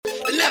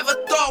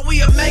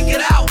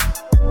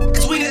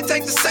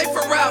take the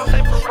safer route.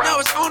 Now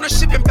it's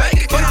ownership and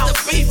bank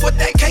accounts. The beef, what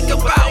that cake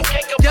about?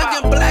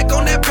 Young and black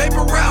on that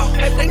paper route.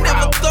 They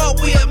never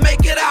thought we'd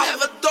make it out.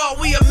 Never thought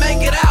we'd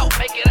make it out.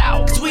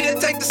 Cause we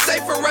didn't take the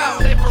safer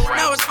route.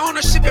 Now it's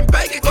ownership and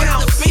bank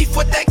accounts. The beef,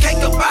 what that cake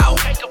about?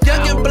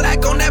 Young and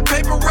black on that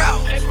paper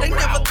route. They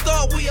never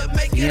thought we'd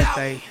make it out.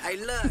 Hey,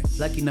 look.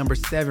 Lucky number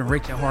 7,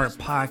 Rich and Heart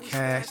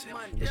Podcast.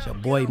 It's your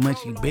boy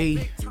Munchie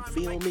B. You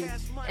feel me?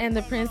 And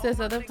the princess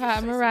of the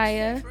pod,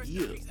 Mariah.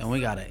 Yeah. And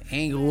we got an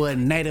Inglewood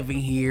native in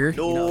here.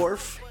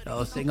 North.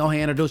 So go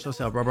ahead and introduce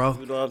yourself, bro.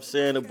 You know what I'm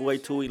saying? The boy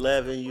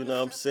 211, you know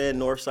what I'm saying?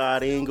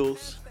 Northside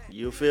Ingles.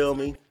 You feel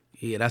me?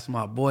 Yeah, that's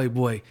my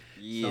boy.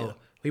 Yeah. So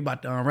we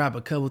about to unwrap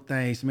a couple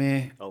things,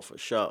 man. Oh, for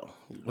sure.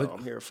 You know,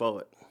 I'm here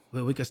for it.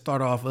 Well, we could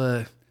start off,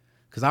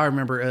 cause I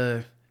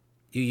remember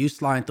you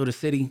sliding through the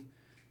city.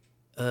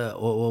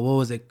 What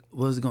was it?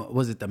 Was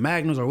it the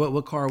Magnums or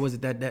what car was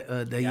it that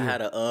year? I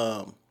had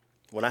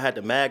when I had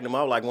the Magnum,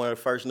 I was like one of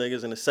the first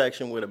niggas in the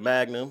section with a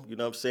Magnum. You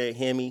know what I'm saying?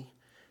 Hemi,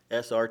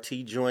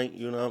 SRT joint.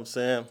 You know what I'm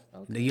saying?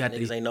 Okay.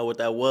 Niggas ain't know what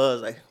that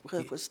was. Like,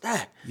 what's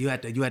that? You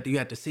had the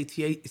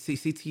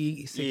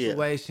CTE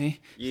situation.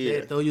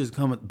 Yeah. Though you was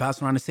coming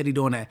bouncing around the city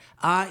doing that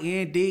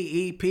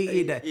INDEP.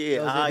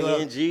 Yeah,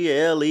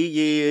 INGLE.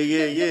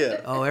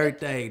 Yeah. Oh,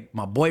 everything.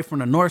 My boy from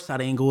the north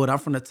side of Inglewood. I'm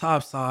from the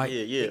top side.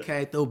 Yeah. He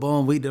came through,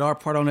 boom. We did our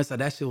part on this. So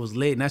that shit was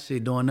lit, and that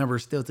shit doing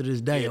numbers still to this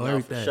day. Yeah,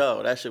 Everything. for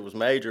sure. That shit was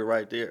major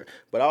right there.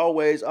 But I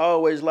always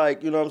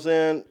like, you know what I'm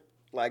saying?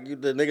 Like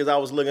the niggas I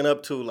was looking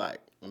up to, like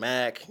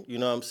Mac, you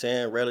know what I'm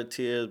saying?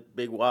 Relatives,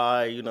 Big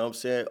Y, you know what I'm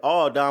saying?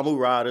 All Damu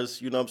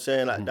riders, you know what I'm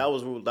saying? Like, that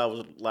was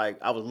like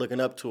I was looking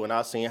up to, and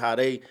I seen how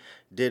they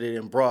did it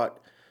and brought,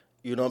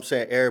 you know what I'm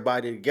saying,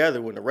 everybody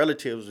together. When the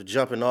relatives were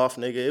jumping off,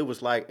 nigga, it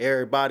was like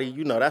everybody,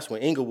 you know, that's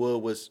when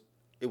Inglewood was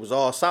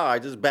all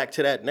sides. It's back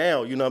to that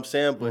now, you know what I'm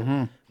saying? But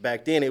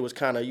back then it was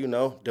kind of, you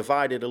know,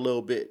 divided a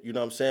little bit, you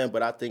know what I'm saying?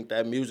 But I think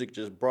that music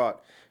just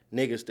brought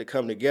niggas to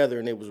come together,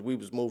 and they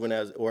was moving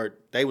as a,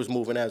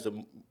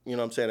 you know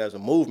what I'm saying, as a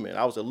movement.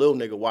 I was a little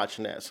nigga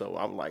watching that, so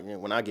I'm like,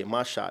 man, when I get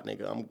my shot,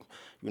 nigga, I'm,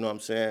 you know what I'm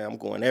saying, I'm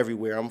going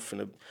everywhere.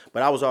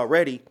 But I was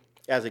already,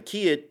 as a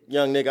kid,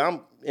 young nigga,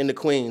 I'm in the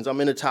Queens, I'm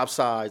in the top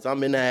sides,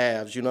 I'm in the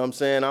Haves, you know what I'm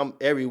saying, I'm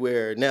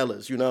everywhere,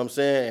 Nellas, you know what I'm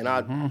saying, and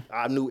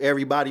I knew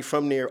everybody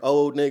from there,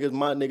 old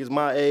niggas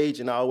my age,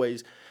 and I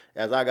always,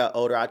 as I got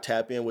older, I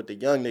tap in with the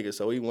young niggas.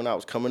 So even when I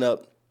was coming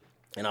up,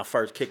 and I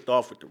first kicked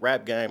off with the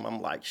rap game,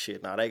 I'm like,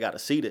 shit, now they got to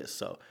see this.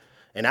 So,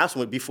 and that's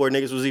when before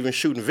niggas was even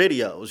shooting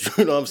videos,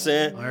 you know what I'm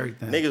saying?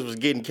 Everything. Niggas was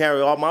getting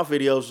carried. All my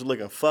videos was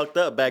looking fucked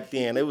up back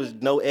then. There was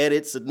no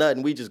edits or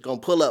nothing. We just gonna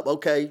pull up,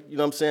 okay, you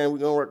know what I'm saying? We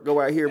gonna go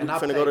right here. And We I finna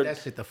played go to that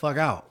shit the fuck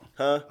out.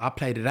 Huh? I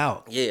played it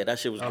out. Yeah, that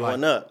shit was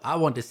going up. I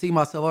wanted to see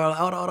myself.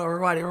 Hold on,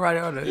 right.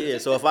 Yeah,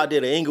 so if I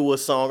did an Inglewood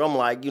song, I'm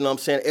like, you know what I'm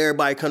saying?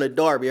 Everybody come to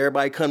Darby,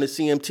 everybody come to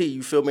CMT,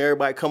 you feel me?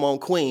 Everybody come on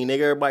Queen,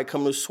 nigga, everybody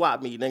come to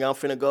Swap Me, nigga, I'm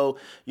finna go,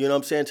 you know what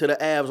I'm saying, to the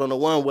Avs on the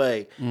one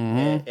way.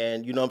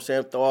 And you know what I'm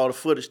saying, throw all the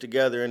footage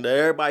together and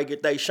everybody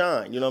get they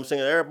shine, you know what I'm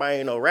saying? Everybody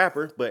ain't no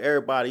rapper, but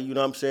everybody, you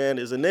know what I'm saying,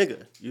 is a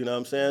nigga, you know what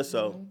I'm saying?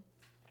 So,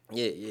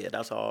 yeah,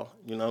 that's all,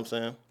 you know what I'm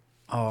saying?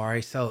 All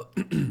right, so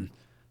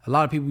a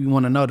lot of people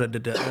want to know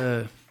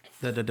the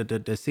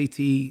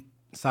CTE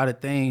side of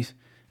things,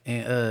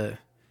 and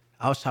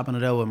I was chopping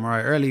it up with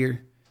Mariah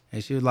earlier,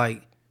 and she was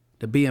like,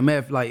 the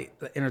BMF, like,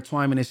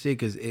 intertwinement and shit,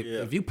 because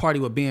if you party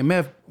with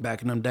BMF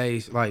back in them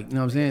days, like, you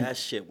know what I'm saying? That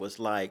shit was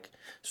like,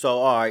 so,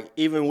 all right,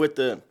 even with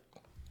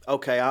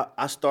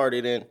I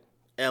started in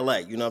LA,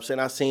 you know what I'm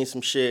saying? I seen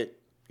some shit,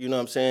 you know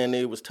what I'm saying?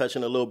 It was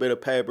touching a little bit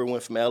of paper,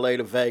 went from LA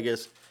to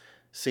Vegas,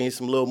 seen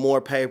some little more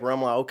paper.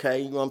 I'm like,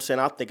 okay, you know what I'm saying?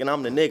 I'm thinking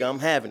I'm the nigga. I'm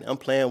having it. I'm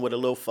playing with a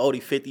little 40,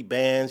 50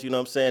 bands, you know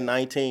what I'm saying?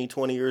 19,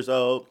 20 years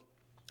old.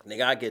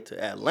 Nigga, I get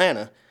to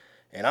Atlanta,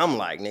 and I'm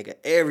like, nigga,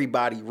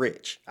 everybody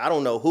rich. I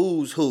don't know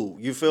who's who,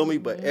 you feel me?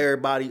 But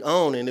everybody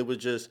owned, and it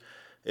was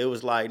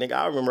like, nigga,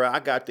 I remember I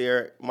got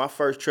there, my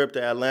first trip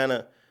to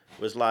Atlanta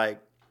was like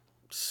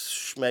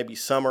maybe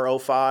summer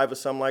 05 or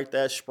something like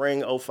that,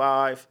 spring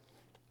 05.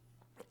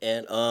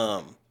 And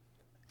I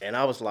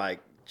was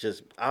like,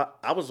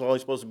 I was only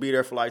supposed to be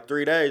there for like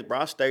 3 days, bro.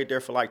 I stayed there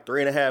for like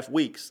 3.5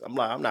 weeks. I'm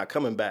like, I'm not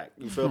coming back.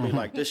 You feel me?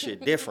 Like, this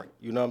shit different.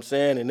 You know what I'm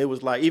saying? And it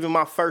was like, even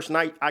my first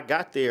night I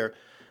got there,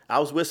 I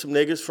was with some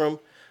niggas from,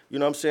 you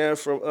know what I'm saying,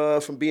 from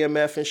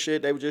BMF and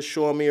shit. They were just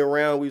showing me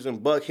around. We was in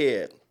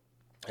Buckhead.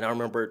 And I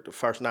remember the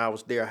first night I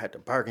was there, I had the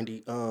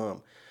burgundy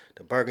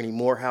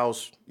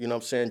Morehouse, you know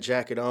what I'm saying,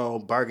 jacket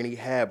on, burgundy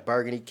hat,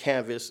 burgundy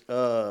canvas,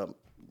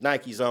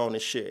 Nikes on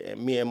and shit.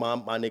 And me and my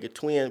nigga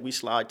Twin, we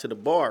slide to the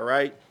bar,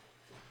 right?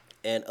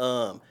 And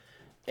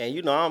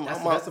you know,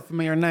 that's a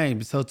familiar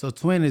name. So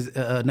Twin is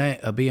a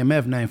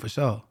BMF name for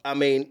sure. I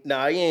mean,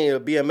 nah, he ain't a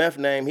BMF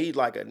name. He's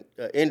like an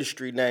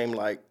industry name.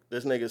 Like,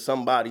 this nigga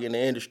somebody in the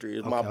industry.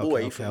 It's my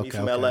boy. He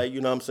from LA. You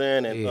know what I'm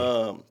saying?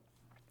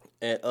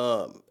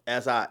 And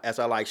as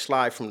I like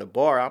slide from the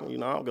bar,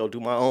 I'll go do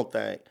my own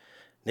thing.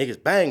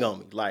 Niggas bang on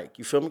me. Like,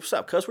 you feel me? What's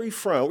up, cuz? Where you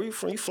from? You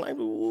flame?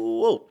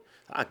 Whoa.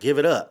 I give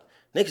it up.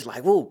 Niggas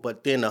like, woo.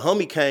 But then the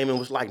homie came and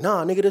was like,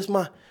 nah, nigga, this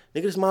my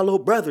little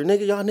brother.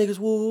 Nigga, y'all niggas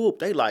woo woo.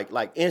 They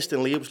like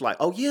instantly, it was like,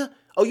 oh yeah?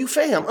 Oh, you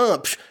fam?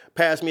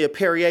 Pass me a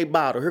Perrier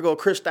bottle. Here go a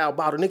Cristal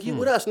bottle. Nigga, you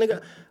with us,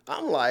 nigga?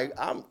 I'm like,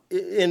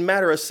 in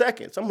matter of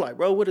seconds. I'm like,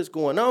 bro, what is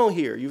going on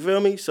here? You feel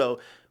me? So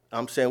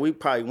I'm saying we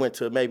probably went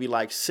to maybe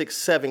like 6,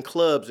 7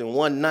 clubs in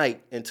one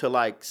night until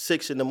like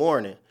 6 in the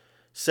morning.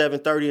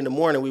 7:30 in the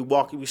morning,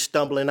 we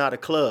stumbling out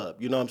of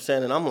club. You know what I'm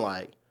saying? And I'm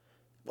like,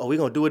 oh, we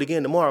gonna do it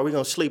again tomorrow. We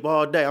gonna sleep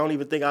all day. I don't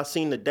even think I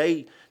seen the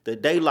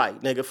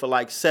daylight, nigga, for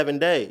like 7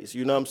 days.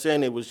 You know what I'm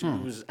saying? It was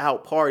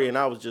out partying.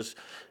 I was just,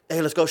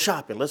 hey, let's go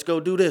shopping. Let's go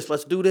do this.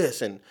 Let's do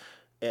this. And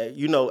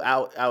you know,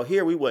 out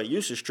here, we weren't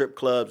used to strip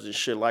clubs and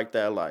shit like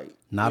that. Like,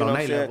 not on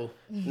that level.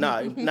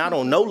 Nah, not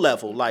on no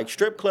level. Like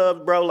strip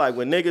clubs, bro. Like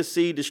when niggas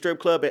see the strip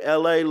club in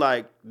LA,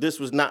 like this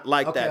was not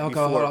like that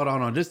before. Okay, hold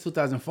on. This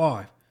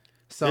 2005.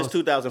 So it's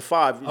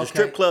 2005. The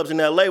strip clubs in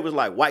LA was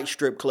like white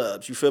strip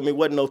clubs. You feel me?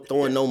 Wasn't no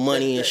throwing no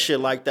money and shit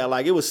like that.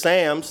 Like it was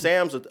Sam's.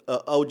 Sam's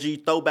a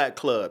OG throwback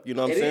club. You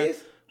know what I'm saying?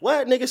 Is?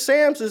 What, nigga?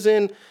 Sam's is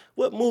in,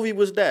 what movie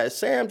was that?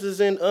 Sam's is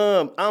in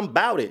I'm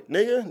Bout It,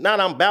 nigga. Not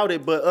I'm Bout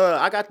It, but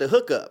I got the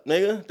hookup,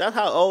 nigga. That's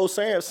how old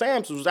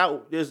Sam's was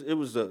out. It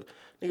was a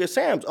nigga.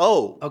 Sam's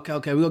old.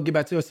 Okay. We're gonna get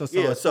back to it. So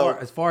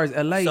as far as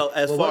LA,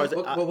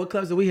 what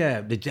clubs do we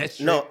have? The Jet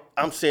Strip? No,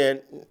 I'm saying,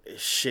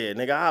 shit,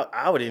 nigga,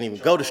 I wouldn't even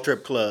go to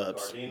strip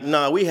clubs.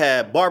 Nah, we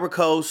had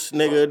Barber-Coast,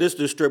 nigga. This is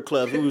the strip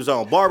clubs we was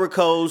on.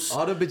 Barber-Coast,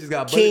 all the bitches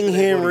got King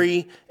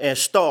Henry, and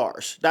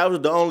Stars. That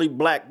was the only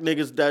black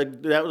niggas, that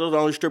was the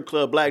only strip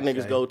club black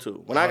niggas go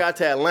to. When I got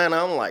to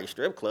Atlanta, I'm like,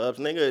 strip clubs,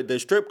 nigga. The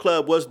strip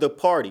club was the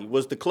party,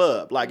 was the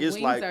club. Like, it's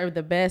Wings like... are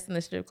the best in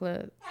the strip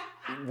club.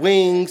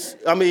 Wings.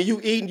 I mean,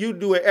 you eating, you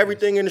doing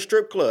everything in the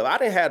strip club. I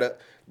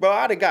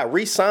done got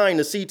re-signed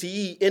to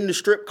CTE in the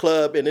strip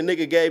club, and the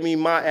nigga gave me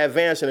my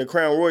advance in a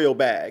Crown Royal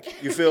bag.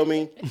 You feel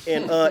me?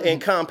 In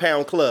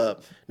Compound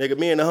Club. Nigga,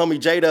 me and the homie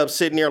J-Dub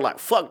sitting there like,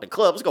 fuck the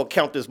club, let's go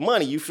count this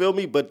money. You feel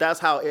me? But that's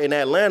how in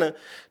Atlanta,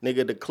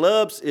 nigga, the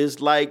clubs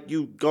is like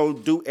you gonna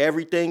do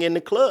everything in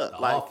the club.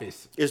 The like,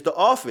 office. It's the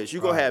office.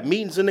 You gonna have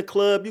meetings in the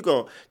club. You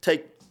gonna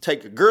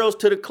take your girls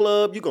to the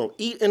club, you gonna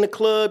eat in the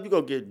club, you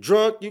gonna get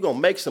drunk, you gonna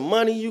make some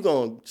money, you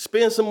gonna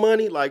spend some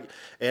money, like,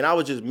 and I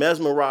was just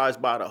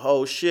mesmerized by the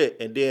whole shit.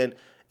 And then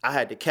I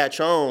had to catch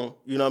on,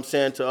 you know what I'm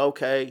saying, to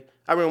okay.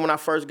 I remember when I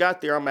first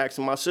got there, I'm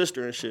asking my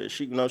sister and shit.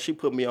 She, you know, she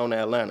put me on to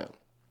Atlanta.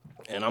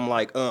 And I'm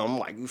like,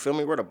 you feel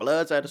me? Where the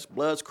Bloods at? It's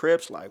Bloods,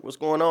 Crips, like, what's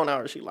going on out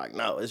here? She like,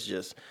 no, it's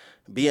just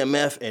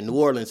BMF and New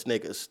Orleans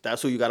niggas.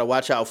 That's who you gotta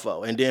watch out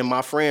for. And then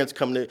my friends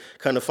come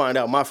to find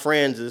out my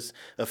friends is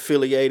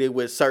affiliated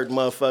with certain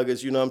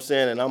motherfuckers, you know what I'm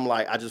saying? And I'm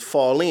like, I just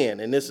fall in.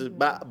 And this is,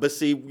 but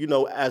see, you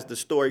know, as the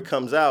story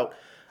comes out,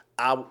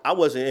 I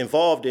wasn't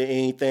involved in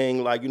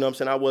anything, like, you know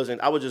what I'm saying?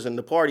 I was just in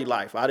the party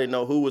life. I didn't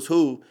know who was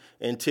who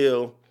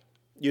until,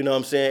 you know what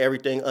I'm saying,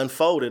 everything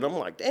unfolded. I'm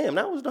like, damn,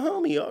 that was the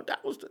homie. Oh,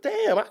 that was the,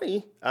 damn, I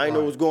didn't know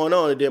what was going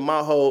on. And then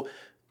my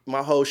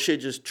whole shit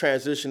just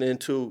transitioned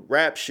into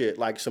rap shit,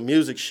 like some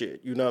music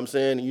shit, you know what I'm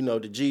saying? You know,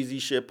 the Jeezy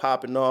shit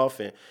popping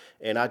off,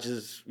 and I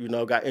just, you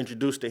know, got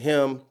introduced to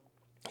him.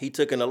 He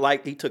took a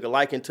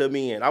liking to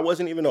me, and I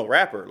wasn't even a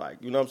rapper, like,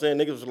 you know what I'm saying?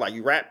 Niggas was like,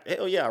 you rap?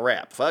 Hell yeah, I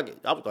rap. Fuck it.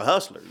 I was a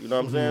hustler, you know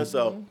what I'm saying?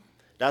 So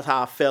that's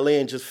how I fell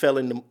in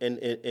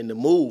the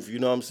move, you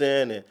know what I'm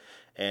saying?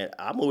 And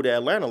I moved to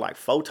Atlanta like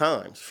 4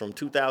 times, from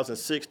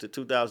 2006 to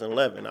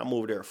 2011. I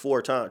moved there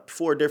 4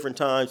 different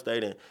times,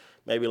 stayed in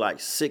maybe like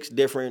 6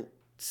 different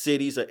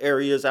cities or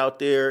areas out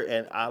there,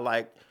 and I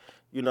like,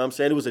 you know what I'm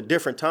saying? It was a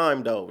different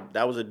time though.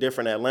 That was a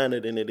different Atlanta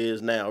than it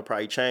is now. It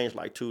probably changed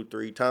like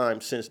 2-3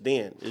 times since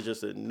then. It's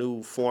just a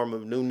new form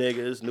of new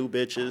niggas, new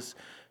bitches,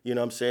 you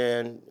know what I'm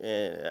saying?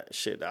 And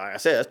shit, like I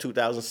said, that's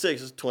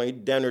 2006. It's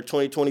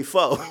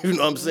 2024. You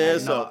know what I'm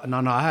saying? No,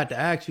 I had to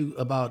ask you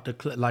about the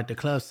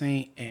club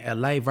scene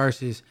in LA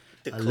versus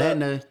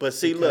Atlanta. But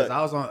see, look,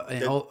 I was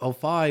in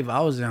 05. I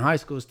was in high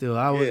school still.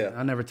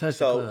 I never touched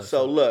the club.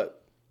 So look,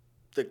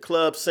 the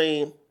club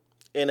scene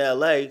in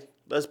LA,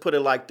 let's put it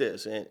like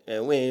this,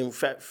 and we ain't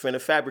finna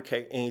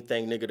fabricate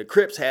anything, nigga. The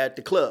Crips had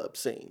the club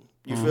scene.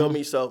 You feel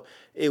me? So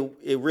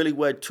it really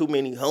wasn't too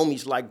many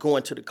homies like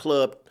going to the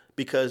club,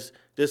 because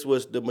this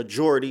was the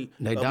majority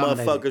of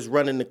motherfuckers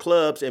running the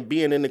clubs and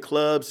being in the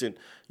clubs, and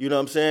you know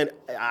what I'm saying?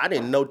 I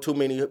didn't know too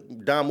many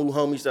Damu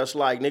homies that's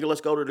like, nigga,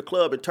 let's go to the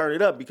club and turn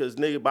it up, because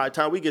nigga, by the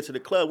time we get to the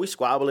club, we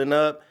squabbling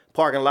up,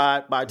 parking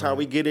lot. By the time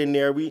we get in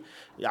there,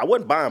 I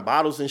wasn't buying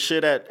bottles and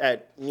shit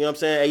at you know what I'm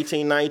saying,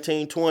 18,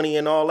 19, 20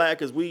 and all that,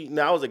 because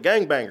I was a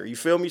gangbanger, you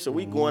feel me? So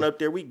we going up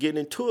there, we getting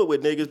into it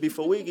with niggas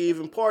before we could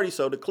even party,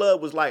 so the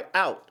club was like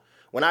out.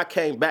 When I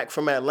came back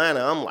from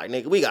Atlanta, I'm like,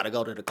 nigga, we gotta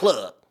go to the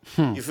club.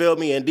 You feel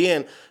me? And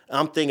then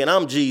I'm thinking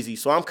I'm Jeezy,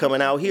 so I'm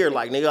coming out here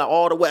like, nigga,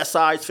 all the West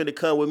Sides finna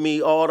come with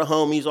me, all the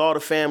homies, all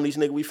the families,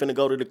 nigga, we finna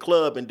go to the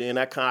club. And then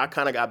I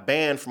kind of got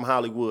banned from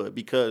Hollywood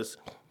because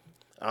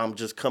I'm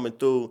just coming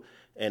through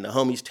and the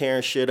homies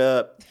tearing shit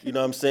up, you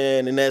know what I'm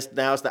saying? And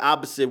now it's the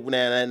opposite.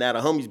 Now the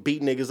homies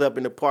beat niggas up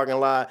in the parking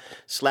lot,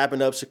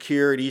 slapping up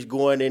securities,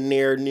 going in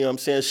there, you know what I'm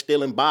saying,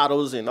 stealing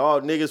bottles, and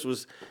all niggas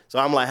was. So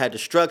I'm like, had to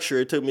structure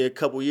it. It took me a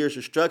couple years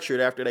to structure it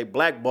after they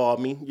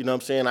blackballed me, you know what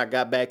I'm saying? I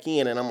got back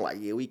in, and I'm like,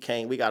 yeah, we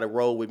got to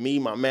roll with me,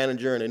 my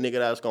manager, and the nigga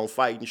that's going to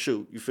fight and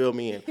shoot, you feel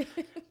me? And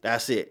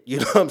that's it, you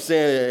know what I'm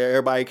saying?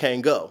 Everybody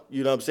can't go,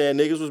 you know what I'm saying?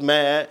 Niggas was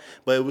mad,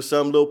 but it was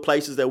some little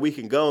places that we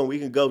can go, and we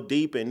can go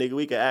deep, and nigga,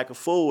 we can act a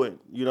fool, and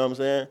you know what I'm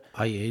saying?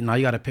 Oh yeah, now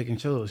you gotta pick and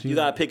choose. You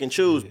gotta pick and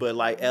choose, but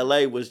like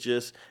LA was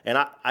just, and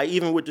I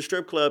even with the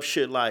strip club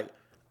shit, like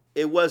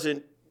it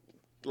wasn't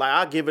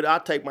like I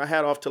take my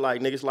hat off to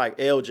like niggas like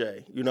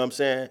LJ, you know what I'm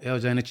saying?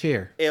 LJ in the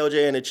chair.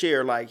 LJ in the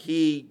chair, like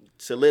he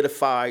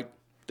solidified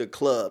the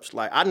clubs.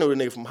 Like I knew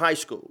the nigga from high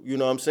school, you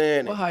know what I'm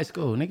saying? What high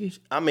school, nigga?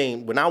 I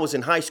mean, when I was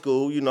in high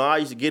school, you know, I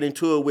used to get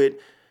into it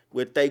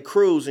with they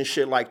crews and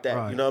shit like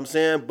that, you know what I'm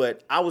saying?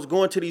 But I was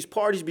going to these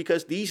parties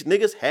because these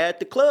niggas had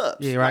the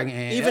clubs. Yeah, right. Like,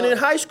 even in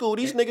high school,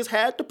 these niggas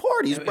had the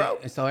parties, bro.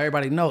 And so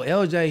everybody know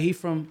LJ, he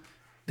from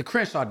the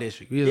Crenshaw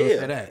district. You know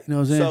say that. You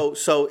know what I'm saying?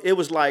 So it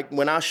was like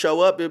when I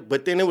show up,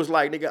 but then it was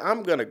like, nigga,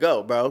 I'm gonna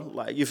go, bro.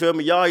 Like, you feel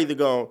me? Y'all either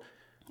gonna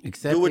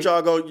accept do what it.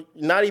 y'all gonna,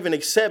 not even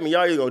accept me.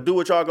 Y'all either gonna do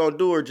what y'all gonna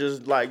do or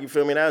just like, you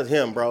feel me? That's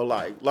him, bro.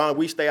 Like, long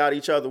we stay out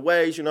each other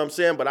ways, you know what I'm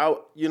saying? But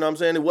you know what I'm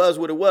saying? It was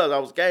what it was. I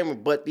was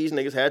gaming, but these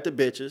niggas had the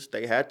bitches.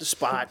 They had the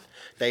spot.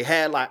 They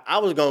had like, I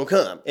was gonna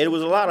come. And it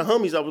was a lot of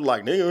homies. I was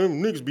like, nigga,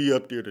 them niggas be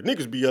up there. The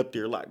niggas be up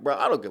there. Like, bro,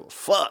 I don't give a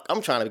fuck.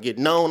 I'm trying to get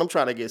known. I'm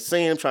trying to get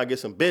seen. I'm trying to get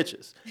some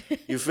bitches.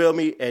 You feel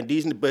me? And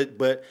these,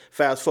 but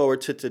fast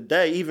forward to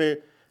today, even,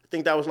 I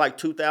think that was like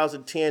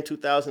 2010,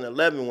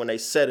 2011 when they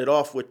set it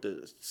off with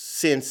the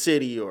Sin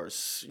City or,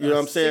 you know what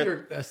I'm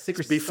saying?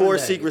 Before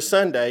Sunday. Secret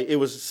Sunday, it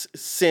was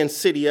Sin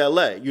City,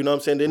 LA. You know what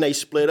I'm saying? Then they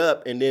split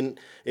up and then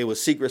it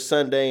was Secret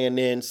Sunday and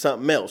then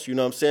something else. You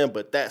know what I'm saying?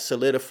 But that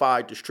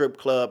solidified the strip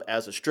club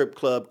as a strip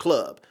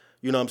club.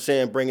 You know what I'm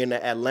saying? Bringing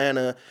the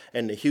Atlanta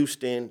and the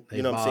Houston,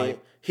 you know what I'm saying?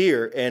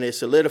 Here. And it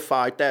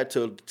solidified that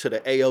to the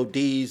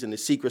AODs and the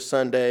Secret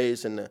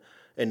Sundays and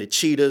the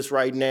Cheetahs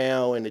right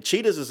now, and the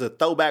Cheetahs is a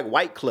throwback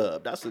white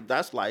club.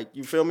 That's like,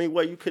 you feel me?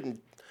 Where you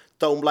couldn't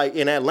throw, like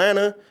in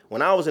Atlanta,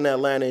 when I was in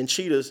Atlanta in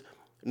Cheetahs,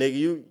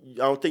 nigga, I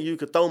don't think you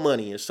could throw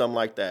money or something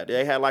like that.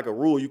 They had like a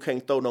rule, you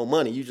can't throw no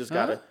money. You just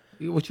gotta.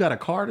 What, you got a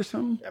card or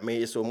something? I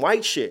mean, it's some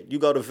white shit. You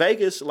go to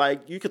Vegas,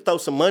 like you could throw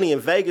some money in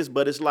Vegas,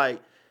 but it's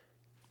like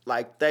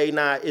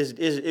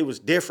it was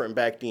different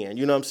back then.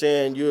 You know what I'm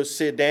saying? You'll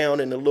sit down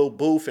in the little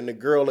booth and the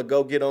girl will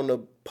go get on the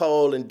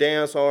pole and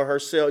dance on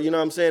herself. You know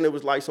what I'm saying? It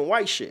was like some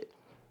white shit.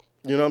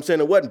 You know what I'm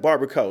saying? It wasn't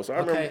Barber So I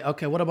remember.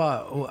 Okay. What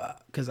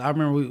about? Because I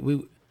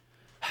remember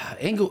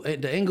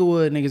the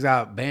Inglewood niggas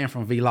got banned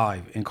from V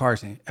Live in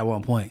Carson at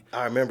one point.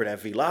 I remember that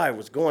V Live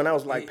was going. That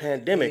was like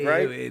pandemic,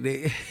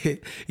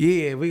 right?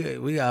 Yeah,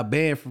 we got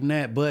banned from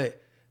that,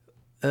 but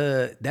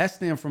that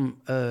stemmed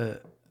from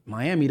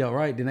Miami though,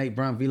 right? Then they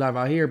brought V Live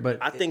out here, but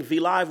I think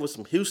V Live was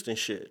some Houston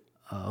shit.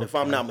 Okay. If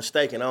I'm not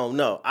mistaken, I don't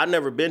know. I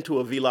never been to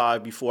a V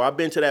Live before. I've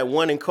been to that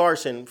one in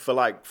Carson for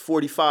like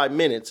 45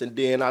 minutes, and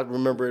then I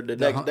remember the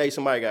next day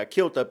somebody got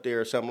killed up there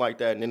or something like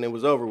that, and then it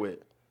was over with.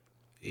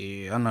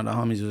 Yeah, I know the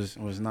homies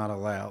was not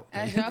allowed.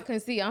 As y'all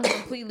can see, I'm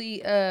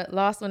completely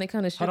lost when it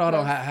comes to strip Hold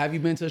on. clubs. Have you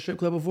been to a strip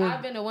club before?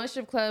 I've been to one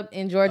strip club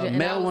in Georgia. A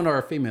male one or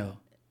a female?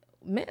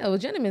 Male,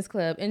 gentleman's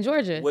club in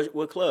Georgia.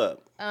 What club?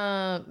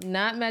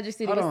 Not Magic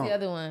City. What's the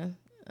other one?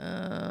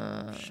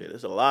 Shit,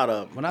 there's a lot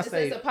of them. When I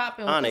say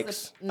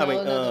Onyx,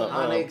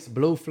 Onyx,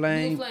 Blue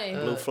Flame.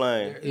 Blue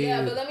Flame.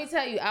 Yeah, but let me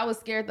tell you, I was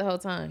scared the whole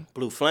time.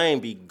 Blue Flame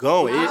be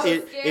going.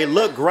 It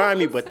looked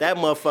grimy, but that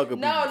motherfucker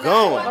be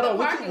going.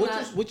 Hold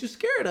on, what you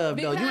scared of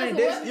though? You ain't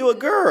this. You a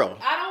girl.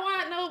 I don't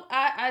want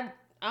no.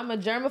 I'm a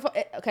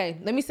germaphobe. Okay,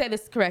 let me say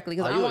this correctly.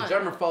 You a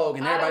germaphobe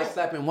and everybody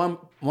slapping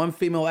one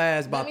female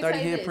ass about 30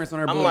 handprints on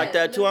her booty. I'm like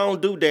that too. I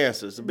don't do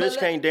dances. The bitch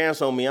can't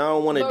dance on me. I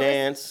don't want to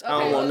dance. I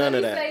don't want none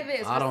of that. Let me say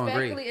this. I don't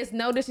agree. It's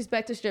no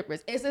disrespect to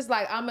strippers. It's just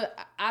like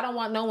I don't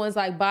want no one's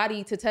like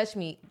body to touch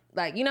me.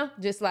 Like, you know,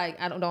 just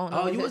like I don't.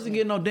 Oh, you wasn't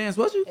getting no dance,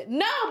 was you?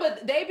 No,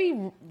 but they be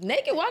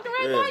naked walking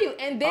around by you,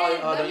 and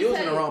then you was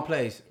in the wrong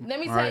place. Let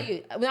me tell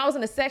you, when I was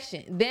in a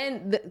section,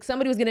 then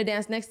somebody was gonna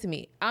dance next to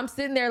me. I'm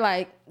sitting there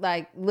like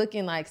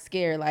looking like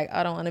scared, like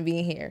I don't want to be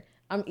in here.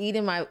 I'm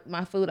eating my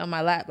food on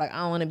my lap, like I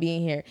don't want to be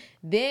in here.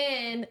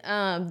 Then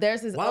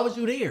there's this. Why was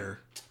you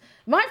there?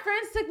 My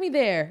friends took me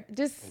there.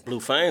 Just Blue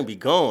Flame be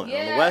going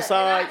on the west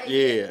side.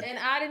 And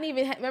I didn't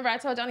even remember. I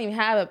told you I didn't even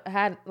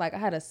I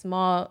had a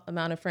small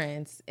amount of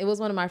friends. It was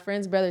one of my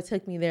friends' brother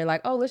took me there.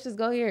 Like, oh, let's just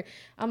go here.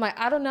 I'm like,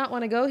 I do not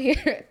want to go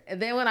here.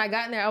 And then when I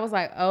got in there, I was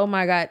like, oh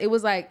my god, it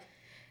was like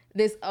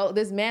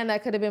this man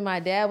that could have been my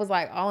dad was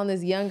like all on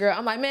this young girl.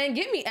 I'm like, man,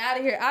 get me out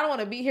of here. I don't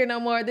want to be here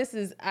no more. This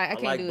is I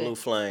can't like do Blue it.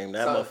 Flame.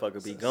 That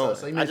motherfucker be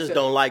going. I just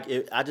don't like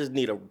it. I just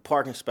need a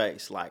parking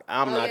space. Like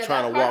I'm not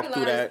trying to walk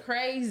through that.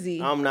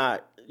 Crazy. I'm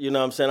not. you know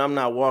what I'm saying? I'm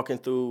not walking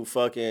through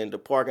fucking the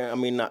parking. I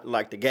mean, not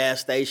like the gas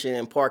station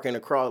and parking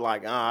across.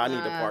 Like, I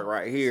need to park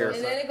right here.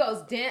 And then it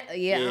goes down.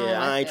 Yeah,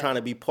 I ain't trying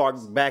to be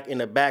parked back in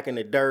the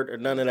dirt or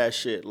none of that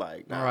shit.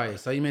 Like, nah. All right.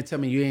 So you mean tell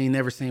me you ain't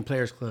never seen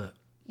Players Club?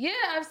 Yeah,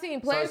 I've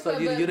seen Players So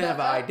Club. you didn't have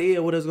an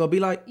idea what it was gonna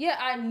be like? Yeah,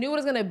 I knew what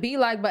it was gonna be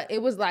like, but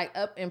it was like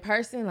up in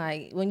person.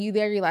 Like when you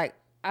there, you're like,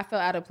 I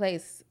felt out of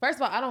place. First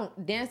of all, I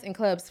don't dance in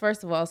clubs.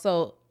 First of all,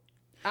 so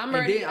I'm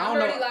already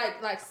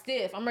like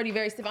stiff. I'm already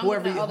very stiff. I'm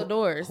looking at all the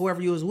doors.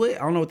 Whoever you was with,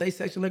 I don't know what they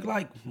section look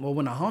like. Well,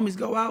 when the homies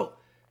go out,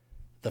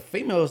 the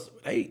females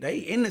they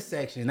in the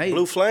section.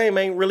 Blue Flame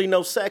ain't really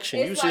no section.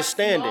 It's You like just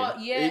standing. small,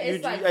 yeah,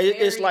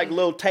 it's like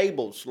little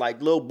tables,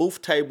 like little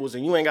booth tables,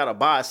 and you ain't gotta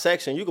buy a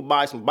section. You could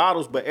buy some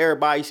bottles, but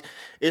everybody's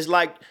it's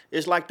like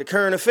the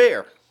current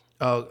affair.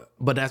 Oh,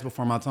 but that's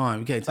before my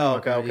time. You can't tell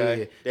me.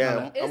 Okay.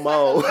 Yeah. Damn, I'm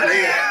old.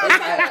 It's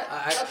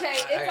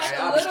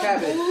like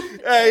a little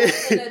booth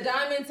and a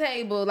diamond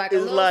table, like a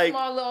little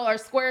small little or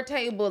square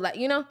table, like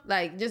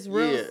like just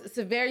real. Yeah. It's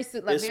a very It's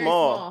very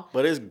small,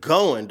 but it's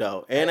going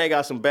though, and they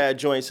got some bad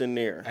joints in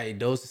there. Hey,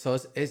 those so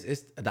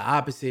it's the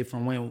opposite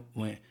from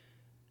when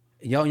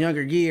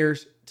younger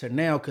years to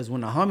now. Because when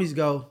the homies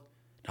go,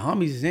 the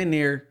homies is in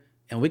there.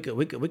 And we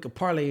could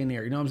parlay in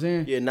there, you know what I'm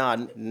saying? Yeah,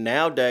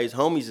 nowadays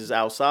homies is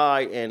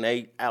outside and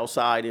they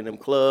outside in them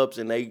clubs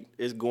and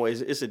it's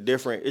just a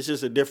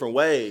different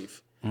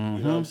wave. Mm-hmm.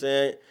 You know what I'm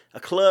saying? A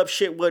club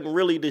shit wasn't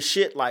really the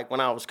shit like when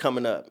I was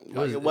coming up.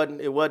 Like it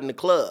wasn't the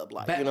club,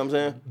 like you know what I'm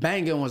saying?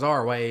 Banging was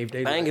our wave.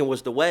 Banging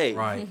was the wave.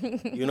 Right.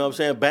 You know what I'm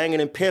saying?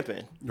 Banging and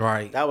pimping.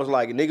 Right. That was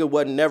like a nigga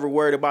wasn't never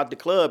worried about the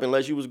club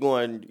unless you was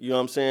going, you know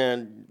what I'm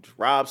saying,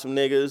 rob some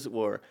niggas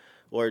or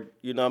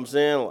you know what I'm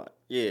saying? Like,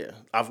 yeah,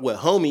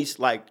 homies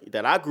like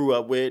that I grew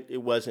up with, it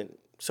wasn't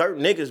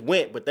certain niggas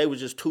went, but they was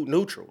just too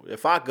neutral.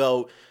 If I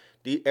go,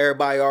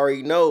 everybody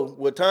already know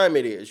what time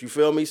it is. You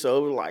feel me?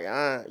 So it was like,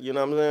 you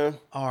know what I'm saying?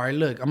 All right,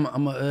 look,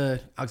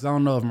 cause I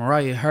don't know if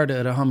Mariah heard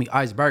of the homie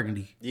Ice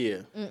Burgundy.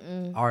 Yeah.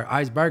 All right,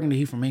 Ice Burgundy,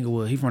 he from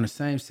Inglewood. He from the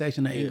same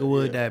section of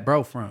Inglewood that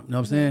bro from. You know what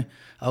I'm saying?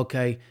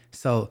 Okay,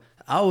 so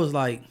I was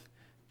like,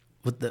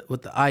 with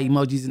the eye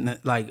emojis and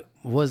like,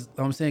 was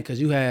what I'm saying? Cause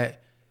you had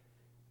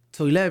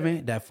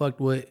 211 that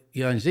fucked with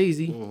Young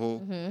Jeezy.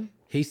 Mm-hmm.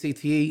 He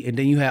CTE, and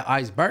then you had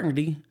Ice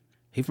Burgundy.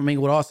 He from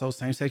Inglewood also,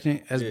 same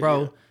section as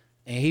bro. Yeah.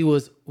 And he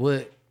was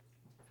with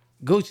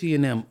Gucci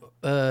and them.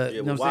 You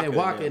know what I'm saying?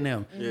 Waka and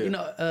them. Yeah. You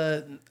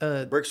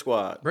know, Brick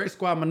Squad. Brick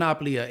Squad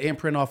Monopoly,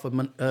 imprint off of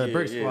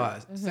Brick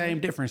Squad. Mm-hmm. Same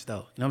difference though. You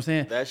know what I'm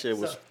saying? That shit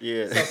was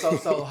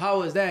So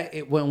how is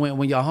that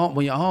when your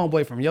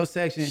homeboy from your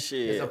section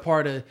is a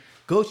part of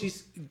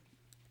Gucci's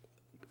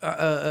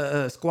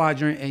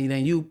squadron, and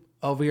then you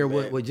over here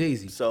with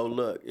Jeezy. So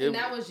look, and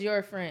that was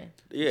your friend.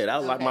 Yeah, that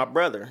was like my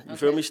brother. You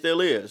feel me? Still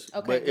is.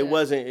 Okay, but it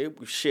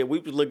wasn't. Shit, we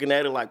was looking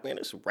at it like, man,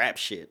 it's rap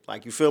shit.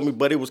 Like, you feel me?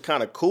 But it was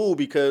kind of cool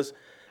because,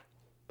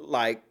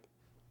 like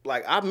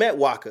I met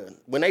Waka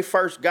when they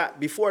first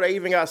before they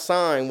even got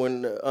signed.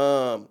 When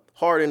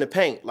Hard in the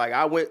Paint, like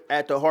I went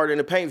at the Hard in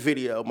the Paint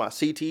video, my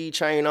CTE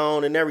chain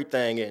on and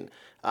everything,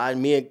 and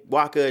me and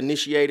Waka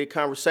initiated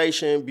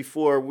conversation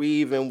before we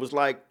even was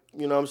like,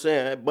 you know what I'm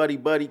saying,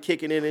 buddy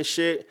kicking it and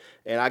shit.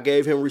 And I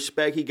gave him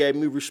respect. He gave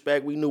me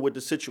respect. We knew what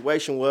the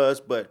situation was,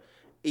 but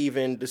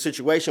even the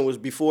situation was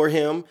before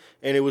him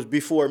and it was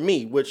before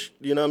me, which,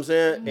 you know what I'm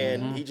saying? Mm-hmm.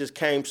 And he just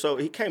came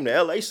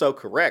to LA so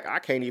correct. I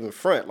can't even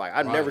front. Like,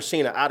 I've never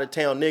seen an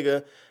out-of-town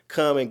nigga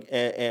come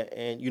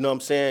and you know what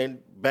I'm saying,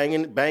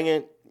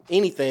 banging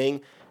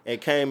anything, and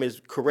came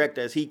as correct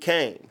as he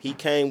came. He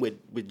came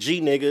with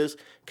G niggas,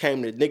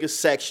 came to niggas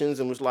sections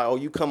and was like, oh,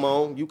 you come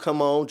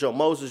on, Joe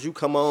Moses, you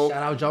come on.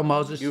 Shout out Joe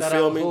Moses, you shout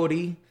feel out me?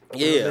 Hootie.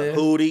 Yeah,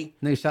 Hootie.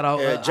 Nigga, shout out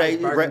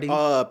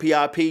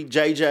PIP,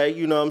 JJ,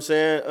 you know what I'm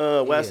saying?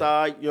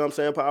 Westside, you know what I'm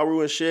saying?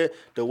 Paru and shit.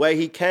 The way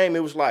he came,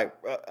 it was like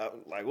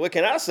what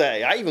can I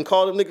say? I even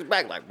called them niggas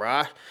back, like,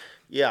 bruh,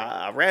 yeah,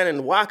 I ran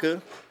into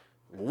Waka.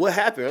 What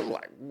happened? I'm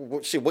like,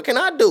 shit, what can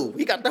I do?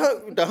 We got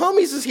the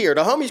homies is here.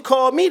 The homies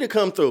called me to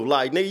come through.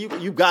 Like,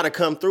 nigga, you gotta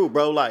come through,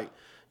 bro. Like,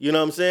 you know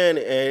what I'm saying?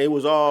 And it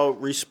was all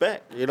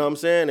respect, you know what I'm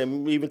saying?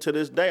 And even to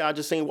this day, I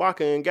just seen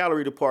Waka in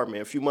gallery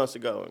department a few months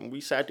ago, and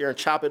we sat there and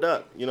chop it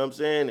up, you know what I'm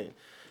saying? And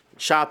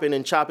chopping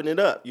it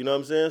up, you know what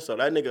I'm saying? So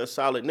that nigga a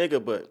solid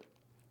nigga, but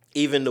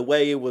even the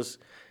way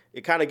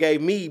it kind of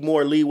gave me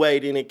more leeway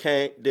than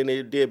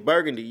it did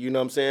Burgundy, you know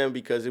what I'm saying?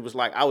 Because it was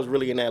like I was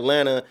really in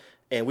Atlanta,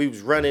 and we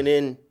was running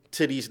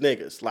into these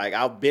niggas. Like,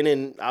 I've been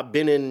in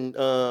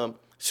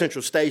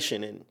Central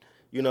Station, and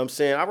you know what I'm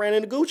saying? I ran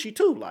into Gucci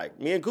too. Like,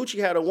 me and Gucci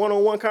had a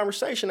one-on-one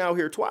conversation out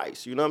here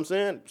twice. You know what I'm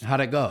saying?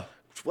 How'd it go?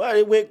 Well,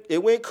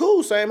 it went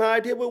cool. Same how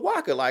I did with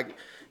Waka. Like,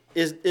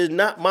 it's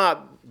not my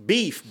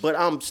beef, but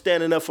I'm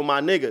standing up for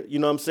my nigga. You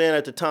know what I'm saying?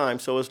 At the time,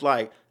 so it's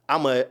like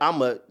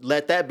I'ma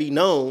let that be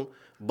known,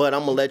 but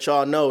I'm gonna let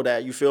y'all know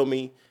that, you feel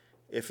me?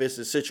 If it's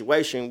a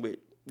situation with,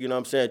 you know what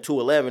I'm saying,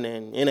 211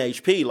 and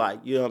NHP,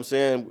 like, you know what I'm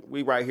saying,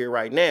 we right here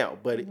right now.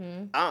 But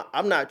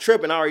I'm not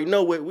tripping. I already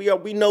know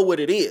we know what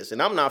it is,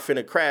 and I'm not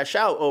finna crash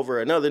out over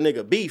another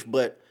nigga beef.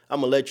 But I'm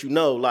gonna let you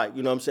know, like,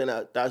 you know what I'm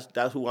saying?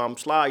 That's who I'm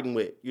sliding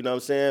with, you know what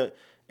I'm saying?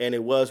 And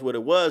it was what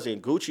it was.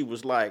 And Gucci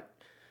was like,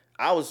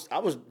 I was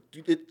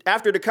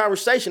after the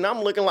conversation,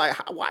 I'm looking like,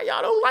 why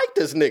y'all don't like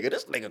this nigga?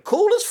 This nigga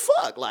cool as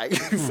fuck. Like,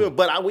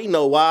 but we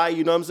know why,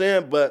 you know what I'm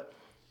saying? But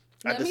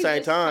at the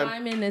same time,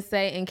 chime in to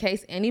say, in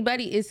case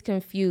anybody is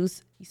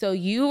confused, so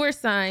you were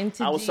signed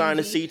to I was signed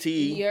to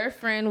CTE. Your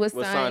friend was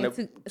signed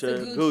to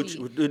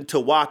Gucci, to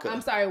Waka.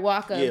 I'm sorry,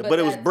 Waka. Yeah, but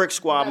it was Brick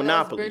Squad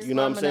Monopoly. You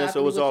know what I'm saying?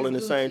 So it was all in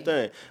the same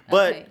thing.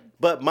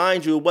 But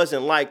mind you, it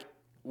wasn't like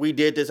we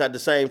did this at the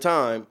same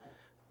time.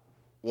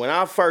 When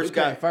I first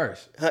came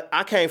first.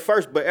 I came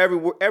first, but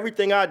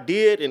everything I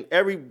did and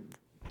every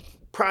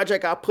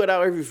project I put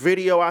out, every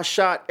video I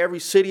shot, every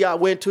city I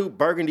went to,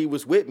 Burgundy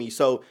was with me.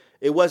 So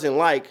it wasn't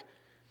like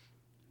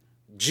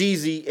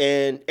Jeezy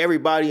and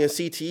everybody in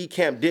CTE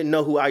camp didn't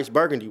know who Ice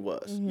Burgundy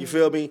was. Mm-hmm. You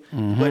feel me?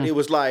 Mm-hmm. But it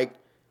was like,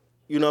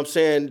 you know what I'm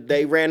saying,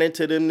 they ran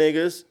into them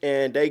niggas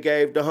and they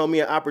gave the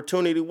homie an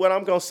opportunity. What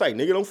I'm gonna say,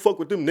 nigga, don't fuck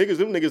with them niggas.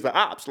 Them niggas the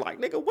ops. Like,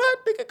 nigga,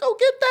 what? Nigga, go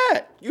get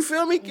that. You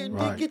feel me?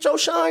 Get your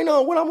shine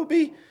on. What I'm gonna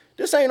be?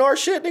 This ain't our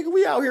shit, nigga.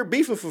 We out here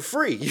beefing for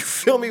free. You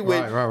feel me?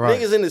 With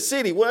niggas in the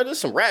city. Well, there's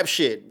some rap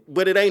shit,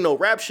 but it ain't no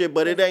rap shit,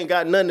 but it ain't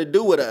got nothing to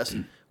do with us.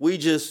 We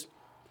just,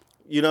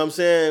 you know what I'm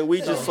saying? We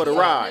just for the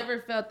ride. You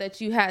never felt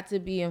that you had to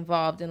be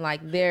involved in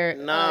like their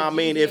I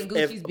mean,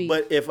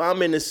 if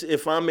I'm in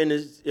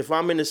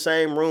the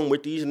same room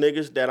with these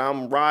niggas that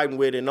I'm riding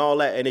with and all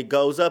that, and it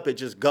goes up, it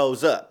just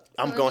goes up.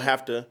 I'm gonna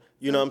have to,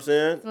 you know what I'm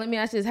saying? So let me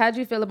ask you this: how'd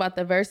you feel about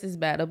the versus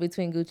battle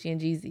between Gucci and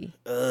Jeezy?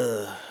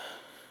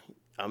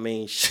 I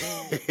mean,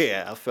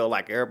 yeah, I felt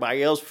like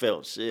everybody else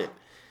felt shit.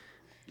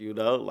 You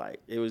know, like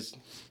it was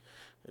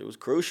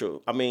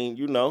crucial. I mean,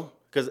 you know.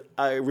 Because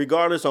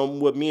regardless on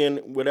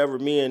whatever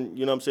me and,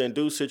 you know what I'm saying,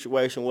 Dude's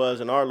situation was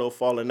and our little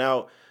falling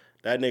out,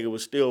 that nigga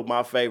was still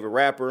my favorite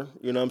rapper,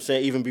 you know what I'm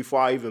saying, even before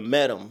I even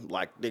met him.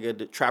 Like, nigga,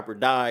 the Trapper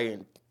Die,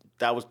 and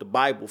that was the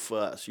Bible for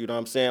us, you know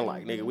what I'm saying?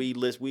 Like, nigga, we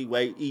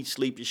eat,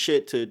 sleep, your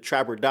shit to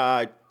Trapper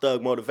Die,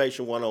 Thug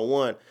Motivation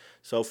 101.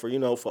 So for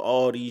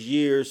all these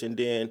years, and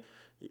then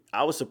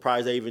I was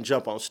surprised they even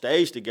jump on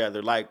stage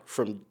together, like,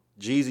 from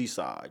Jeezy's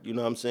side, you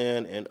know what I'm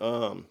saying? And,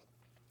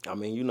 I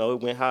mean, you know,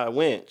 it went how it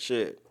went,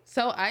 shit.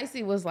 So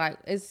Icy was like,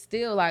 it's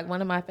still like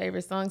one of my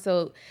favorite songs.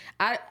 So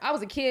I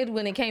was a kid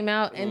when it came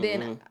out, and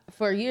then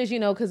for years, you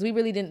know, because we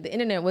really didn't, the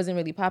internet wasn't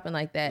really popping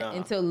like that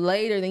until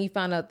later. Then you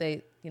found out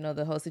the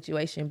whole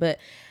situation. But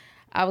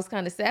I was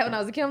kind of sad when I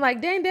was a kid. I'm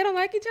like, dang, they don't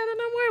like each other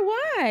no more.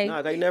 Why?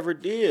 Nah, they never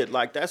did.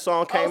 Like, that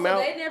song came out.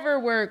 They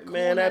never were cool.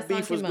 Man, that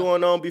beef was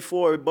going on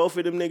before both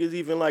of them niggas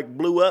even like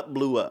blew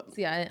up.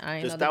 See, I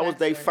ain't know that was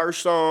their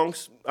first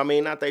songs. I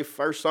mean, not their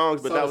first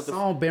songs, but so that was the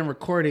song been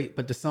recorded,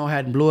 but the song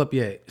hadn't blew up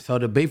yet. So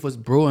the beef was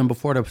brewing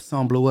before the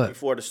song blew up.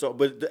 Before the song,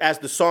 but as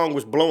the song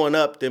was blowing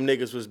up, them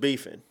niggas was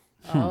beefing.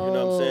 You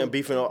know what I'm saying?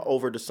 Beefing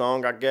over the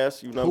song, I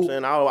guess. You know what I'm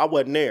saying? I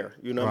wasn't there.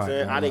 You know what I'm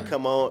saying? I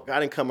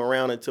didn't come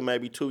around until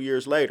maybe 2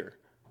 years later.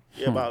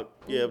 Like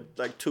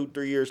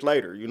 2-3 years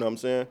later, you know what I'm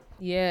saying?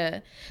 Yeah.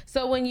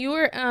 So when you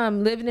were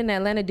living in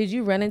Atlanta, did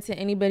you run into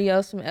anybody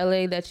else from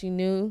LA that you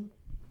knew?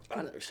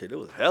 Shit, it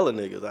was hella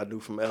niggas I knew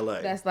from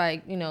LA. That's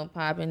like, you know,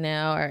 popping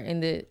now or in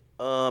the...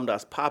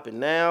 That's popping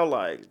now,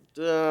 like,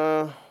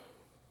 I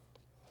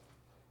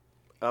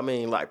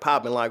mean, like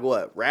popping like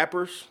what?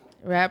 Rappers,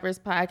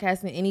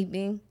 podcasting,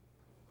 anything?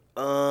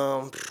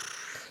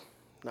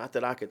 Not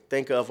that I could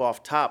think of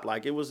off top.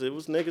 Like, it was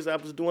niggas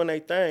that was doing their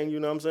thing, you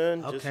know what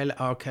I'm saying?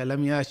 Okay, let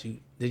me ask you.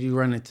 Did you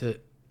run into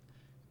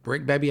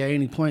Brick Baby at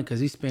any point? Because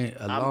he spent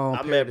a long period of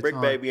time. I met Brick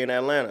Baby in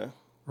Atlanta.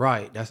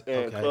 Right, that's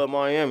okay. In Club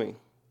Miami.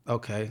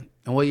 Okay.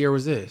 And what year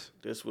was this?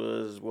 This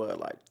was,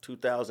 like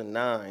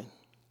 2009.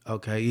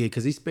 Okay, yeah,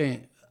 because he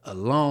spent a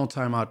long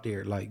time out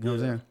there, like, you know what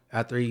I'm saying?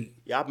 After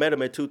I met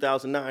him in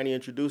 2009. He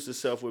introduced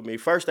himself with me.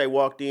 First, they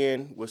walked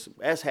in with some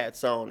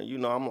S-hats on, and, you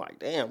know, I'm like,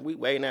 damn, we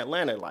way in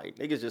Atlanta. Like,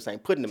 niggas just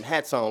ain't putting them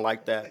hats on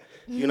like that.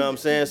 You know what I'm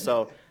saying?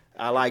 So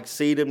I, like,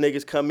 see them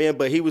niggas come in,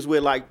 but he was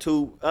with, like,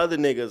 2 other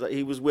niggas.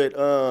 He was with,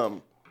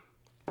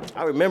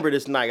 I remember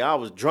this night. I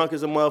was drunk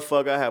as a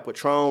motherfucker. I had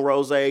Patron,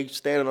 Rosé,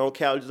 standing on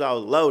couches. I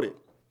was loaded.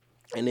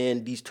 And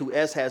then these 2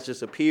 S-hats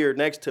just appeared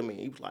next to me.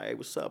 He was like, hey,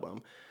 what's up?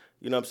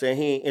 You know what I'm saying?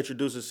 He ain't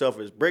introduced himself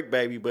as Brick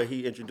Baby, but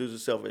he introduced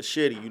himself as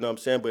Shitty, you know what I'm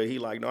saying? But he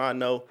like, no, I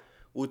know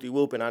Wooty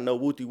Whoop and I know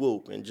Wooty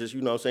Whoop. And just,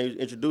 you know what I'm saying, he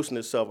was introducing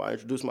himself. I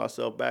introduced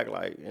myself back,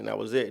 like, and that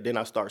was it. Then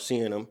I start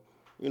seeing him,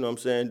 you know what I'm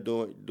saying,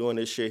 doing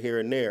this shit here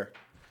and there.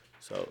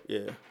 So,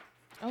 yeah.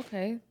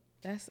 Okay.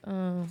 That's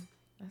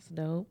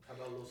dope. How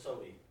about Lil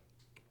Sody?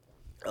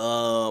 He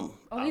lives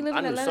in I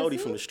knew Atlanta Sody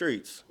too? from the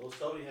streets. Lil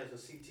Sody has a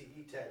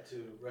CTE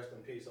tattoo, rest in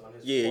peace, on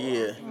his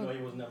Yeah. Even though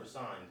he was never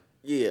signed.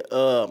 Yeah,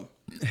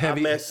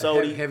 heavy, I met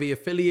Sody. Heavy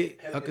affiliate,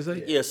 I could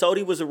say. Yeah,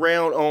 Sody was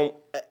around on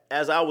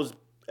as I was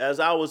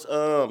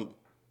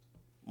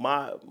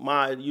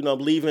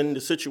leaving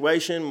the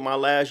situation, my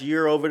last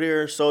year over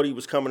there, Sody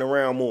was coming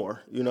around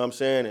more. You know what I'm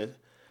saying? And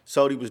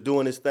Sody was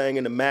doing his thing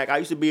in the Mac. I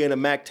used to be in the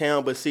Mac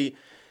town, but see,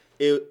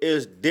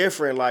 it's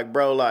different, like,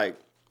 bro, like,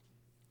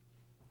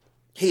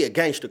 he a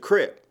gangster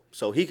Crip.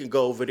 so he can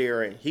go over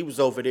there, and he was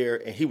over there,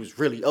 and he was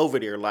really over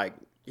there. Like,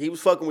 he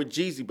was fucking with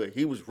Jeezy, but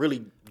he was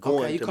really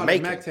going to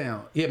Macon.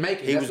 Mactown. Yeah,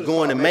 Macon. He was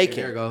going to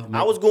Macon.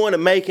 I was going to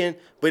Macon,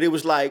 but it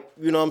was like,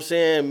 you know what I'm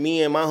saying?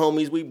 Me and my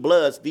homies, we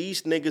bloods.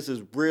 These niggas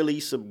is really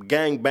some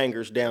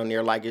gangbangers down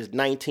there. Like, it's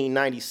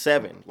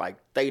 1997. Like,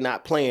 they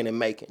not playing in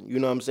Macon. You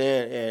know what I'm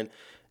saying? And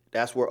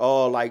that's where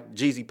all, like,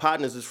 Jeezy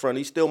partners is from.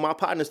 He's still my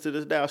partners to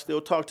this day. I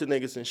still talk to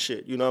niggas and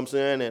shit. You know what I'm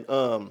saying?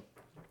 And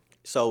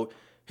so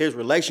his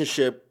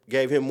relationship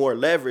gave him more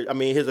leverage. I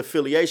mean, his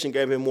affiliation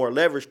gave him more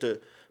leverage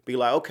to be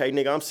like, okay,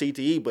 nigga, I'm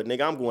CTE, but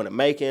nigga, I'm going to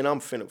Macon. I'm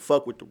finna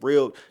fuck with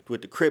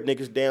the Crip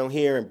niggas down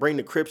here and bring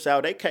the Crips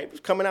out. They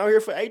coming out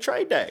here for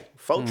A-Trade Day,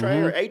 folk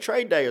trade or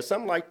A-Trade Day or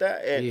something like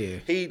that.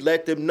 And he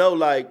let them know,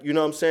 like, you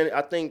know what I'm saying?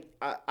 I think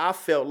I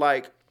felt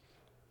like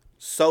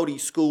Sody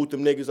schooled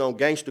them niggas on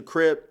Gangsta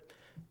Crip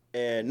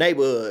and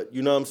Neighborhood,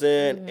 you know what I'm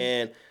saying?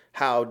 And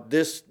how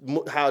just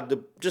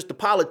the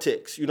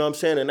politics, you know what I'm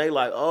saying? And they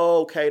like,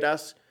 oh, okay,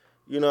 that's,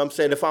 you know what I'm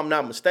saying, if I'm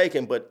not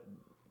mistaken, but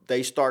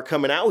they start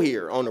coming out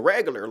here on the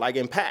regular, like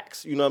in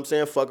packs, you know what I'm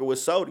saying, fucking with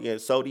Sody. And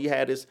Sody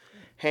had his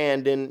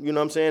hand in, you know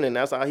what I'm saying, and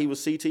that's how he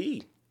was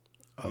CTE.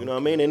 You know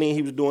what I mean? And then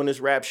he was doing this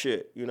rap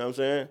shit, you know what I'm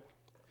saying?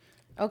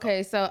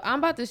 Okay, so I'm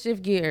about to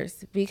shift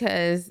gears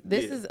because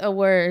this is a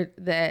word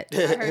that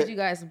I heard you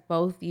guys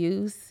both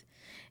use,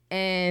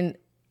 and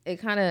it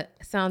kind of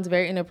sounds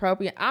very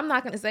inappropriate. I'm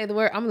not going to say the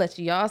word. I'm going to let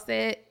y'all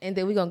say it, and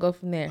then we're going to go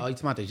from there. Oh, you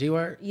talking about the G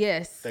word?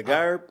 Yes. The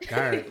garb?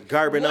 Garb.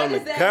 Garbing on the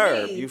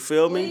garb. You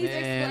feel me? Please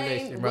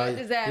explain, what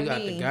does that you got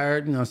mean? the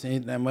garb, you know what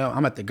I'm saying? Well,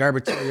 I'm at the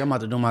garbatory. I'm about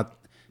to do my, you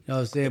know what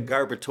I'm saying?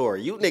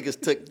 Garbatory. You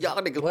niggas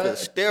y'all niggas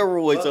put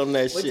steroids on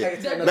that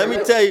shit. take Let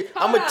me tell you,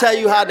 I'm going to tell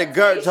you how the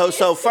garb,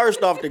 so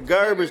first off, the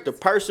garb is the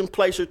person,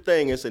 place, or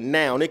thing. It's a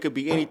noun. It could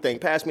be anything.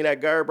 Pass me that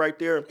garb right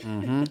there.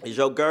 Is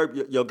your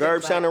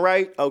garb sounding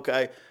right?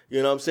 Okay.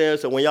 You know what I'm saying?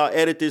 So when y'all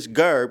edit this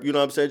garb, you know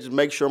what I'm saying? Just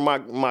make sure my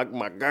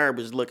garb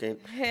is looking,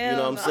 you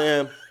know what I'm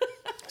saying?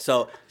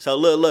 So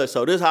look,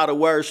 so this is how the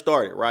word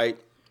started, right?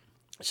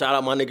 Shout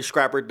out my nigga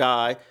Scrapper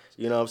Die,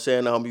 you know what I'm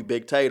saying? The homie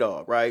Big Tay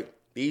Dog, right?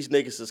 These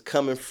niggas is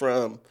coming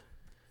from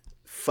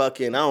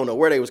fucking, I don't know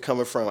where they was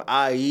coming from,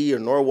 IE or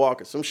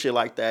Norwalk or some shit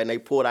like that. And they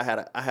pulled, I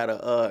had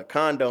a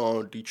condo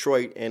on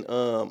Detroit and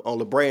on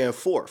La Brea and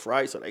 4th,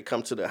 right? So they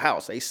come to the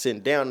house, they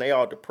sitting down, they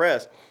all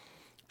depressed.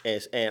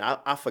 And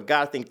I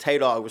forgot, I think Tay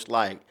Dog was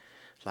like,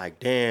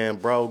 damn,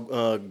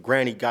 bro,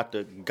 Granny got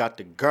the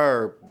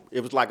GERB.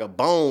 It was like a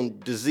bone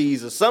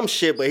disease or some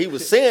shit, but he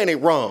was saying it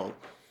wrong.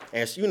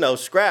 And, you know,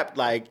 Scrap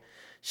like,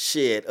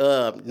 shit,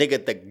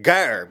 nigga, the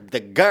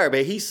GERB.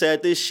 And he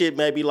said this shit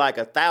maybe like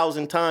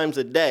 1,000 times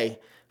a day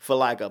for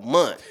like a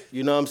month.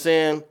 You know what I'm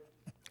saying?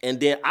 And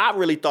then I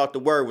really thought the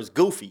word was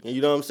goofy. And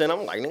you know what I'm saying?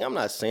 I'm like, nigga, I'm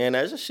not saying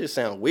that. This shit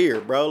sound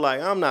weird, bro.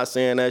 Like, I'm not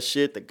saying that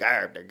shit, the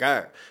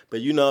GERB. But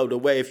you know, the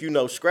way, if you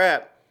know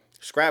Scrap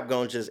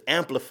gonna just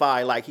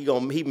amplify, like he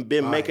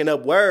been making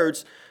up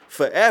words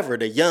forever.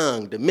 The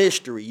young, the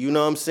mystery, you know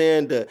what I'm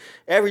saying? The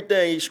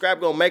everything, Scrap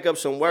gonna make up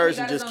some words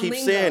and just keep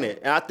saying it.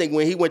 And I think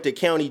when he went to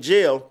county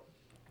jail,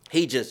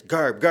 he just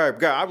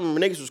GERB. I remember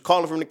niggas was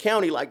calling from the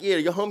county like, yeah,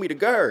 your homie the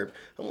GERB.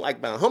 I'm like,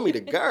 man, homie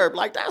the GERB,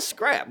 like that's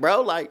Scrap,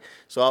 bro. Like,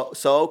 so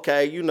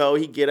okay, you know,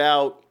 he get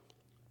out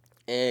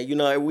and, you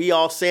know, we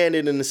all saying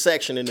it in the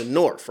section in the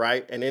north,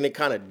 right? And then it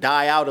kind of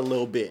die out a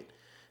little bit.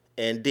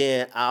 And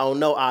then, I don't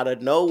know, out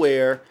of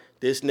nowhere,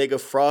 this nigga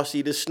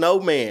Frosty the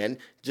Snowman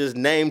just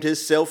named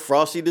himself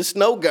Frosty the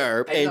Snow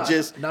GERB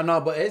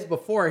but it's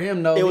before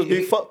him though. It was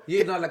before.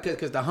 Yeah, no, like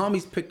because the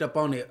homies picked up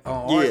on it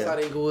on our side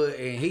of Inglewood,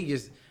 and he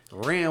just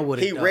ran with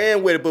it. He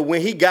ran with it, but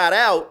when he got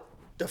out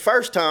the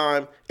first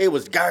time, it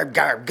was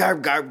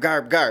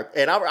GERB.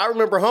 And I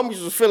remember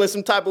homies was feeling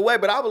some type of way,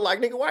 but I was like,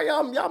 nigga, why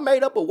y'all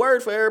made up a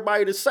word for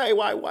everybody to say?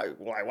 Why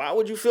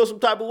would you feel some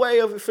type of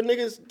way for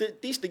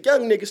niggas? These the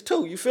young niggas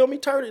too. You feel me?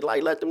 Turn it,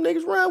 like, let them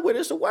niggas run with it.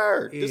 It's a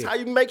word. Yeah. This is how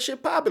you make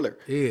shit popular.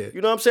 Yeah. You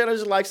know what I'm saying?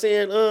 It's just like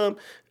saying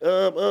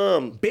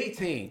B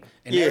team.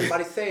 And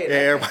everybody said that. Yeah,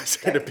 everybody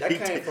said the B team.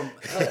 That came from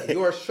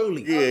yours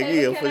truly.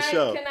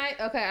 Sure.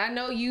 I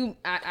know you,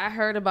 I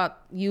heard about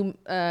you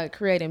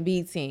creating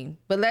B team,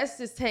 but let's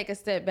just take a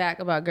step back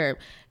about GERB.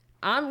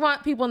 I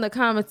want people in the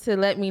comments to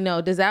let me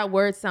know, does that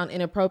word sound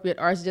inappropriate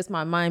or is it just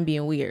my mind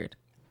being weird?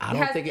 I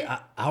don't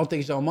think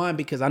it's your mind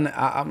because I'm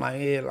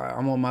like, yeah, like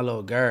I'm on my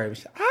little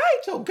GERB. I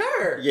ain't your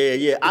GERB.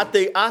 Yeah. I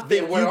think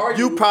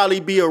you probably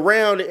be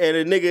around and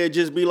a nigga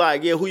just be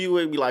like, yeah, who you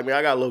with? Be like, man,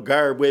 I got a little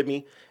GERB with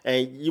me.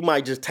 And you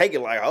might just take it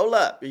like, hold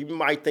up. You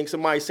might think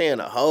somebody's saying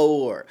a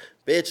hoe or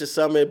bitch or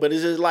something, but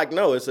it's just like,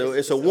 no, it's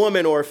a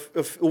woman, or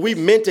if we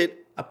meant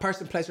it. A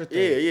person, place, or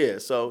thing. Yeah.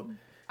 So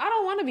I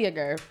don't want to be a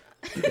GERB.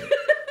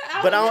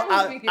 But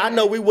I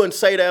know we wouldn't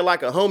say that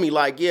like a homie,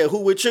 like, yeah, who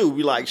with you?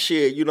 Be like,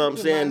 shit, you know what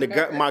I'm saying?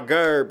 My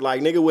GERB.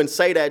 Like, nigga wouldn't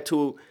say that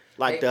to,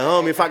 like, the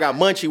homie if I got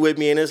Munchie with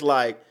me and it's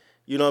like,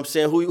 you know what I'm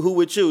saying? Who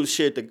with you?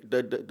 Shit, I got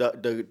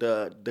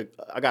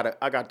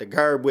the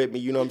GERB with me,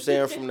 you know what I'm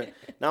saying?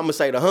 Now I'm gonna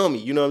say the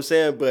homie, you know what I'm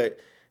saying? But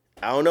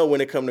I don't know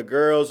when it come to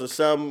girls or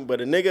something,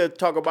 but a nigga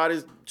talk about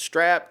his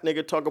strap,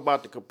 nigga talk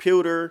about the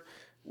computer,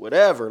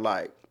 whatever.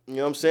 Like, you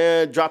know what I'm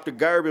saying? Drop the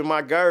gerb in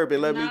my gerb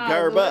and let me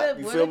gerb up.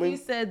 You feel me? You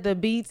said the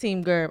B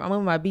team gerb. I'm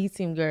on my B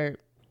team gerb.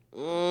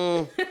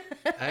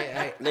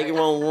 Nigga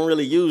won't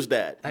really use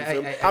that.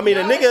 I mean,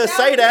 a No, nigga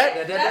say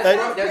that.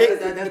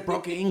 That's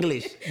broken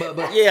English. But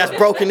Yeah, it's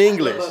broken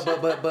English.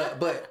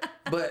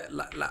 But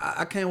like,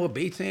 I came with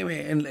B team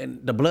and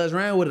the Bloods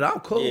ran with it. I'm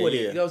cool with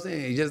it. Yeah. You know what I'm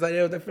saying? It's just like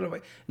they feel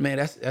like, man,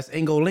 that's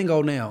Ingo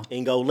lingo now.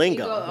 Ingo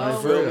lingo.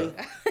 Ingo, You feel me?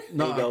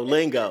 No, Ingo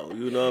lingo.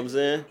 You know what I'm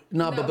saying?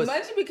 no, but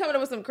Munchie be coming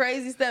up with some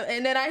crazy stuff,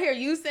 and then I hear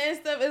you saying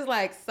stuff. It's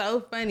like so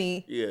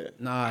funny. Yeah.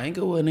 nah,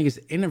 Inglewood niggas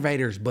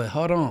innovators. But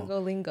hold on. Go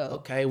lingo.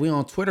 Okay, we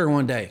on Twitter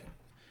one day.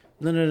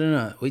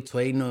 No. We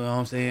tweeting, you know what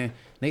I'm saying?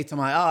 They talking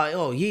about,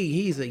 oh, Yee,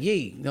 he's a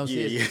Yee. You know what I'm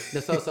saying? Yeah.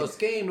 So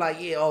Scheme, like,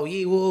 yeah, oh,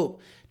 Yee, whoop.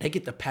 They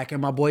get to packing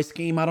my boy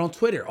Scheme out on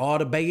Twitter, all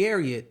the Bay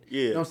Area.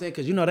 Yeah. You know what I'm saying?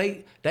 Because, you know,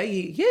 they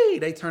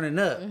turning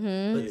up. But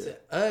to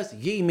us,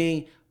 Yee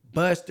mean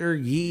Buster,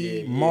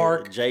 Yee,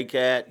 Mark,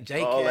 J-Cat,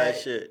 all that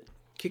shit.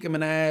 kick him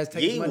in the ass,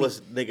 take his Yee money. was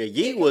in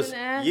the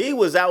ass. Yee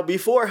was out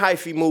before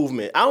hyphy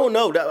movement. I don't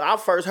know. I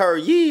first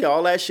heard Yee,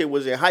 all that shit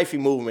was in hyphy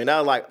movement. I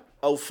was like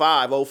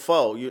 05,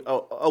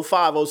 04,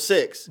 05,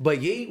 06.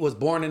 But Yee was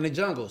born in the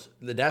jungles.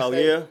 That's Oh,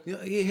 yeah,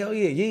 hell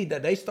yeah. Yee,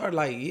 they started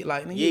like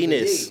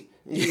Yeeness.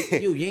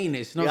 You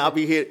Yeeness. Yeah, I'll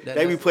be here.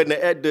 They be putting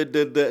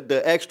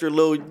the extra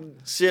little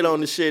shit on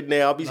the shit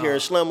now. I'll be hearing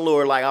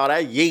Slumlord like, oh,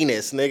 that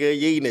Yeeness, nigga,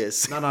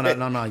 Yeeness. No.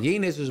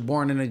 Yeeness was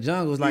born in the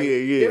jungles. Like,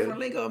 different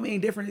lingo, I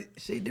mean, different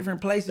shit, different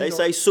places. They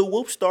say Sue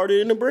Whoop started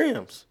in the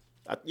Brims.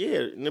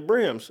 In the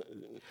Brims.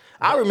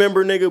 I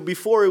remember, nigga,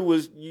 before it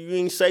was, you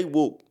ain't say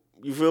whoop.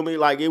 You feel me?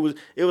 Like, it was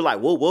like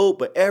whoop, whoop,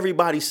 but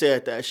everybody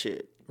said that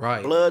shit.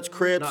 Right. Bloods,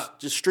 Crips,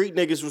 just street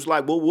niggas was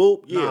like whoop,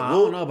 whoop. Yeah, I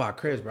whoop. don't know about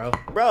Chris, bro.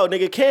 Bro,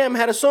 nigga, Cam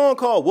had a song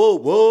called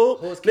Whoop, Whoop.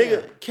 Who's Cam?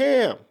 Nigga,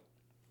 Cam.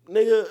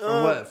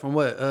 Nigga, From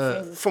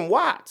what? from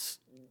Watts.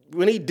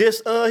 When he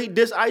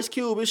dissed Ice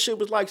Cube, his shit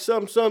was like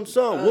something.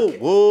 Whoop,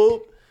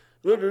 whoop.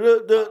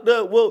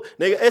 Whoop.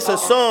 Nigga, it's a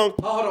song.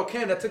 Oh, hold on,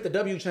 Cam, that took the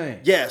W chain.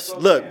 Yes,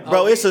 look,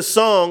 bro, it's a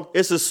song.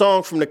 It's a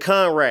song from the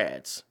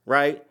Conrads,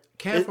 right?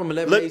 Cam from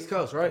 11 East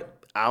Coast, right?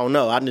 I don't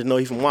know. I just know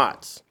he's from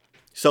Watts.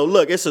 So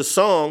look, it's a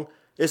song.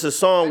 It's a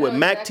song with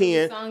Mac exactly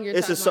 10. the song you're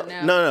It's a talking song.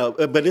 about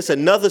No, but it's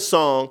another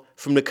song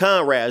from the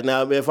Conrads.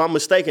 Now, if I'm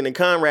mistaken, the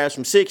Conrads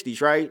from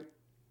 '60s, right?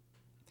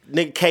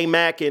 Nigga K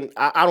Mac and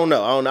I don't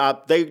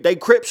know. They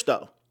Crips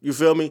though. You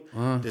feel me?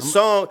 The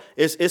song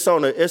it's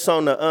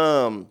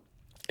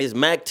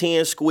Mac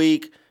 10,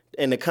 Squeak,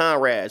 and the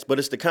Conrads, but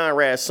it's the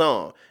Conrad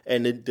song.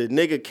 And the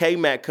nigga K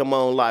Mac come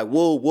on like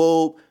whoop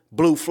whoop.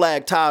 Blue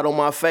flag tied on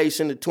my face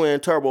in the twin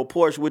turbo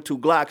Porsche with 2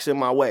 Glocks in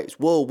my waist.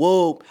 Whoa,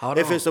 whoa. Hold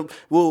if on. it's a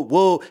whoa,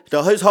 whoa.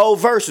 His whole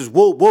verse is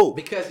whoa, whoa.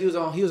 Because he was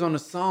on the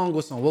song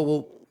with some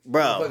whoa.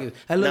 Bro,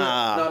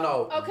 nah.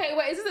 No. Okay,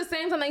 wait. Is this the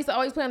same song I used to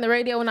always play on the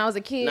radio when I was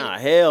a kid? Nah,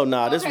 hell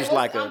nah. This Okay, was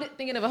like I'm a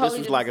thinking of a this wholly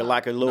was like a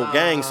different little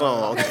gang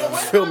song. Okay, but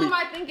what Feel song me? am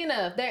I thinking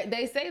of?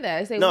 They say that.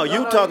 They say No,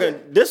 you talking.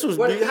 This was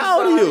Where the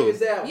how old East are Side you?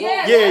 is at?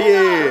 Yeah,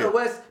 Yeah.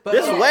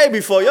 This is way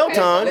before your Okay, so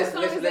time. this-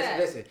 song is that?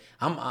 Listen.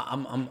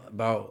 I'm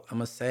bro. I'm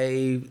gonna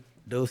save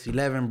Deuce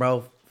 11,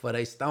 bro, for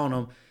they stone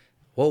him.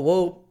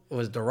 Whoa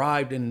was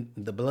derived in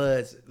the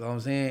Bloods. You know what I'm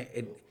saying?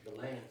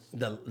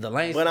 The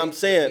lanes. But I'm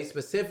saying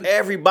specific.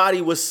 everybody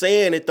was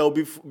saying it though,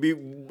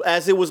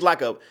 as it was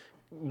like a.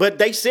 But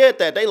they said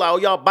that they like, oh,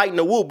 y'all biting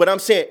the whoop. But I'm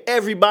saying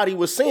everybody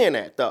was saying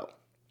that though.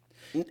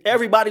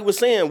 Everybody was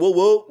saying whoop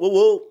whoop whoop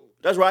whoop.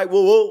 That's right,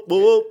 whoop whoop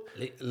whoop whoop.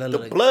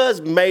 The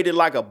Bloods made it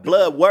like a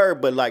blood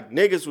word, but like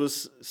niggas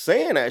was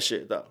saying that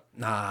shit though.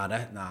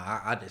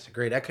 I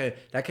disagree. That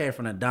came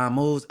from the Don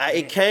Moves.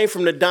 It came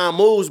from the Don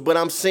Moves, but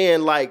I'm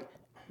saying like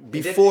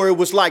before it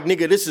was like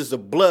nigga, this is the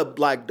blood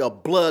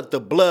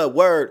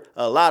word.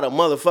 A lot of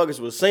motherfuckers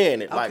was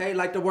saying it. Okay,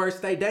 like the word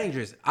 "stay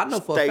dangerous." I know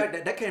for a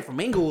fact that came from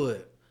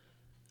Inglewood.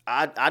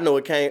 I know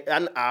it came.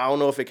 I don't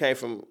know if it came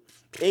from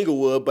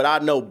Inglewood, but I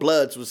know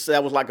Bloods was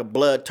like a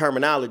blood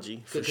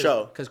terminology for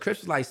sure. Because Chris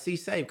was like, "See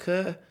safe,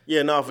 cuz."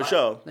 Yeah, no, for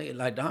sure. Nigga,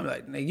 like the homie,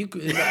 like nigga, you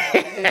could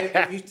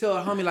if you tell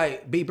a homie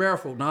like, "Be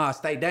barefoot," nah,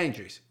 stay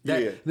dangerous.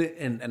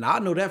 And I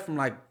know that from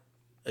like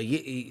a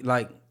year,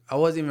 like I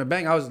wasn't even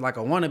bang. I was like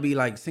a wannabe,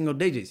 like single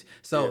digits.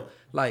 So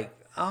like,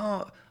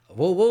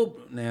 whoa,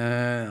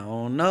 nah, I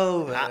don't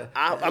know.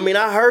 I mean,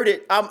 I heard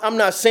it. I'm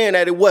not saying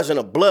that it wasn't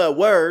a blood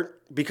word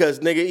because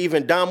nigga,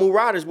 even Damu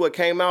Riders what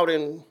came out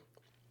in.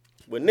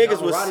 When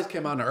niggas was Riders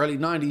came out in the early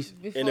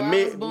 90s. in the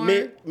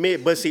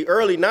mid, but see,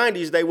 early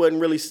 90s they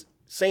wasn't really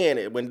saying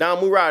it. When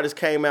Damu Riders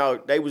came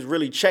out, they was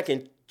really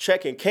checking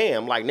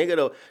Cam like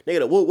nigga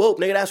the whoop whoop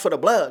nigga that's for the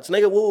Bloods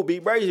nigga whoop be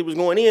crazy was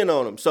going in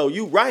on them. So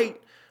you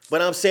right,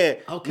 but I'm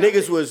saying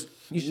niggas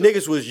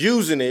was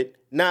using it.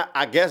 Not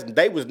I guess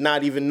they was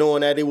not even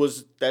knowing that it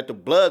was that the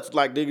Bloods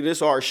like nigga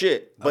this our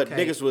shit, but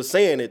niggas was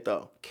saying it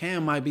though.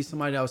 Cam might be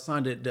somebody that was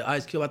signed to the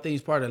Ice Cube. I think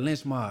he's part of the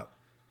Lynch Mob.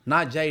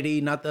 Not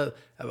JD, not the.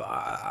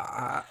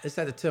 It's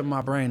at the tip of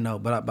my brain though,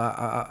 but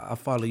I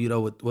follow you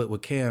though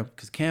with Cam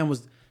because Cam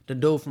was the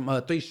dude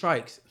from 3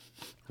 Strikes.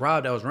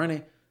 Rob that was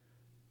running.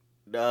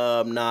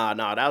 Nah,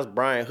 that was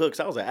Brian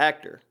Hooks. I was an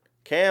actor.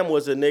 Cam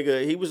was a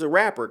nigga. He was a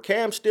rapper.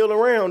 Cam's still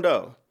around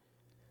though.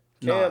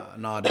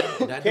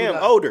 That Cam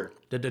dude, older.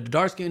 The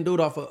dark skinned dude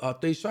off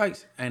of Three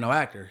Strikes ain't no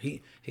actor.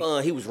 He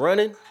was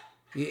running.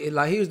 he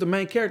was the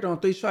main character on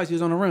Three Strikes. He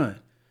was on the run.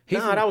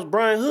 That was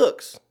Brian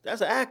Hooks.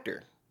 That's an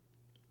actor.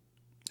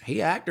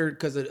 He actor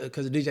because of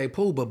DJ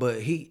Pooh,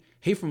 but he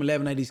from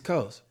 1180 East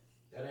Coast.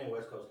 That ain't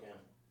West Coast Cam.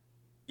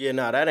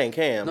 Yeah, that ain't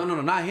Cam. No,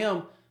 not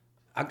him.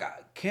 I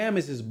got Cam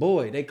is his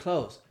boy. They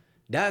close.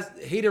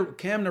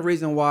 Cam the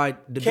reason why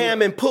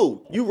Cam and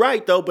Pooh. You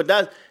right though, but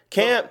that's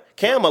Cam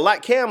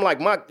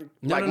like my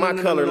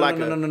color.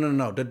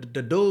 No.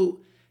 The dude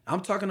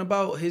I'm talking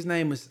about, his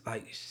name is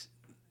like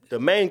the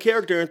main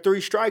character in Three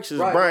Strikes is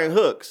Right. Brian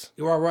Hooks.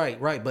 You are right.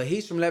 But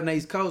he's from 1180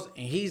 East Coast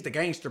and he's the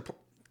gangster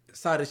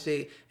side of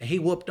shit, and he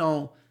whooped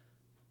on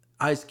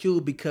Ice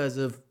Cube because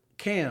of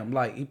Cam.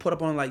 Like he put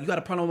up on like, you got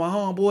a problem with my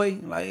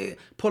homeboy? Like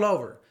pull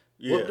over.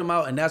 Yeah. Whooped him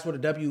out, and that's where the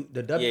W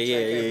came from.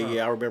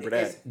 Yeah. I remember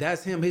that.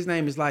 That's him. His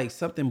name is like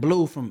something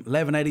Blue from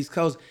 1180 East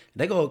Coast.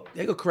 They go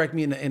correct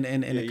me in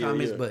the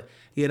comments, but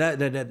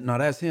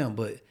that's him.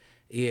 But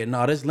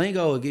this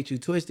lingo will get you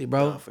twisted,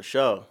 bro. Nah, for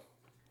sure.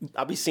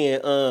 I be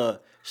seeing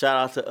shout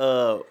out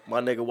to my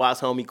nigga Watts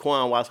Homie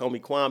Quan. Watts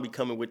Homie Quan be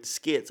coming with the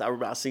skits.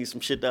 I seen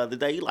some shit the other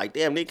day. You like,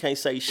 damn, they can't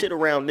say shit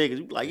around niggas.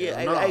 You be like,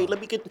 hey, let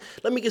me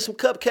get some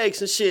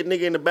cupcakes and shit,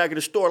 nigga, in the back of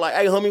the store. Like,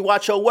 hey, homie,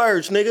 watch your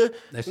words, nigga.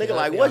 Nigga,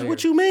 like,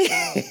 what you mean?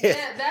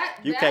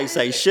 You can't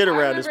say shit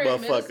around this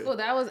motherfucker. School,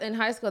 that was in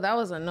high school. That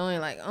was annoying.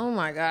 Like, oh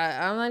my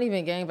god, I'm not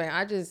even gangbang.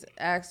 I just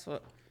asked for.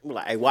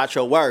 Like, hey, watch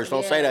your words.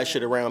 Don't say that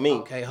shit around me.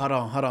 Okay, hold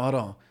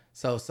on.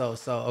 So,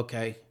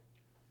 okay.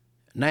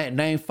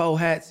 Name 4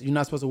 hats you're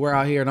not supposed to wear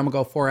out here, and I'm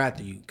gonna go 4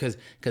 after you, cause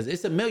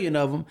it's a million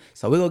of them.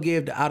 So we're gonna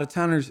give the out of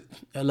towners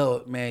a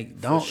little, man.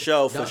 For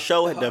sure.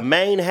 The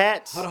main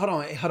hats. Hold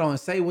on.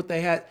 Say what they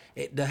had.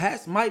 The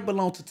hats might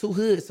belong to 2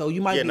 hoods, so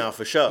you might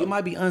for sure. You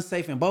might be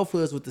unsafe in both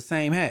hoods with the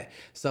same hat.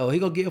 So he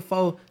gonna give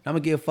 4. I'm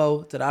gonna give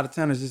 4 to the out of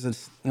towners. Just you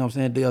know what I'm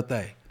saying, deal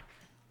thing.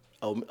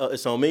 Oh,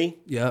 it's on me.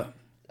 Yeah.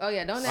 Oh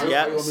yeah,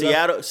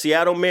 don't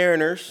Seattle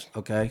Mariners.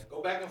 Okay.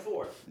 Go back and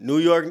forth. New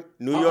York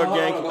Yankees.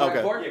 Yeah, go back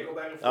and forth.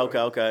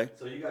 Okay.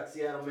 So you got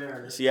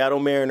Seattle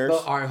Mariners.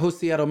 All right, who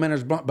Seattle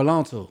Mariners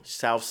belong to?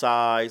 South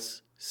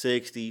Sides,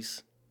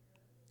 60s.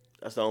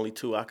 That's the only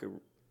 2 I could.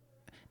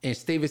 In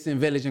Stevenson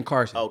Village and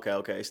Carson.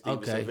 Okay.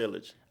 Stevenson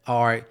Village.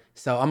 All right.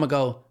 So I'm gonna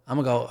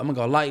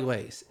go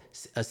lightweight.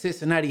 A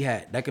Cincinnati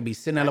hat. That could be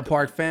Cinella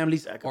Park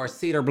Families or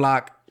Cedar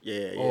Block.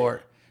 Yeah.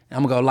 Or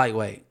I'm gonna go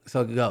lightweight.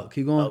 So go.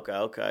 Keep going.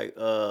 Okay.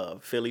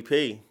 Philly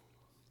P.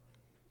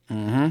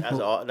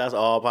 Mm-hmm. That's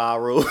all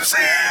power rules.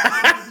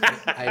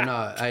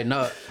 Hey,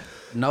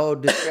 no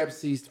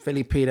discrepancies.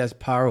 Philly P. That's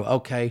power.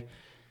 Okay.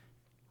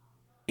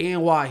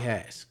 NY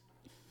hats.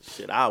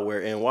 Shit, I'll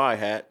wear NY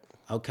hat.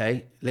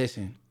 Okay.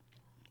 Listen.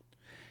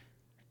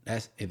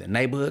 That's the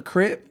neighborhood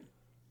crib.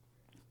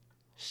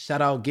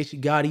 Shout out Get You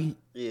Gotti.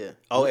 Yeah.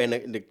 Oh, and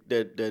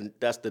the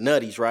that's the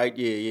Nutties, right?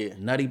 Yeah.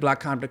 Nutty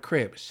Block Compton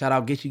Crib. Shout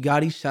out Get You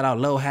Gotti. Shout out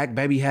Lil Hack,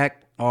 Baby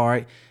Hack. All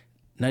right.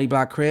 Nutty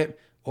Block Crib.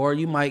 Or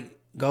you might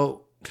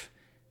go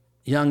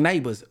Young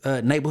Neighbors,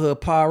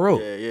 Neighborhood Pyro.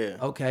 Yeah.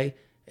 Okay.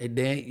 And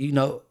then,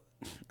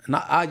 and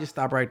I just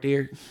stop right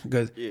there.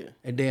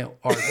 And then,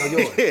 all right, go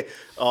yours.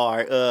 All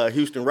right,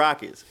 Houston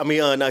Rockets.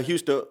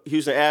 Houston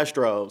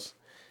Astros.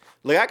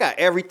 Look, I got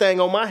everything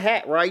on my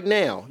hat right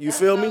now. You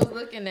feel me? I was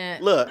looking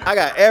at. Look, I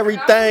got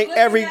everything,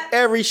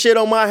 every shit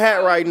on my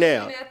hat right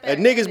now.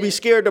 And niggas be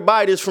scared to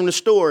buy this from the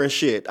store and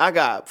shit. I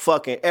got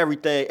fucking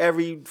everything,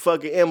 every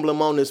fucking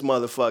emblem on this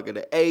motherfucker.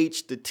 The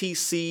H, the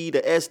TC,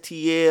 the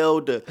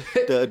STL,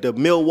 the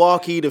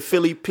Milwaukee, the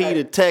Philly P,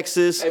 the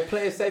Texas. Hey,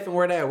 play it safe and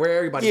wear that. Where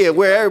everybody shit. Yeah,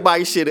 where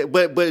everybody shit.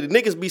 But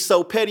niggas be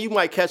so petty, you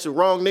might catch the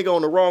wrong nigga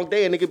on the wrong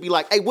day and nigga be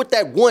like, hey, what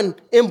that one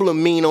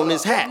emblem mean on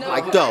this hat? No,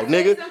 like, though,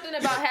 nigga. Something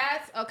about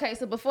hats. Okay,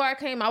 so before I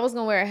came, I was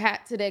gonna wear a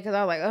hat today because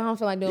I was like, I don't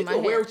feel like doing my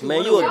hair.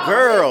 Man, you a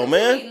girl,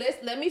 man.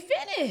 Let me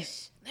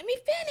finish.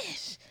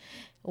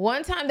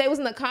 One time they was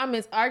in the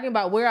comments arguing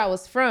about where I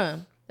was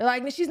from. They're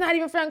like, she's not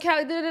even from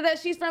Cali.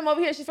 She's from over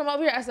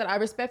here. I said, I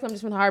respect them. I'm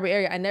just from the Harbor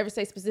area. I never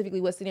say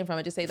specifically what city I'm from.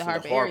 I just say the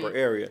Harbor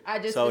area.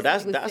 So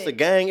that's a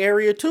gang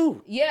area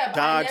too. Yeah.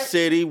 Dodge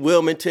City,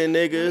 Wilmington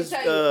niggas.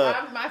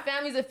 My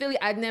family's a Philly.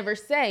 I'd never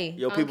say.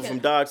 Your people from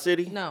Dodge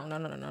City? No.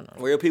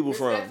 Where your people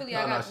from? She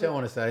don't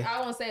want to say.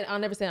 I won't say it. I'll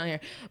never say it on here.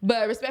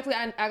 But respectfully,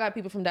 I got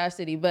people from Dodge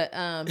City. But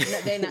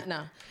they not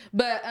now.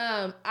 But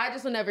I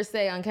just will never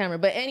say on camera.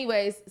 But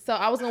anyways, so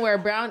I was gonna wear a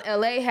brown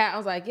LA hat. I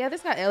was like, yeah,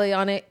 this got LA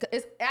on it.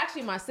 It's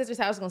actually my sister's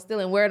house. Gonna steal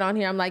and wear it on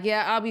here. I'm like,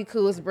 yeah, I'll be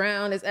cool. It's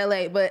brown. It's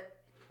LA. But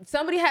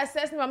somebody had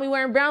said something about me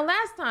wearing brown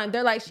last time.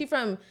 They're like, she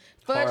from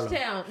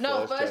Fudgetown.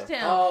 No,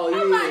 Fudgetown. Oh,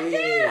 I'm like,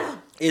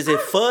 damn. Is it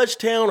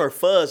Fudgetown or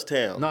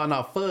Fuzztown?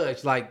 No,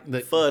 fudge like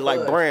the fudge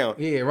like brown.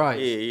 Yeah, right.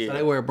 Yeah. So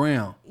they wear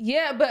brown.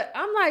 Yeah, but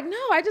I'm like, no,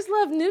 I just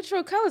love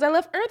neutral colors. I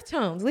love earth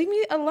tones. Leave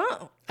me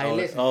alone. Hey,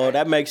 listen.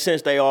 That makes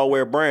sense. They all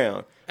wear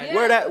brown.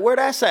 Yeah. Where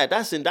that's at?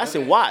 That's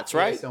in Watts,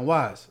 right? It's in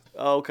Watts.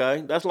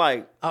 Okay, that's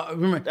like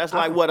remember that's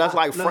like what? That's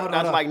like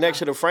that's like next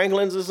to the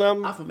Franklins or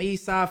something. I'm from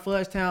East Side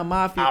Fudgetown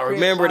Mafia. I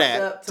remember Crip,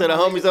 that. To the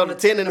homies on the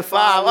 10 and the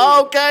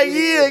 5. Okay,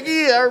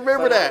 yeah, I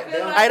remember that.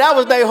 Hey, that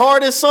was their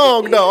hardest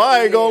song though.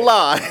 I ain't gonna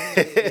lie.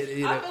 I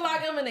feel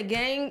like I'm in a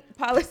gang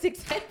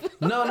politics type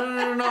of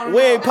No.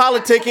 We ain't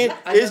politicking.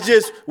 It's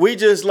just we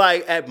just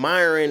like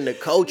admiring the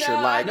culture.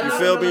 Like you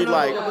feel me?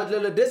 Like but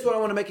look, this is what I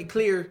want to make it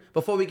clear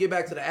before we get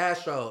back to the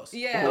Astros.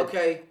 Yeah.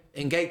 Okay.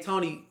 And Gay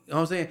Tony, you know what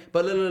I'm saying?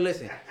 But look,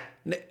 listen.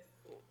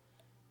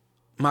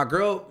 My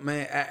girl,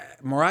 man,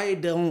 Mariah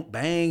don't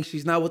bang.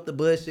 She's not with the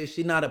bullshit.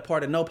 She's not a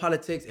part of no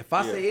politics. If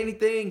I say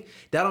anything,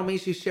 that don't mean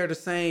she share the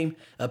same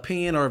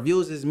opinion or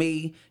views as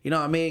me. You know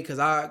what I mean? Because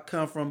I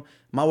come from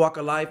my walk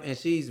of life, and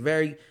she's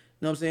very, you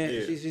know what I'm saying?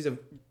 Yeah. She's a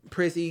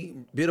pretty,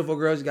 beautiful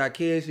girl. She got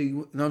kids. She, you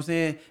know what I'm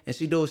saying? And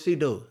she do what she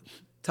do.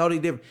 Totally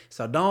different.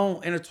 So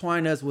don't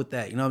intertwine us with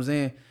that. You know what I'm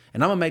saying?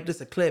 And I'm going to make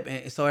this a clip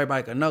and so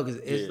everybody can know because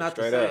it's not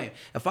the same. Up.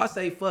 If I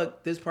say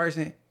fuck this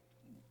person,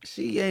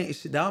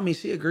 that don't mean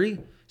she agree.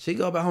 She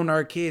go back home to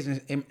her kids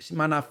and she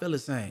might not feel the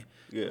same.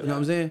 Yeah. You know what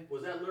I'm saying?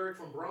 Was that lyric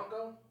from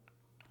Bronco?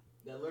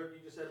 That lyric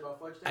you just said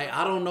about Fudgetown? Hey,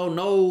 I don't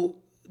know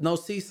no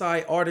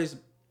Seaside artists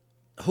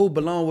who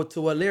belong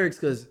to what lyrics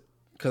because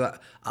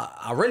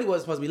I really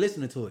wasn't supposed to be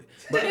listening to it.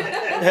 But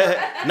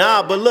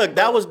nah, but look,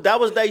 that was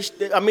they.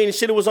 I mean,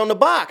 shit, it was on the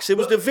box. It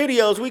was the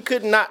videos. We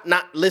could not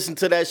listen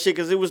to that shit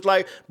because it was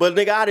like. But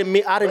nigga, I didn't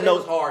know. It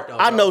was hard, though,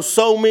 I bro. know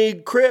so many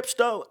Crips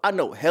though. I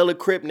know hella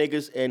Crip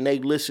niggas, and they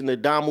listen to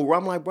Damu.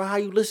 I'm like, bro, how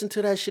you listen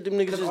to that shit? Them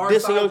niggas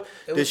just dissing.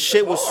 The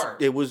shit was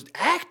hard. It was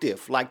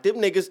active. Like them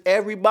niggas,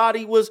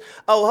 everybody was.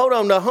 Oh, hold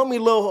on,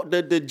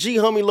 the G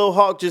homie Lil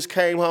Hawk just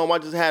came home. I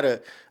just had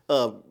a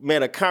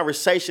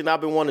conversation.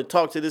 I've been wanting to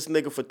talk to this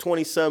nigga for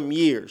 20-something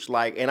years.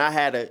 Like, and I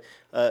had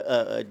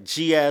a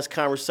G-ass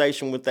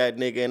conversation with that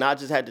nigga, and I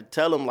just had to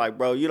tell him, like,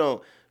 bro, you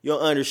don't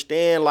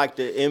understand, like,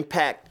 the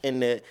impact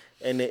and the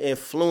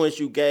influence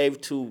you gave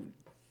to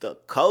the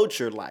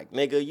culture. Like,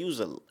 nigga, you's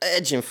a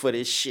legend for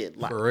this shit.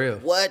 Like, for real.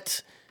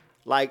 What?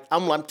 Like,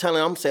 I'm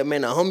saying,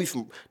 man, the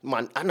homie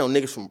I know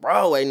niggas from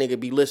Broadway, nigga,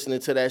 be listening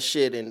to that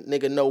shit, and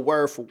nigga know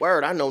word for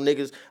word. I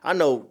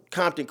know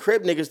Compton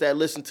Crip niggas that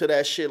listen to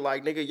that shit.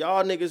 Like, nigga,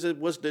 y'all niggas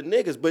was the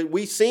niggas. But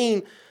we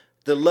seen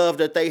the love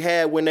that they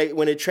had when it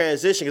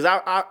transitioned. Because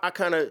I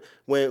kind of,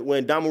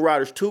 when Damu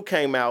Riders 2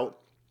 came out,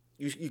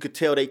 you could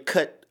tell they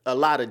cut a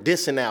lot of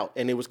dissing out,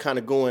 and it was kind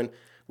of going,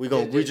 we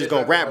just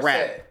gonna rap.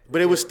 But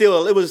it was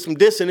some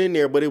dissing in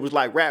there, but it was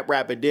like rap,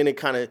 and then it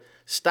kind of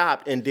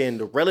stopped, and then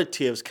the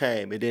relatives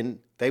came, and then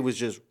they was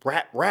just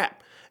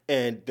rap.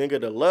 And nigga,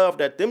 the love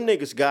that them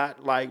niggas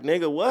got, like,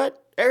 nigga,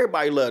 what?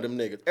 Everybody love them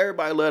niggas.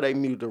 Everybody love they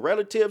music. The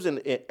relatives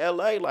in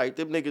LA, like,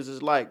 them niggas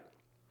is like,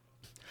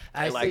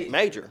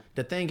 major.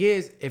 The thing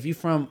is, if you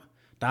from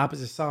the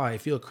opposite side,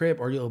 if you're a Crip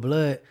or you're a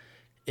Blood,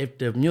 if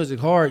the music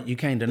hard, you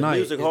can't deny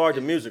it.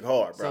 The music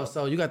hard, bro.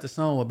 So you got the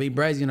song with Big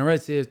Brazy and the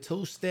relatives,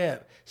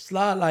 2-step,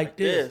 slide like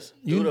this.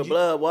 Do the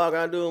blood walk,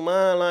 I do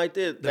mine like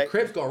this. The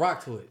Crips gonna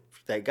rock to it.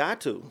 They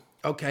got to.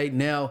 Okay,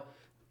 now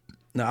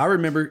I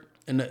remember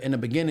in the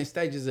beginning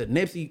stages of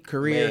Nipsey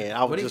career. Man,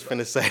 I was just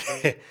finna say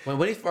that.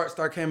 When he first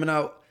started coming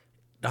out,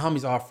 the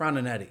homies all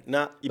frowning at it.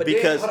 Nah, but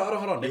because then,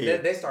 hold on. Yeah.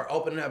 They start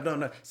opening up,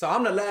 doing that. So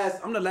I'm the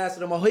last of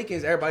the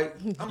Mohicans. Everybody,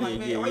 I'm like,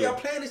 man, why y'all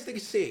playing this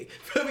nigga shit?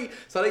 Feel me?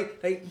 So they,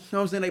 you know what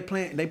I'm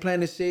saying? They playing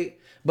this shit.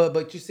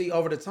 But you see,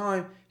 over the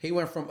time, he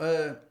went from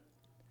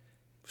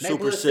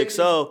Super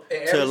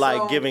 6-0 to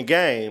like Giving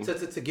Game.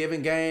 To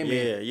Giving Game.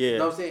 Yeah. You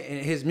know what I'm saying?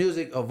 And his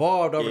music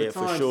evolved over the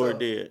time. Yeah, for sure so, it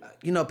did.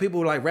 You know,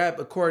 people like rap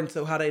according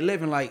to how they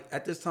living. Like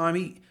at this time,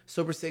 he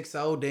Super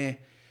 6-0,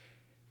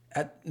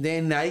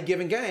 then now he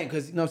Giving Game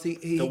because you know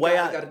he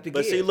got it to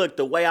But see, look,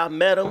 the way I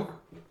met him,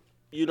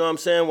 you know what I'm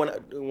saying?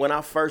 When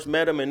I first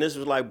met him, and this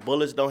was like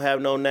Bullets Don't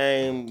Have No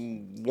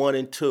Name 1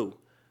 and 2.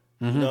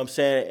 You know what I'm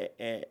saying?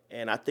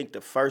 And I think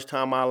the first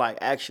time I like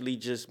actually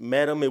just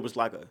met him, it was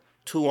like a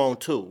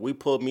 2-on-2. We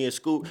pulled me and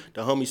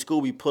the homie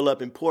Scooby pull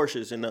up in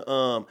Porsches in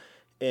the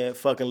in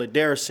fucking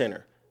Ladera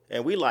Center.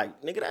 And we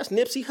like, nigga, that's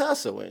Nipsey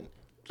Hussle. And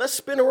let's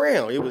spin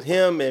around. It was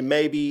him and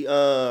maybe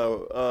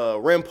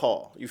Rim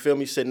Paul. You feel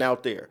me? Sitting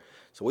out there.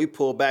 So we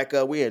pull back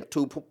up. We in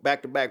 2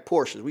 back-to-back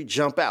Porsches. We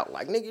jump out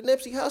like, nigga,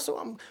 Nipsey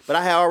Hussle. But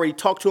I had already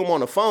talked to him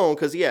on the phone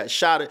because he had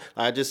shot it.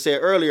 Like I just said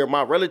earlier,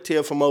 my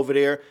relative from over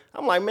there.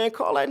 I'm like, man,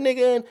 call that nigga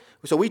in.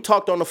 So we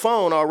talked on the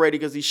phone already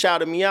because he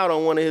shouted me out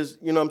on one of his,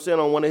 you know what I'm saying,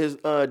 on one of his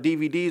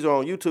DVDs or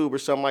on YouTube or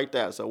something like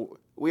that. So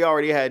we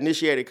already had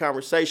initiated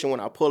conversation.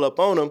 When I pull up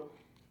on him,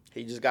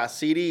 he just got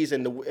CDs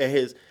and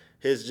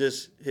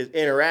his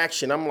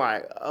interaction. I'm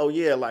like, oh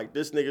yeah, like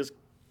this nigga's,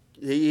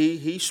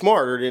 he's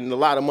smarter than a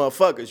lot of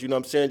motherfuckers, you know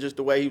what I'm saying? Just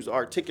the way he was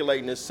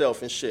articulating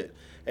himself and shit.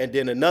 And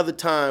then another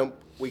time,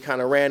 we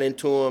kind of ran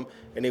into him,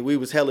 and then we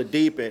was hella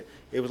deep, and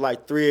it was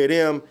like 3 of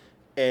them,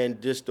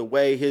 and just the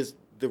way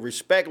the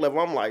respect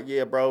level, I'm like,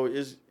 yeah, bro,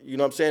 is you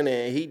know what I'm saying?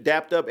 And he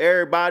dapped up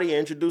everybody,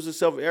 introduced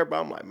himself to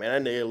everybody. I'm like,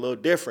 man, that nigga a little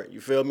different,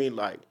 you feel me?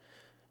 Like,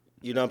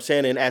 you know what I'm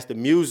saying? And as the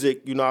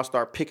music, you know, I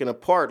start picking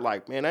apart,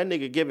 like, man, that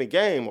nigga giving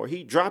game, or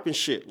he dropping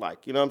shit,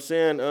 like, you know what I'm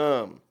saying?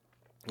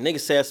 Nigga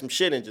said some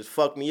shit and just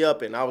fucked me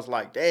up, and I was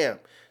like, damn.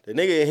 The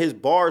nigga in his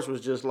bars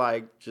was just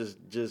like, just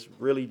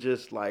really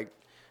just like,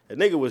 the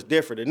nigga was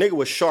different. The nigga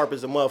was sharp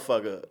as a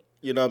motherfucker,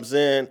 you know what I'm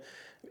saying?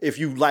 If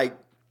you like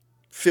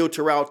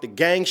filter out the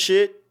gang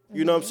shit,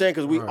 you know what I'm saying?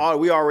 Because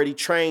we already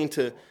trained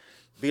to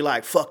be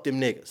like, fuck them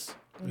niggas.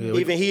 Yeah,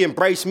 even he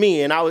embraced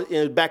me, and I was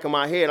in the back of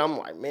my head, I'm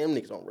like, man,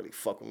 them niggas don't really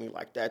fuck with me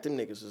like that. Them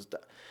niggas is,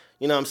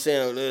 you know what I'm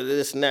saying,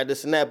 this and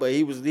that. But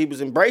he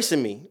was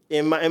embracing me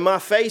in my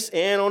face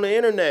and on the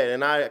internet.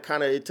 And I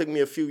kind of, it took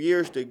me a few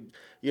years to,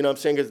 you know what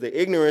I'm saying, because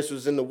the ignorance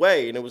was in the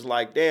way. And it was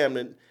like,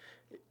 damn,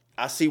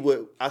 I see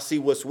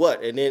what's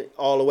what. And then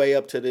all the way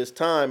up to this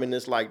time, and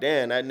it's like,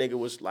 damn, that nigga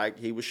was like,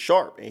 he was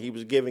sharp, and he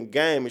was giving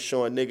game and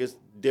showing niggas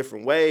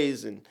different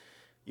ways, and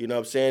you know what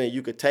I'm saying? And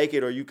you could take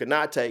it or you could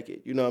not take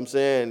it. You know what I'm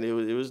saying? It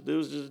was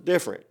just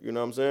different. You know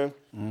what I'm saying?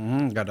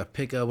 Mm-hmm. Got to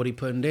pick up what he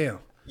putting down.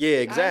 Yeah,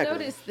 exactly. I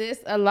noticed this.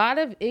 A lot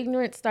of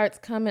ignorance starts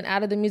coming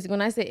out of the music.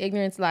 When I say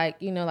ignorance, like,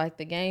 you know, like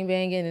the gang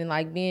banging and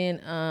like being,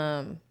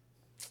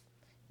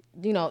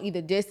 you know,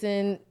 either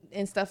dissing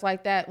and stuff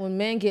like that. When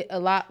men get a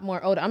lot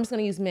more older, I'm just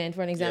going to use men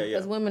for an example,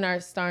 because women are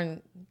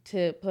starting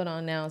to put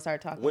on now and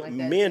start talking like that.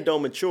 Men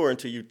don't mature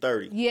until you're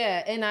 30.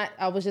 Yeah, and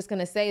I was just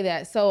gonna say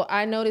that. So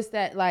I noticed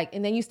that, like,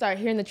 and then you start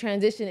hearing the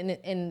transition,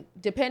 and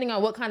depending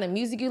on what kind of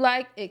music you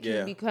like, it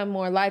can become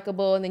more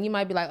likable, and then you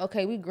might be like,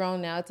 okay, we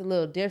grown now, it's a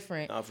little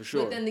different. For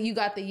sure. But then you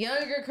got the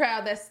younger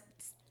crowd that's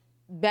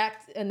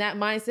back in that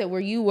mindset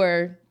where you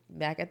were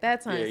back at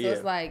that time.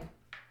 It's like,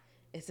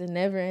 it's a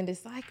never-ending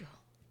cycle.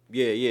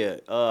 Yeah.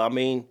 I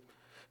mean,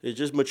 it's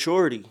just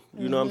maturity,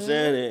 you know what I'm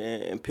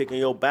saying, and picking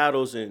your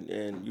battles,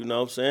 and you know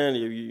what I'm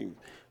saying.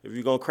 If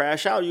you're gonna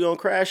crash out, you're gonna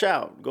crash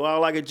out. Go out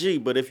like a G.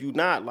 But if you're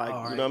not, like, you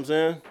know what I'm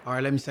saying. All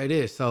right, let me say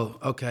this. So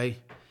okay,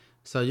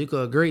 so you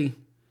could agree.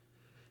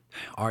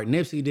 All right,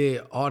 Nipsey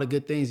did all the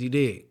good things he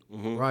did,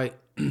 right?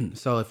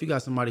 So if you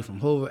got somebody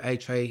from Hoover,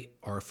 A-Tray,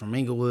 or from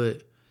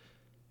Inglewood,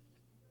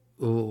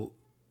 all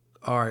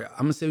right,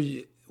 I'm gonna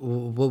say.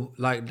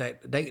 Like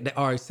they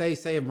all right, say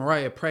if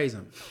Mariah praise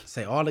him,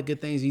 say all the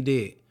good things he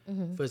did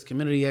for his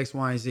community, X,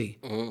 Y, and Z.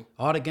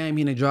 All the game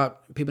he done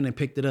dropped, people done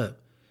picked it up.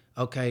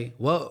 Okay,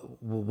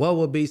 what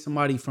would be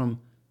somebody from?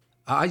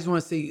 I just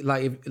want to see,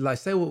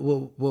 say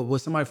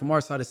what somebody from our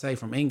side to say,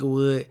 from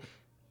Inglewood,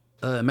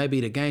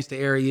 maybe the gangster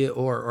area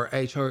or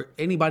H, or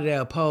anybody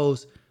that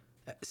opposed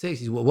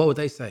 60s. What would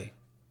they say?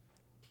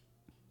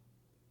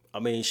 I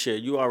mean,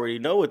 shit, you already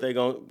know what they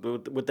gonna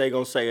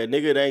say. A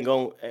nigga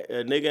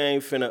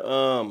ain't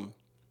finna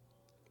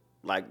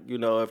like, you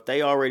know, if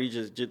they already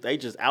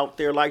just out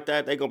there like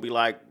that, they gonna be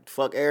like,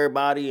 fuck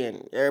everybody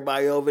and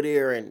everybody over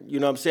there, and you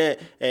know what I'm saying.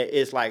 And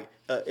it's like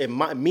in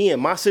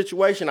my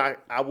situation,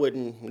 I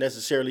wouldn't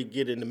necessarily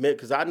get in the mid,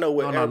 because I know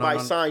what everybody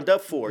signed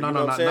up for. You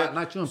know what I'm saying?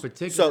 Not you in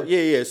particular. So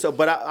yeah. So,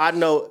 but I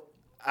know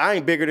I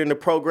ain't bigger than the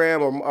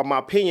program, or my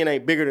opinion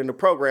ain't bigger than the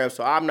program.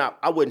 So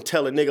I wouldn't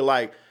tell a nigga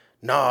like,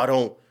 nah,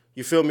 don't.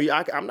 You feel me?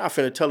 I'm not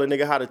finna tell a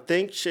nigga how to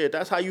think. Shit,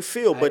 that's how you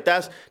feel. But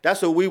that's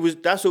what we was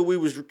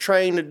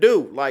trained to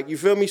do. Like, you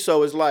feel me?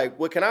 So it's like,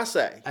 what can I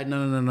say?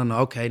 No.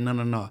 Okay,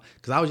 no.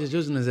 Because I was just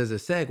using this as a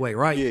segue,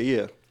 right?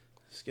 Yeah.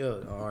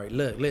 Good. All right,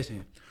 look,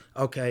 listen.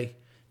 Okay,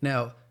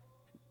 now,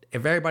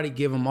 if everybody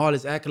give him all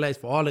his accolades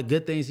for all the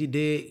good things he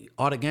did,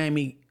 all the game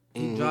he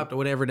dropped or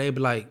whatever, they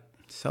be like,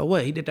 so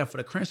what? He did that for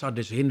the Crenshaw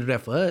district. He didn't do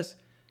that for us.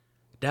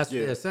 That's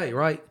what they say,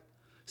 right?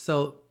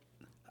 So,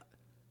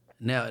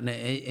 Now,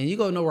 and you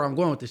gonna know where I'm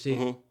going with this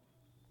shit.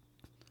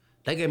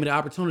 They gave me the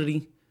opportunity, you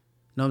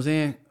know what I'm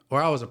saying?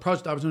 Or I was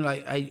approached the opportunity,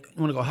 like, hey,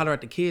 you wanna go holler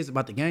at the kids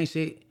about the gang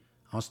shit?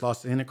 I'm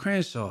Slauson in the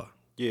Crenshaw.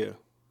 Yeah.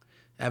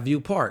 At View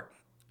Park.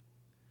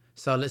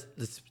 So let's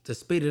to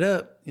speed it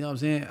up, you know what I'm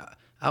saying?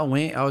 I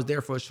went, I was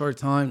there for a short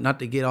time, not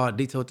to get all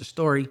detailed the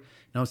story. You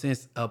know what I'm saying?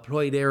 A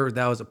employee there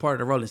that was a part of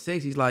the Rolling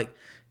Six, he's like,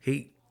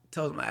 he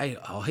tells me, hey,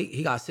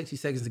 he got 60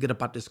 seconds to get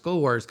up out the school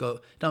where it's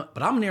go.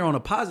 But I'm there on a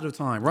positive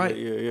time, right?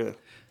 Yeah.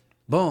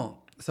 Boom.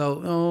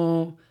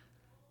 So,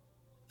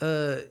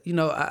 you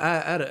know,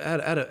 I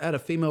had a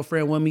female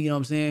friend with me, you know what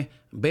I'm saying?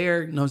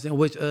 Bear, you know what I'm saying?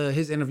 Which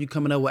his interview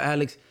coming up with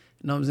Alex,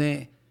 you know what I'm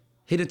saying?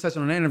 He didn't touch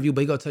on the interview,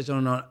 but he gonna touch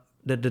on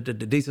the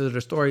details of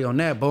the story on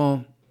that.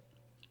 Boom.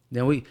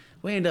 Then we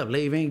ended up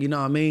leaving, you know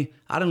what I mean?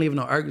 I didn't leave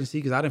no urgency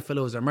because I didn't feel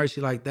it was an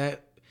emergency like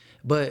that.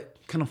 But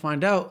kind of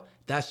find out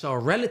that's your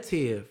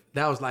relative.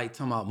 That was like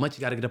talking about, much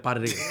you gotta get up out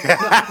of there.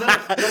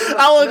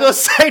 I was gonna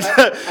say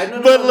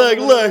that, but look.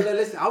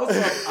 Listen, I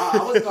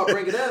was gonna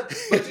bring it up,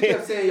 but you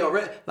kept saying your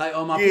like,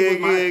 oh my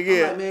people.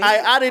 Yeah. Like, man,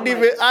 I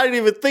didn't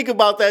even think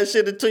about that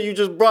shit until you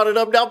just brought it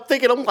up. Now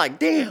I'm like,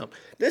 damn,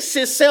 this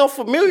shit sound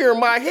familiar in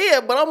my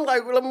head, but I'm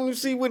like, let me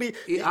see what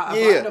he. I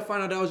ended up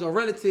finding out that was your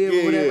relative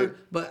or whatever.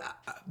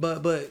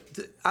 But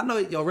I know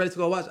your relative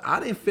go watch. I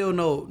didn't feel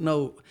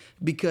no.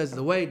 Because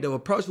the way the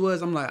approach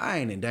was, I'm like, I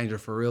ain't in danger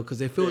for real.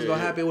 Because if it was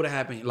gonna happen, it would have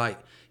happened. Like,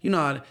 you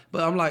know,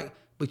 but I'm like,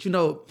 but you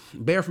know,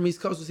 Bear from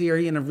East Coast was here.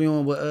 He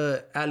interviewing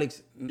with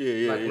Alex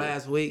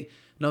last week.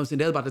 know what I'm saying?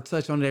 They was about to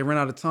touch on it. They ran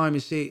out of time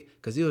and shit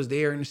because he was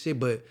there and shit.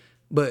 But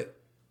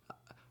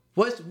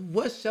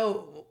what's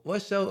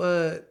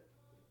your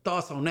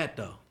thoughts on that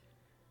though?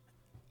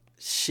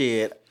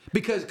 Shit.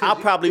 Because I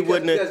probably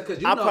wouldn't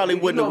have. I probably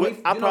wouldn't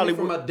have. I probably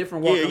from a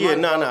different walk. Yeah,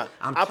 nah.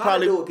 I'm I trying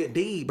probably to do a good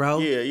deed, bro.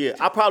 Yeah.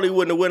 I probably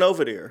wouldn't have went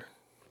over there.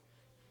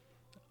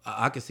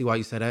 I can see why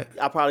you said that.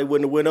 I probably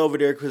wouldn't have went over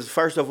there because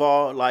first of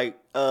all, like,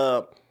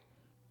 I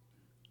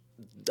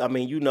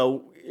mean, you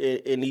know,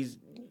 in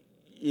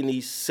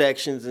these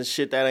sections and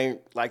shit, that ain't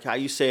like how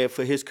you said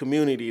for his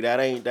community. That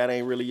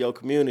ain't really your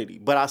community.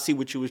 But I see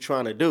what you was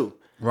trying to do.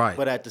 Right.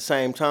 But at the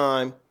same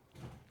time,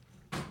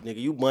 nigga,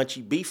 you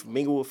munchy beef from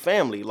Inglewood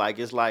family. Like,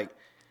 it's like,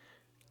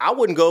 I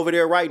wouldn't go over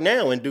there right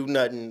now and do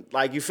nothing.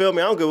 Like, you feel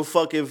me? I don't give a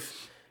fuck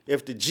if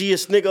the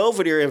G'est nigga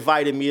over there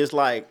invited me. It's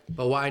like,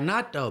 but why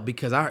not though?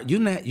 Because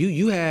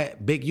you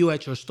had Big U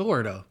at your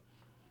store though.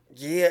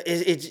 Yeah,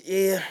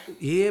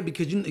 Yeah,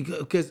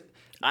 because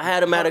I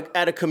had him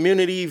at a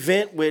community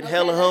event with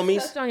hella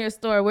homies. Touched on your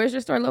store. Where's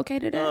your store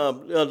located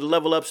at? The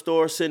Level Up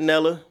store,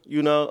 Centinela.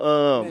 You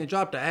know. Man,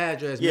 drop the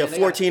address. Yeah,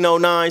 man.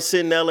 1409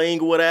 Centinela,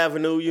 Inglewood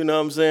Avenue. You know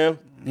what I'm saying?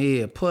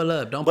 Yeah, pull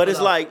up. Don't. But pull it's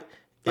up like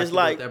you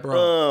did that,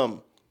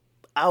 bro.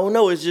 I don't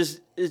know. It's just.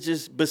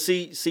 But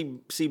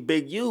see,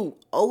 Big U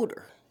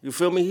older. You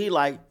feel me? He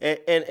like,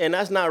 and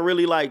that's not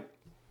really like.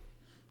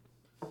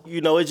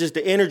 You know, it's just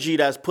the energy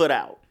that's put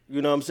out.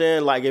 You know what I'm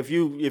saying? Like if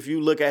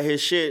you look at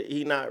his shit,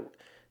 he not.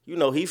 You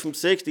know, he from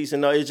 60s,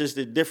 and it's just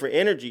a different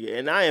energy.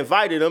 And I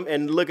invited him,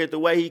 and look at the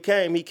way he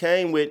came. He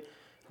came with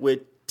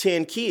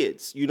 10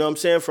 kids, you know what I'm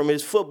saying, from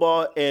his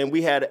football, and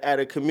we had at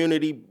a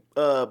community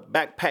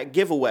backpack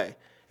giveaway.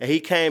 And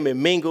he came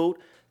and mingled,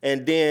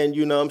 and then,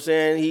 you know what I'm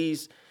saying,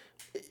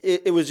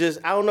 it was just,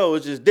 I don't know, it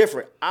was just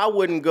different. I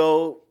wouldn't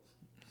go,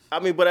 I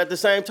mean, but at the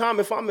same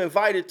time, if I'm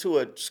invited to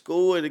a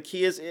school with the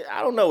kids,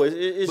 I don't know,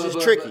 it's just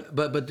tricky.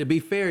 But to be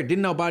fair,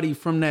 didn't nobody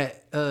from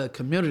that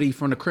community,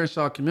 from the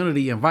Crenshaw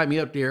community, invite me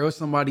up there? It was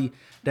somebody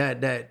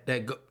that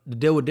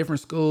deal with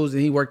different schools,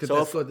 and he worked at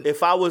that school.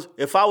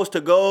 If I was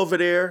to go over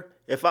there,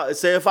 so let's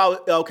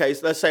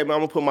say I'm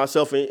gonna put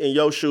myself in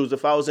your shoes.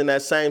 If I was in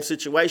that same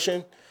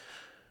situation,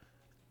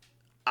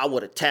 I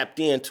would have tapped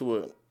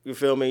into you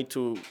feel me,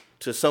 to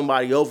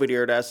somebody over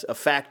there that's a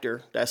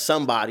factor, that's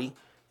somebody.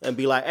 And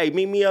be like, hey,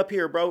 meet me up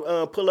here,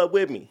 bro. Pull up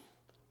with me.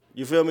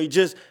 You feel me?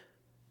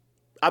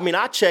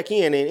 I check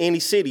in any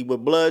city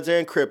with Bloods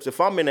and Crips. If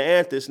I'm in the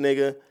Anthus,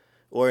 nigga,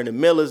 or in the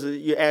Millers,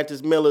 your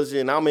Anthus Millers,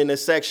 and I'm in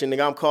this section,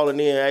 nigga, I'm calling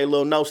in, hey,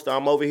 Lil Nosta,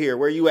 I'm over here.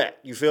 Where you at?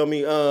 You feel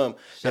me? If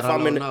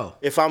I'm in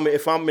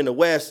the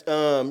West,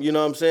 you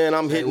know what I'm saying?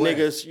 I'm hitting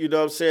niggas, you know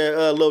what I'm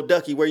saying? Lil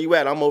Ducky, where you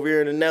at? I'm over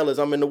here in the Nellas.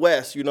 I'm in the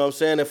West, you know what I'm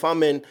saying? If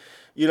I'm in,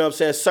 you know what I'm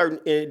saying,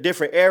 certain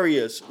different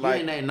areas.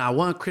 Like, ain't not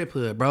one Crip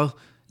hood, bro.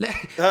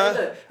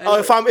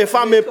 If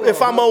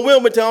I'm on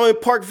Wilmington, I'm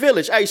in Park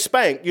Village. Hey,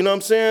 Spank, you know what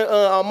I'm saying?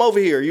 I'm over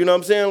here, you know what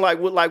I'm saying?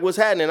 Like what's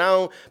happening?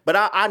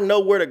 I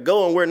know where to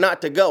go and where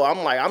not to go.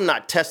 I'm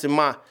not testing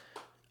myself.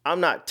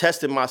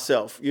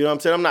 You know what I'm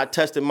saying? I'm not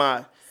testing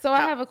my. So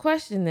I have a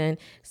question then.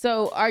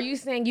 So are you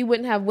saying you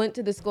wouldn't have went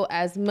to the school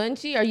as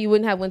Munchie, or you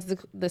wouldn't have went to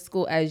the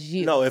school as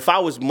you? No, if I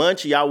was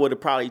Munchie, I would have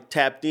probably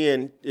tapped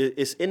in.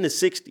 It's in the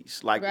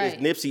 60s. Like, right.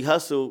 Nipsey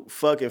Hussle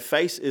fucking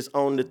face is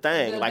on the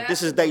thing. Like,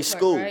 this is their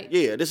school. Right?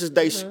 Yeah, this is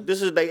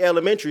their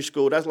elementary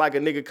school. That's like a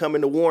nigga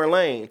coming to Warren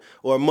Lane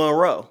or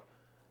Monroe.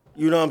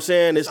 You know what I'm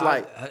saying? It's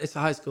like it's a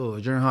high school,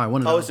 junior high.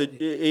 One of those.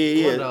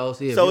 Yeah.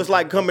 So it's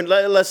like coming.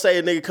 Let's say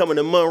a nigga coming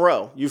to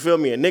Monroe. You feel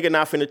me? A nigga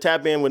not finna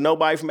tap in with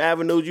nobody from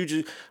Avenues. You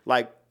just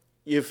like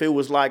if it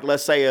was like,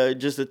 let's say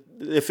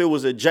if it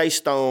was a J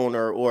Stone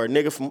or a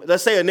nigga from,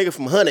 let's say a nigga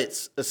from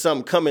Hunnits or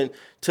something coming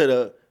to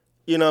the,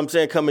 you know what I'm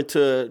saying, coming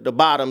to the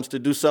bottoms to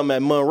do something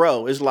at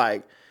Monroe. It's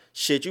like,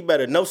 shit, you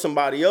better know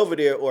somebody over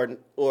there or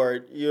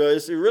you know,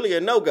 it's really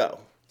a no go.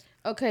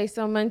 Okay,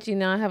 so Munchie,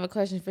 now I have a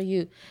question for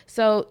you.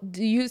 So,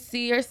 do you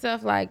see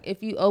yourself like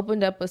if you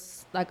opened up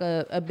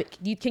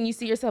can you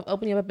see yourself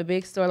opening up a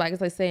big store like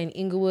let's say in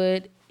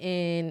Inglewood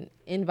and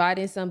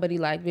inviting somebody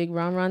like Big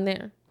Ron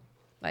there?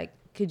 Like,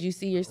 could you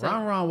see yourself?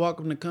 Ron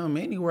welcome to come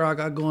anywhere I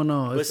got going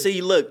on. But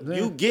see, look,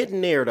 you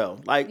getting there though.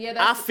 Like,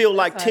 I feel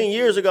like 10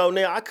 years ago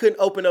now, I couldn't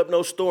open up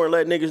no store and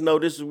let niggas know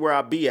this is where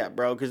I be at,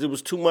 bro, because it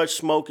was too much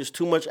smoke, it's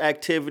too much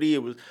activity.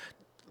 It was.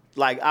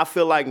 Like, I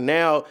feel like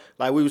now,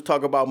 like we was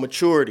talking about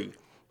maturity,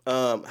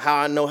 how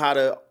I know how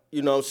to,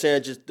 you know what I'm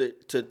saying, just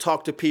to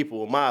talk to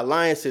people, my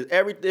alliances,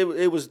 everything.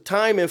 It was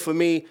timing for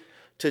me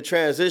to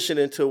transition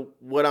into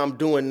what I'm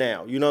doing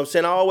now. You know what I'm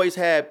saying? I always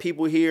had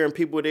people here and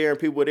people there and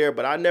people there,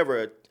 but I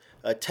never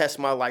test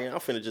my life. I'm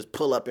finna just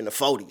pull up in the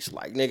 40s,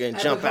 like, nigga, and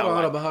jump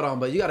out. Hold on,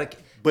 but you gotta.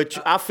 But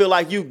I feel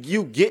like you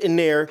getting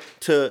there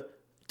to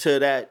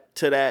that,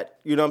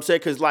 you know what I'm saying?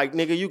 Because, like,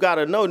 nigga, you got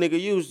to know, nigga,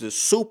 you was the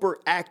super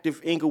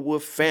active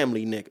Inglewood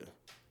family, nigga.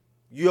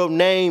 Your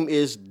name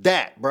is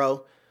that,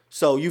 bro.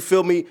 So, you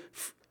feel me?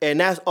 And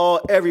that's all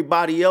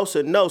everybody else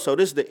would know. So,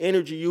 this is the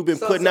energy you've been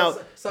putting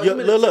out. So you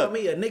mean to tell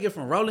me a nigga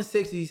from Rolling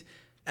 60s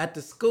at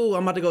the school,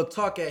 I'm about to go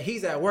talk at.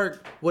 He's at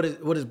work with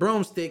his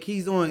broomstick.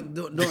 He's doing.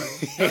 No.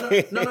 He's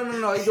doing.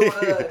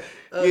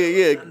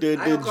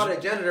 I don't call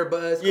it janitor,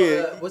 but it's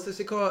called, what's this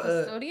shit called?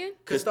 Custodian.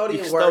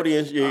 Custodian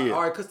work.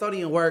 All right,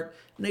 custodian work,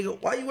 nigga.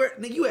 Why you work?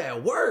 Nigga, you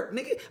at work,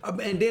 nigga.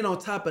 And then on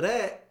top of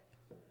that,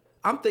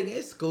 I'm thinking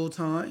it's school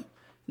time,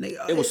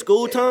 nigga. It was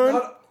school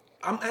time.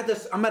 I'm at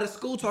a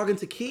school talking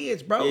to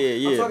kids, bro.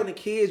 Yeah. I'm talking to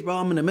kids, bro.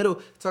 I'm in the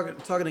middle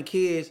talking to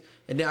kids,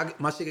 and then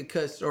my shit get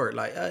cut short.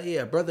 Like,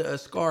 brother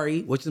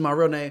Ascari, which is my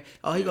real name.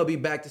 Oh, he gonna be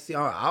back to see.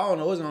 I don't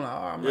know what's going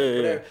on. I'm like,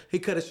 whatever. He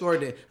cut it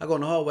short. Then I go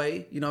in the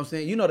hallway. You know what I'm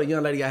saying? You know the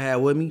young lady I had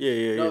with me.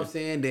 You know what I'm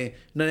saying? Then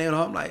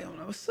I'm like,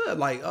 what's up?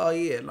 Like, oh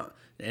yeah. And I'm,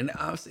 you know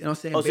what I'm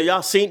saying? Oh, so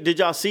did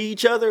y'all see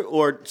each other,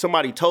 or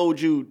somebody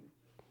told you?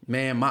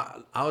 Man,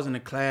 I was in the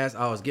class.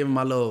 I was giving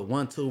my little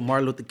 1-2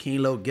 Martin Luther King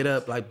little get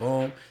up, like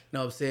boom. You know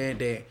what I'm saying?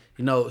 Then,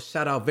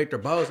 shout out Victor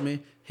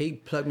Bozeman. He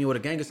plugged me with a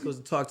gang of schools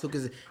to talk to,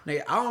 because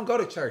nigga, I don't go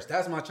to church.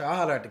 That's my church. I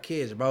holler at the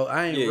kids, bro.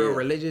 I ain't real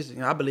religious.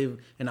 I believe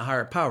in a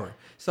higher power.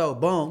 So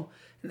boom.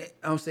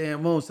 I'm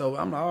saying boom. So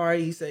I'm like, all right.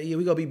 He said, yeah,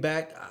 we gonna be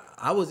back.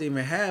 I wasn't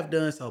even half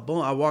done. So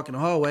boom, I walk in the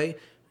hallway.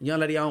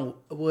 Young lady on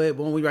wood,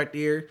 boom, we right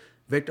there.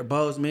 Victor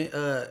Bozeman,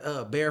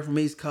 Bear from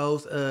East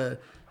Coast,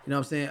 you know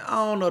what I'm saying? I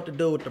don't know what to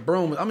do with the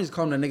broom. I'm just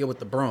calling the nigga with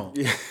the broom.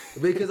 Yeah.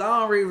 Because I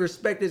don't really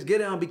respect this get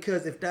down,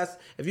 because if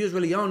you was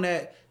really on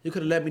that, you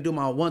could have let me do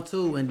my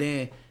 1-2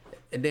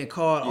 and then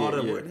called all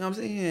the, you know what I'm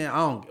saying? Yeah, I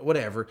don't,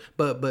 whatever.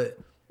 But you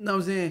know what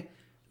I'm saying?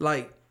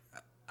 Like,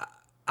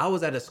 I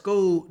was at a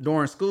school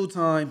during school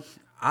time.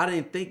 I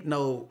didn't think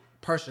no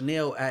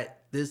personnel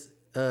at this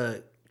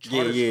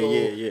charter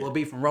school would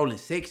be from rolling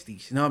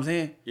 60s. You know what I'm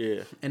saying?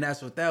 Yeah. And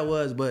that's what that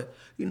was. But,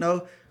 you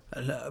know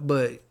what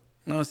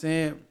I'm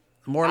saying?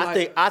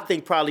 I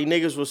think probably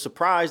niggas was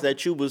surprised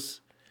that you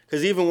was,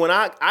 because even when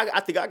I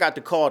think I got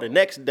the call the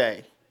next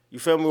day, you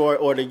feel me,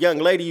 or the young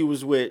lady you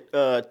was with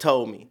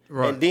told me,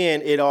 right. And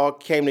then it all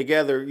came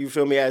together, you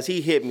feel me, as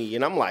he hit me,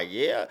 and I'm like,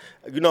 yeah,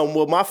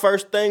 what my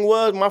first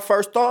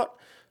thought,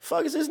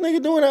 fuck is this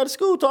nigga doing out of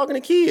school talking to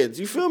kids?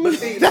 You feel me?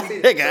 That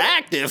nigga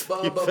active.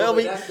 You feel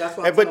me? That's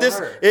what but this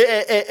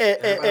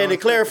and to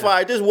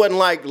clarify, this wasn't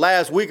like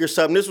last week or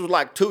something. This was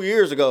like 2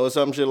 years ago or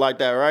some shit like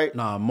that, right?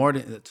 Nah, more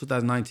than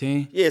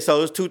 2019. Yeah, so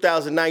it was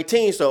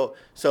 2019. So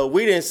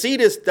we didn't see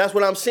this. That's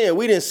what I'm saying.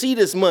 We didn't see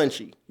this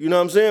munchie. You know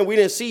what I'm saying? We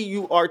didn't see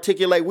you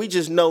articulate. We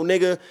just know,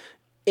 nigga,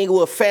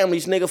 Inglewood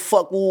families, nigga,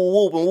 fuck woo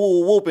whoop and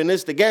woo whoop, and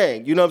it's the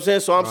gang. You know what I'm saying?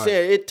 So I'm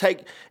saying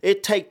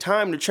it take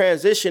time to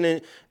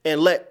transition and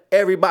let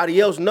everybody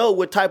else know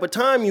what type of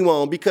time you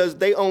on, because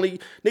they only,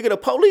 nigga, the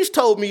police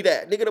told me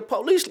that. Nigga, the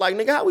police like,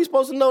 nigga, how we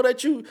supposed to know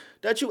that you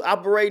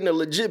operating a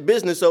legit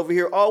business over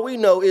here? All we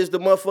know is the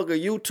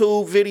motherfucker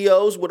YouTube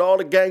videos with all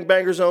the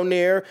gangbangers on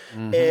there,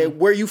 and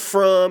where you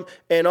from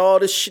and all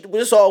this shit.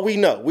 That's all we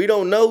know. We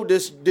don't know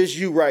this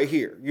you right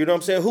here. You know what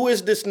I'm saying? Who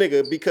is this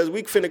nigga? Because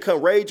we finna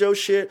come raid your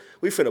shit.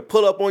 We finna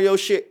pull up on your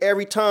shit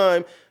every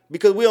time,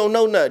 because we don't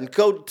know nothing.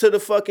 Go to the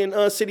fucking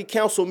city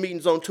council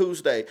meetings on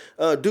Tuesday.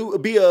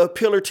 Be a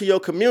pillar to your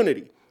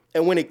community.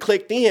 And when it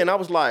clicked in, I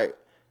was like,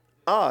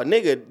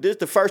 nigga, this is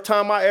the first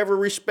time I ever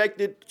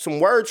respected some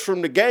words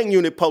from the gang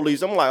unit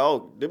police. I'm like,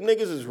 oh, them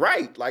niggas is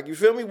right. Like, you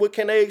feel me? What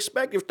can they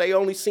expect if they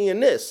only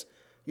seeing this?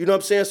 You know what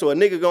I'm saying? So a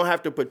nigga gonna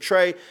have to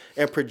portray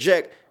and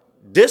project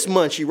this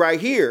munchie right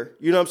here,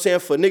 you know what I'm saying,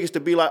 for niggas to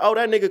be like, oh,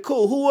 that nigga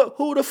cool.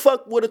 Who the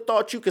fuck would have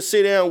thought you could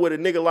sit down with a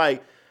nigga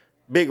like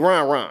Big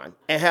Ron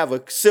and have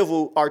a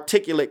civil,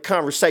 articulate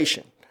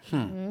conversation?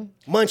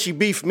 Munchie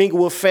beef,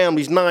 Inglewood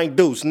families, 9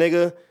 deuce,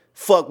 nigga.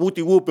 Fuck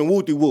wooty whoop and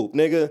wooty whoop,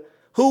 nigga.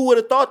 Who would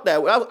have thought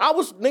that?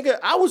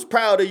 I was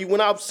proud of you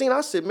when I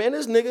said, man,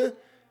 this nigga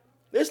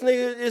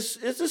is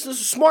a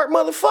smart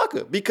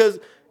motherfucker, because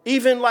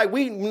even like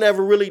we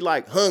never really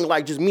like hung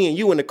like just me and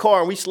you in the car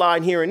and we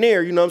sliding here and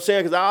there, you know what I'm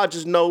saying? Because I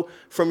just know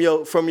from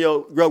your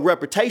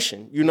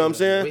reputation, you know what I'm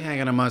saying? We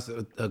hanging amongst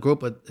a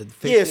group of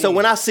 15. Yeah, so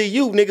when I see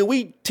you, nigga,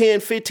 we 10,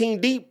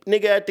 15 deep,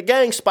 nigga, at the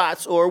gang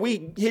spots, or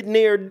we hitting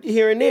there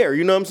here and there,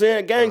 you know what I'm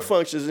saying? Gang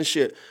functions and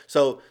shit.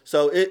 So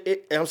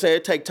I'm saying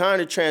it take time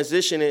to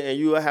transition, and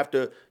you'll have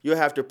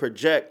to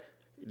project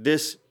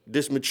this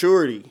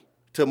maturity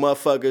to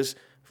motherfuckers,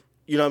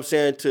 you know what I'm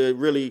saying, to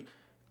really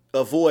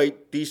avoid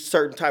these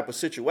certain type of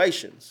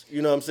situations.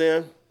 You know what I'm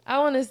saying? I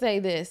want to say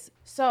this.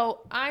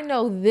 So I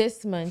know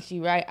this munchie,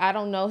 right? I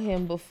don't know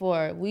him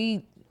before.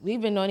 We've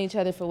been knowing each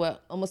other for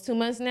what, almost 2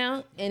 months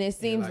now, and it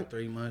seems like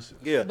 3 months.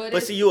 Yeah,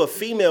 but see, you a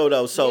female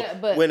though, so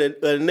when a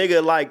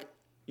nigga like,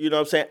 you know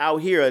what I'm saying,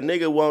 out here, a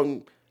nigga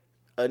want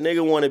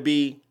to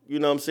be, you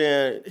know what I'm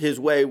saying,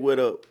 his way with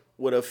a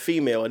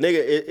female. A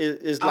nigga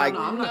is like,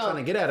 I'm not trying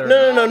to get at her.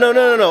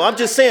 No. I'm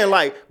just saying,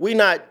 like, we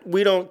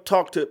don't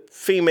talk to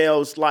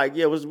females like,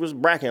 yeah, what's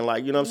bracking,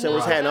 like, you know what I'm saying?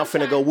 What's happening? I'm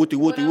finna go wooty.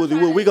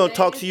 We gonna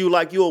talk to you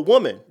like you a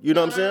woman. You know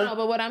what I'm saying? No,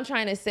 but what I'm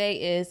trying to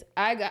say is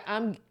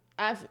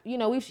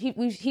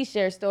he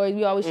shares stories.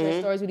 We always share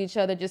stories with each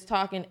other, just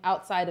talking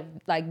outside of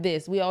like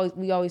this. We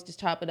always just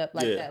chop it up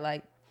like that,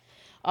 like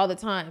all the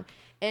time.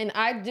 And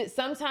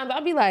sometimes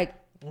I'll be like,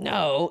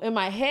 no, in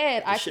my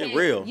head, I shit can't.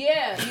 real.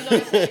 Yeah, you know, I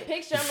see a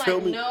picture. I'm feel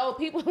like, me? no,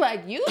 people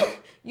like you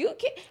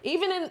can't.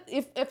 Even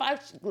if I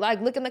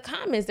like look in the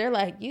comments, they're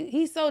like,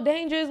 he's so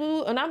dangerous,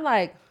 woo. And I'm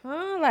like,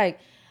 huh? Like,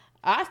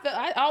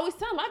 I always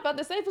tell them I felt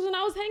the safest when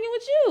I was hanging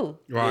with you.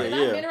 Right. And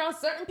Yeah. I've been around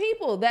certain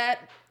people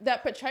that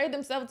portrayed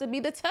themselves to be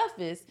the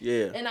toughest.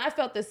 Yeah. And I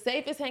felt the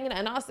safest hanging out.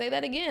 And I'll say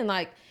that again,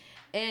 like.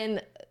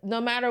 And no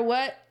matter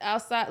what,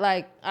 outside,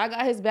 like, I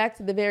got his back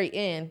to the very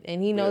end.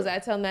 And he knows Yeah. I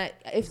tell him that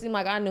it seemed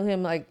like I knew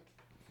him, like,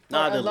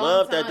 Nah, for a the long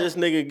love that time. this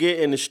nigga get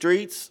in the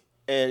streets,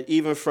 and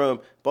even from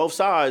both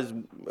sides,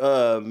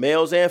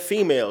 males and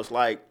females,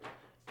 like,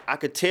 I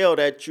could tell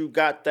that you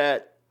got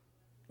that,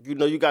 you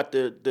know, you got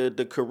the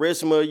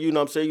charisma, you know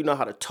what I'm saying? You know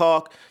how to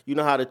talk, you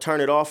know how to turn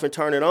it off and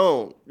turn it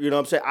on. You know what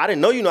I'm saying? I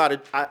didn't know you know how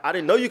to, I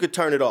didn't know you could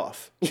turn it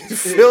off. You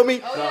feel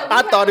me? Oh, yeah,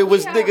 I thought it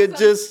was we have nigga some-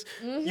 just,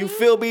 you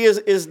feel me,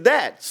 is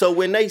that. So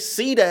when they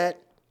see that,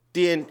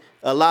 then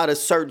a lot of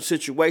certain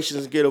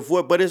situations get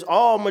avoided. But it's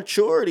all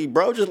maturity,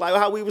 bro. Just like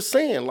how we was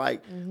saying.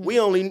 Like, we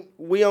only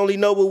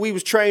know what we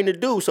was trained to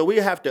do. So we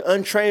have to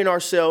untrain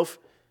ourselves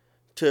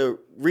to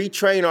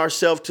retrain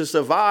ourselves to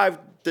survive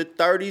the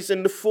 30s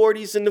and the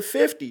 40s and the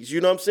 50s.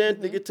 You know what I'm saying?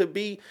 Nigga, to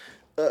be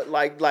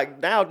like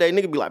nowadays,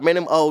 nigga be like, man,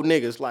 them old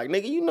niggas. Like,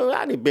 nigga, you know,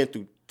 I done been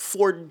through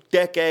 3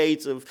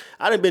 decades of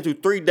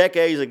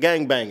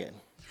gangbanging.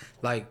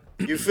 Like,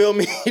 You feel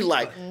me?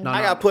 Like,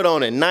 I got put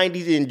on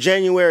in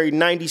January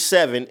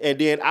 97, and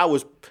then I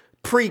was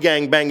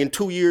pre-gang banging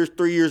 2 years,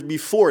 3 years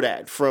before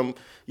that from,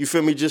 you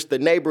feel me, just the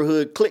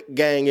neighborhood clique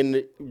gang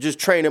and just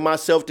training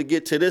myself to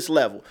get to this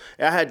level.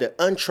 And I had to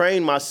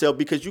untrain myself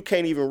because you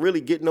can't even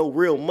really get no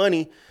real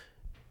money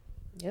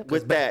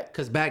with that.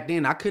 because back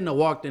then I couldn't have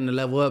walked in the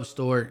Level Up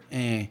store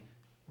and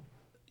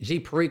G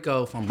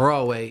Perico from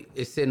Broadway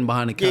is sitting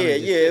behind the counter.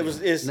 It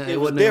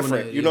was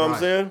different. You know what I'm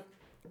saying?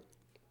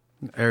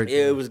 Everything.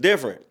 Yeah, it was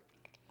different.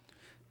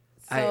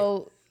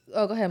 So,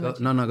 go ahead, Mitch.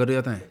 No, go do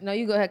your thing. No,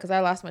 you go ahead, because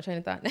I lost my train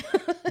of thought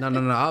now.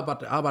 No. I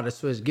was about to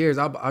switch gears.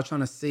 I was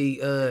trying to see.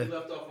 You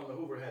left off on the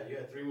Hoover hat. You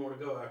had 3 more to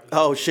go after that.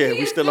 Oh shit,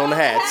 we still on the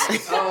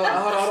hats.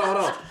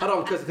 Hold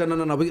on, because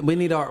no. We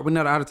need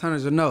our out of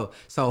towners to know.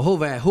 So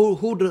Hoover hat,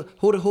 who the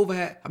Hoover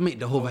hat? I mean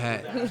the Hoover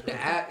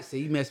hat. See,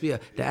 you messed me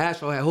up. The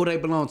Astro hat. Who they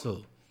belong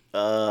to?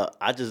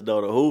 I just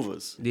know the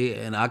Hoovers. Yeah,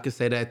 and I can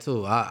say that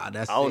too. I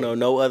don't know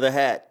no other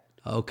hat.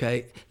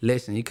 Okay,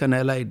 listen, you come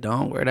to LA,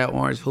 don't wear that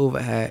orange Hoover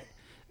hat.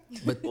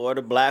 Or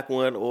the black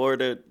one, or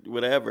the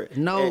whatever.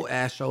 No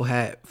Astro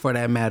hat, for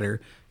that matter.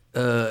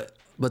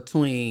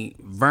 Between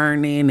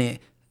Vernon and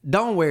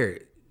don't wear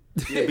it.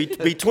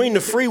 Between the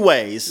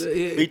freeways,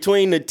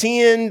 between the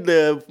 10,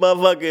 the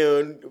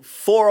motherfucking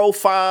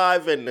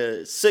 405, and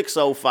the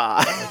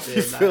 605.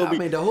 You feel me? I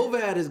mean, the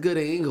Hoover hat is good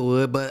in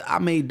Inglewood, but I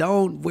mean,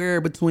 don't wear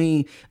it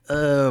between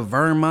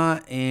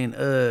Vermont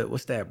and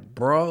what's that,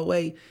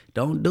 Broadway.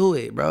 Don't do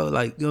it, bro.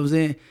 Like, you know what I'm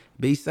saying?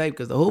 Be safe,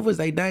 because the Hoovers,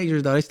 they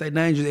dangerous, though. They stay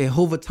dangerous. And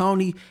Hoover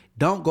Tony,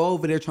 don't go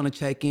over there trying to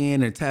check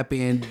in and tap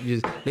in.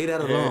 Just leave that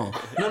alone.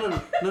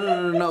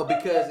 No,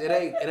 because it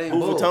ain't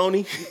Hoover bull.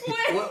 Tony?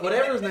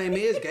 Whatever his name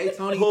is, Gay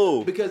Tony.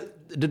 Who? Because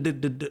the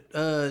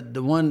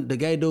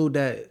gay dude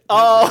that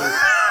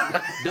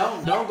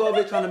don't go over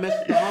there trying to mess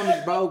with the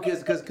homies, bro.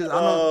 Because I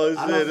know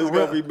I know shit, some it's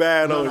gonna be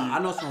bad on you. I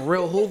know some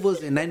real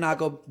Hoovers, and they not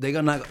gonna take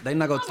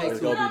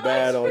It's you. gonna be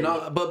bad on you.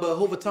 No, but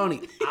Hoover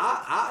Tony,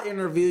 I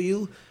interview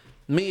you,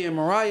 me and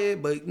Mariah,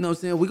 but you know what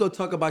I'm saying, we gonna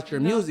talk about your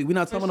music. We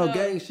not talking about no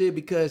gang shit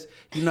because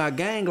you're not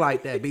gang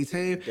like that,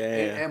 B-Team.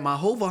 And my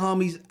Hoover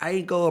homies, I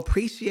ain't gonna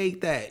appreciate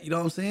that. You know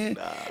what I'm saying?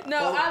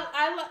 No,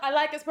 I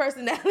like his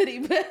personality,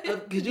 but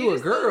Because you a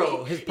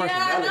girl, his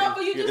personality. Yeah, I know,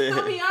 but you just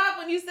threw me off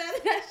when you said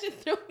that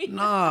shit threw me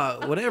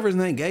off. Nah, whatever his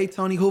name, Gay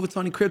Tony, Hoover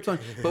Tony, Crip Tony.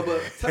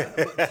 But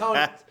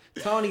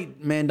Tony,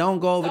 man, don't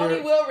go over Tony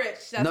there.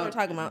 Wilrich, that's what we're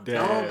talking about.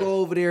 Don't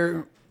go over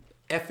there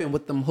effing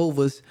with them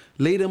Hoovers.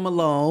 Leave them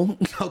alone,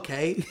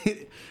 okay?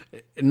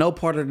 No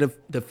part of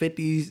the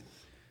 50s,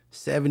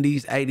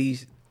 70s,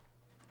 80s.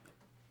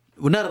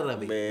 Well, none of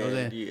them. Man, you know what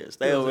I'm saying? yeah,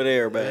 stay over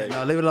there, man.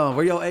 No, leave it alone.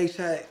 Where your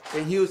A-Shot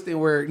in Houston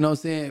where, you know what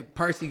I'm saying,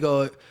 Percy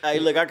go. Hey,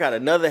 look, I got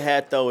another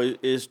hat, though.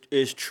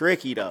 It's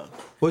tricky, though.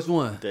 Which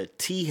one? The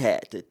T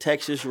hat, the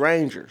Texas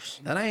Rangers.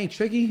 That ain't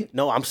tricky.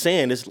 No, I'm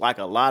saying it's like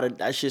a lot of,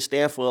 that shit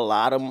stand for a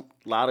lot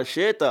of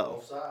shit,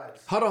 though.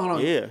 Hold on.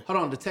 Yeah. Hold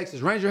on, the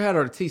Texas Ranger hat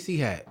or the TC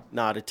hat?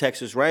 Nah, the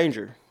Texas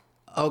Ranger.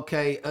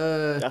 Okay,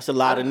 That's a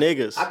lot of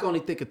niggas. I can only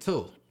think of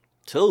two.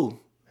 Two.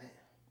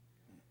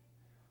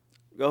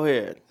 Go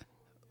ahead.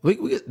 We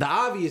the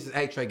obvious is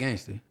A-Tray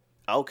Gangster.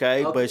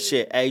 Okay, but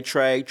shit,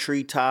 A-Tray,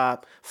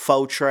 Treetop,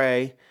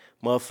 Faux-Tray,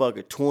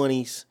 motherfucker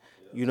 20s.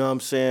 You know what I'm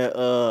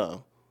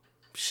saying?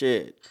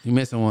 Shit. You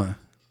missing one.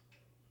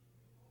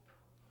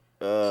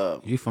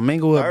 You from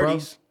Inglewood,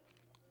 30s.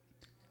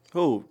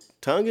 Who?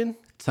 Tongan?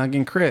 bro?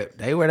 Tongan Crip.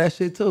 They wear that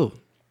shit too.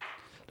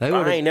 I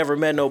ain't never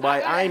met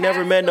nobody. I ain't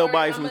never met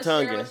nobody from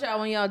Tongan. I'm gonna share with y'all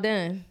when y'all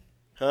done.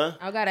 Huh?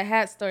 I got a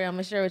hat story. I'm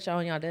gonna share with y'all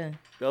when y'all done.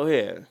 Go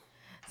ahead.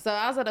 So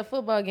I was at a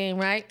football game,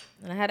 right?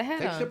 And I had a hat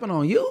They on. tripping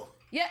on you?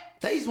 Yeah.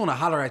 They just want to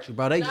holler at you,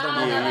 bro. They just don't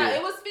know. No.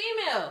 It was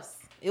females.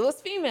 It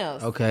was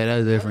females. Okay,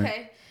 that's different.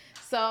 Okay,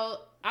 so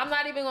I'm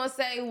not even gonna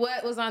say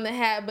what was on the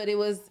hat, but it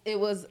was.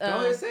 Go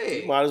ahead, say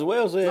it. Might as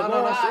well say it. No,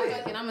 bro. say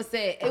it. I'm gonna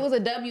say it. It was a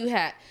W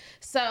hat.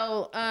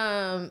 So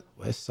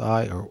West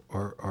Side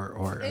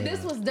or and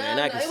this was done. Man,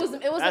 that it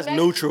was that's a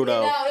neutral,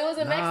 though. No, it was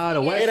a Mexican. Nah,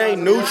 the West It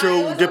ain't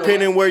neutral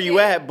depending where you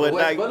at, but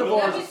like.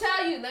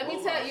 Let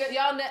me tell you,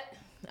 y'all.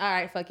 All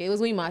right, fuck it. It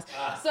was Weemas.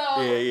 So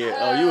Yeah.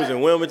 Oh, you was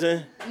in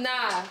Wilmington?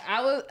 Nah,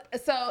 I was.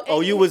 So.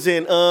 Oh, you was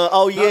in.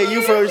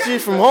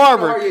 She's from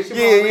Harbor.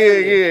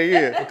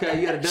 Yeah. Okay,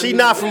 you got She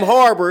not from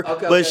Harbor,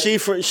 Okay, but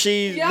okay.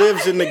 she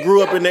lives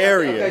grew up in the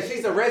area. Okay,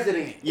 she's a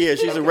resident. Yeah,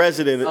 she's a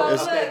resident. So,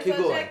 It's- keep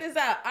going. check this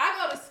out.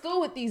 I go to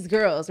school with these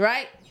girls,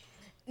 right?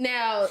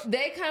 Now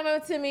they come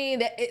up to me.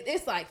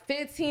 It's like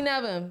 15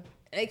 of them.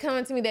 They come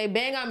up to me, they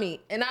bang on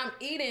me, and I'm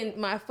eating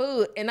my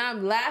food, and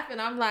I'm laughing.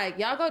 I'm like,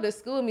 y'all go to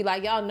school with me,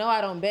 like y'all know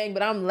I don't bang,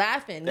 but I'm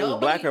laughing. They was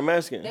black or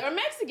Mexican? They were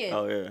Mexican.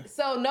 Oh, yeah.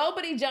 So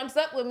nobody jumps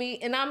up with me,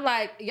 and I'm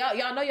like,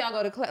 y'all know y'all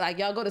go to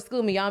y'all go to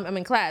school with me. I'm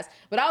in class,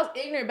 but I was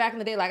ignorant back in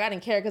the day. Like I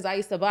didn't care because I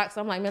used to box. So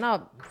I'm like, man,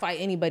 I'll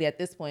fight anybody at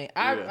this point.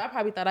 I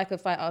probably thought I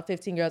could fight all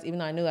 15 girls, even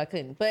though I knew I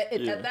couldn't. But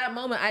at that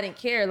moment, I didn't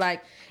care.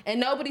 Like, and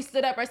nobody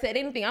stood up or said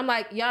anything. I'm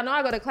like, y'all know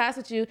I go to class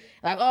with you.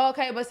 Like, oh,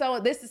 okay,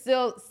 but this is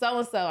still so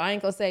and so. I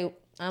ain't gonna say.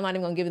 I'm not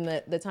even gonna give him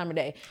the time of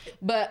day,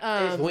 but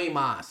It's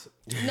Weemas.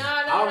 No.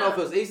 I don't know if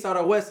it was East Side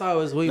or West Side. It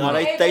was Weemas. No,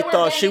 they were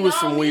thought she banging was on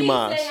from me,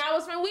 Weemas. saying I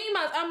was from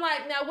Weemas. I'm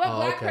like, now what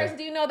black okay. person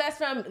do you know that's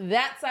from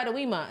that side of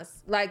Weemas?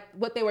 Like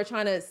what they were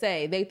trying to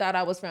say. They thought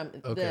I was from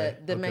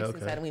the Mexican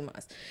side of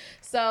Weemas.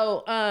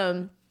 So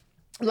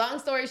long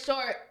story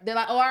short, they're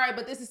like, oh, all right,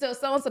 but this is still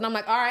so-and-so. And I'm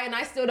like, all right, and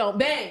I still don't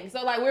bang.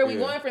 So, like, where are we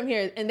going from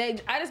here? And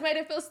I just made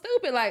it feel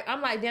stupid. Like, I'm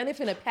like, damn, they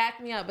finna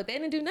pack me up. But they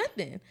didn't do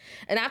nothing.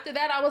 And after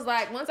that, I was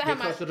like, once I had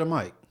closer to the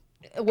mic.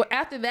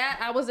 After that,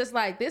 I was just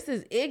like, this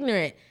is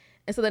ignorant.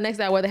 And so the next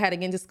day, I wore the hat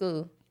again to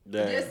school.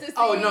 Damn.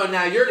 Oh, no,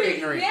 now you're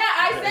ignorant. Yeah,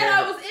 I said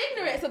I was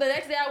ignorant. So the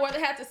next day, I wore the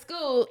hat to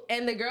school.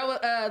 And the girls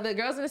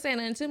didn't say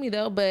nothing to me,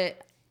 though.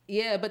 But...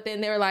 yeah, but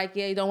then they were like,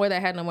 "Yeah, you don't wear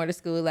that hat no more to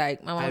school."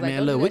 Like my mom was like,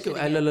 man, look,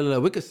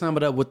 we could sum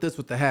it up with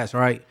the hats,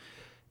 right?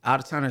 Out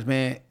of towners,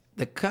 man.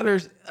 The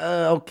colors,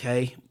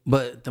 okay,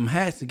 but them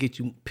hats to get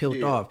you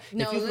peeled off.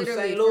 No, if you from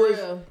literally, St. for Louis,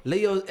 real.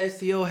 Leo's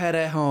STO hat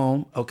at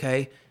home, okay.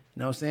 You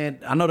know what I'm saying?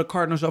 I know the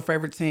Cardinals your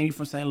favorite team. You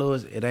from St.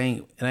 Louis? It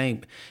ain't.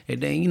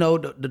 You know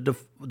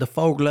the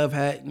faux glove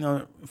hat. You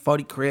know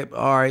 40 crib.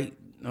 All right.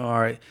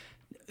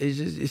 It's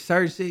just it's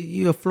certain shit.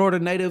 You a Florida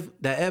native.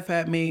 That F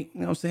hat me.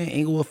 You know what I'm saying?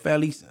 Inglewood,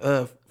 Fellies,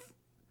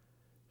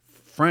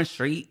 Front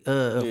Street,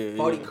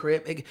 40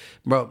 crib.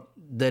 Bro,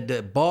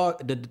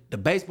 the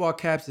baseball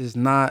caps is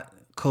not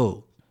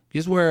cool.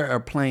 Just wear a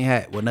plain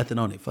hat with nothing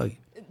on it. Fuck it.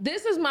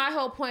 This is my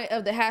whole point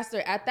of the hat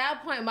story. At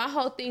that point, my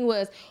whole thing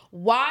was,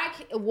 why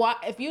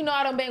if you know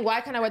I don't bang, why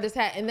can't I wear this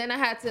hat? And then I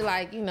had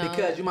to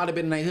Because you might have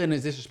been in that hood and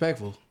it's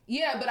disrespectful.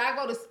 Yeah, but I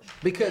go to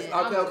because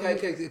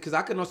because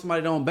I could know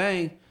somebody don't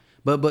bang,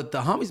 but the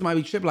homies might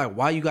be tripping like,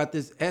 why you got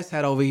this S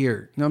hat over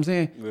here? You know what I'm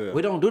saying? Yeah.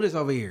 We don't do this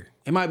over here.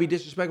 It might be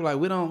disrespectful. Like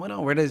we don't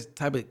wear this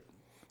type of.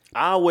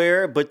 I'll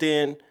wear it, but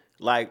then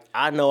like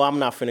I know I'm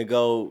not finna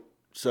go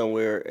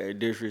somewhere and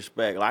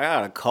disrespect. Like I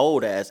got a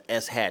cold ass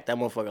S hat. That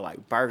motherfucker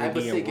like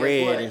burgundy and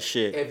red and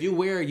shit. If you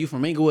wear it, you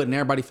from Inglewood and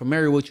everybody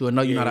familiar with you and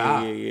know you're not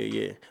an op.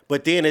 Yeah.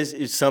 But then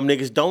it's some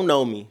niggas don't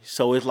know me,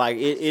 so it's like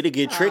it'll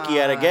get tricky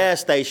at a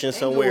gas station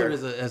somewhere.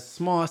 Inglewood is a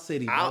small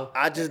city, bro.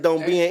 I just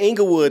don't be in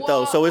Inglewood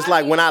though, so it's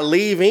like when I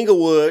leave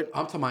Inglewood.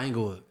 I'm talking about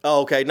Inglewood.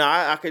 Oh, okay. No,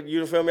 I could.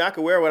 You feel me? I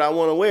could wear what I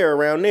want to wear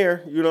around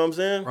there. You know what I'm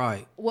saying?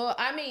 Right. Well,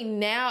 I mean,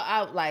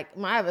 now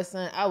my other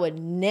son, I would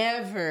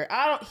never.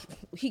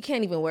 He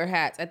can't even wear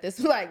hats at this.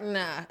 Like,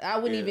 nah, I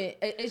wouldn't even.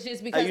 It's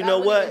just because you know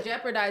what?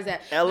 Jeopardize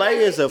that. LA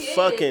is a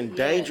fucking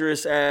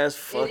dangerous ass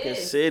fucking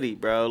city,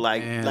 bro.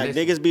 Like,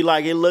 niggas be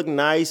like, it look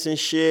nice and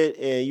shit,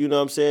 and you know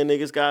what I'm saying?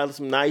 Niggas got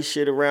some nice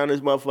shit around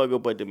this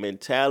motherfucker, but the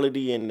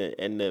mentality and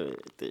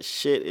the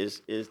shit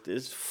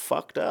is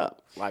fucked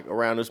up. Like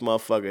around this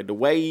motherfucker, the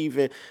way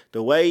even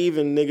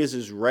niggas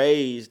is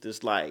raised,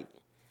 it's like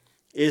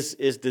it's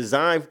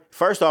designed.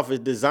 First off,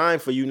 it's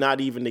designed for you not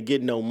even to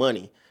get no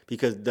money.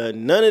 Because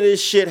none of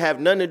this shit have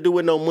nothing to do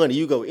with no money.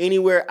 You go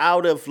anywhere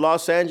out of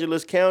Los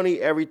Angeles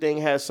County, everything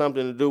has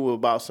something to do with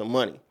about some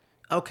money.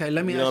 Okay,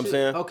 let me You know ask what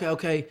I'm you. saying?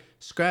 Okay.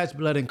 Scratch,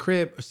 blood, and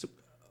crib.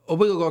 Or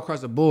we gonna go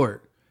across the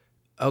board.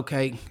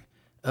 Okay.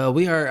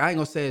 We heard, I ain't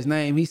gonna say his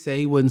name. He said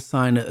he wouldn't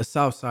sign a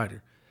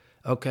Southsider.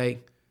 Okay.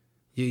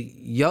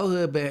 Your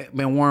hood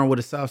been worn with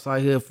a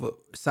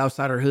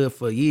Southsider hood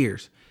for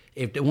years.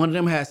 If one of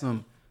them has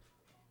some,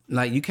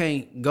 like you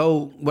can't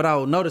go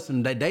without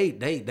noticing that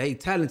they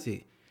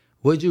talented.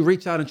 Would you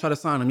reach out and try to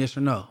sign them? Yes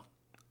or no?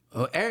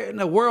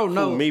 The world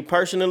know. Me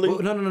personally?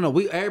 No.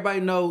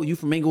 Everybody know you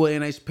from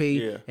Inglewood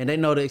NHP, and they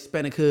know the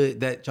Hispanic hood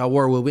that y'all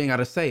were with. We ain't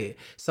gotta say it.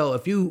 So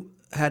if you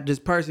had this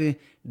person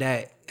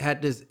that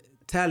had this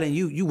talent,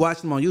 you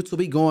watch him on YouTube,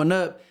 he going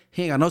up,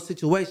 he ain't got no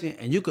situation,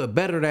 and you could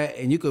better that,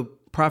 and you could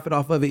profit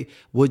off of it.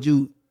 Would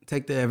you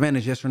take the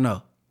advantage? Yes or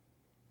no?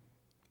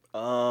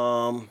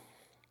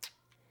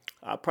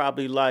 I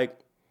probably like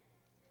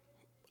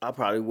I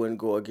probably wouldn't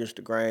go against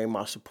the grain.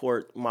 My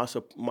support, my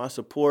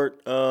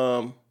support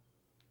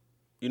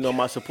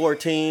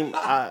team,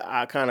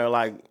 I kind of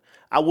like,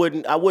 I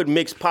wouldn't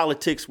mix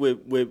politics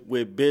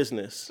with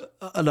business.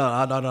 No,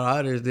 I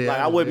understand. Like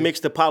I wouldn't mix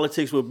the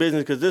politics with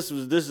business because this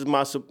is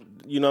my,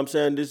 you know what I'm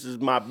saying? This is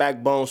my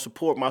backbone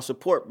support, my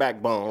support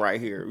backbone right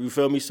here. You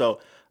feel me? So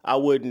I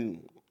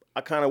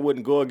kind of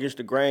wouldn't go against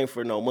the grain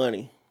for no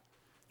money.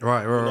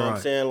 Right. You know what I'm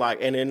saying? Like,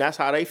 and then that's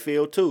how they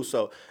feel too.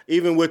 So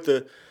even with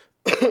the,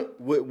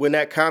 when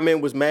that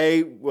comment was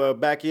made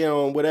back in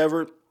on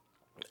whatever,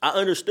 I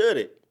understood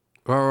it.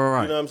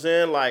 Right. You know what I'm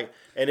saying? Like,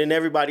 and then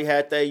everybody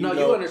had that. You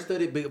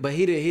understood it, but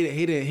he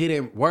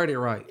didn't word it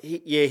right.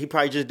 He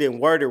probably just didn't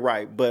word it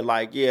right. But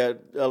like,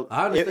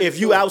 if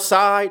you too.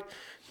 outside,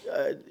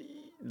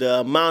 the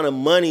amount of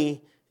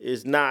money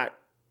is not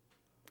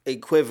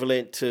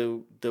equivalent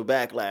to the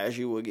backlash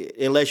you will get,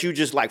 unless you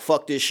just like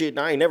fuck this shit and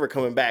I ain't never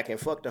coming back and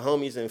fuck the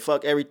homies and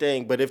fuck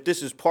everything. But if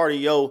this is part of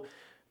your,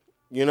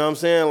 you know what I'm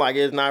saying? Like,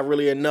 it's not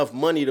really enough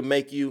money to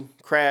make you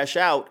crash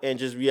out and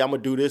just I'm gonna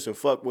do this and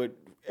fuck with.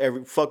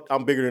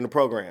 I'm bigger than the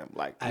program.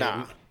 Like,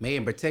 nah. Me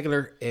in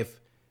particular, if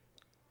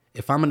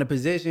I'm in a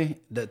position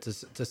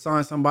to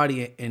sign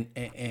somebody and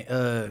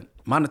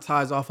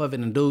monetize off of it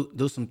and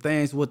do some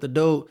things with the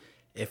dude,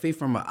 if he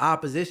from an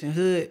opposition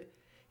hood,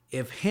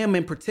 if him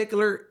in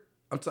particular,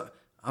 I'm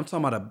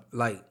talking about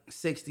like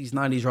 60s,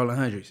 90s, rolling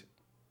hundreds. You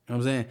know what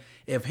I'm saying?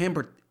 If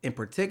him in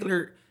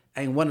particular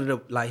ain't one of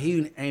the, like,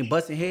 he ain't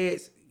busting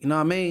heads, you know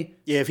what I mean?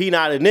 Yeah, if he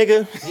not a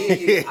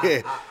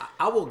nigga.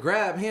 I will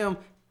grab him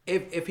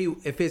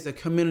if it's a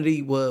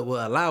community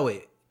will allow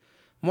it.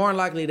 More than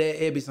likely that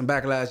it'd be some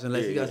backlash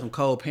unless you got some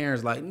cold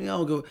parents like, you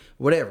know, go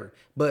whatever.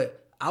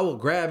 But I will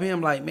grab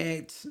him like,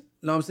 man, you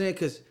know what I'm saying?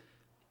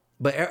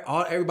 But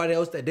everybody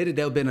else that did it,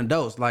 they've been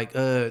adults. Like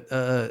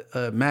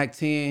Mac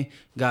 10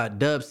 got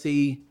Dub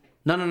C.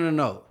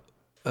 No.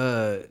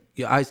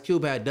 Your Ice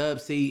Cube had Dub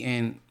C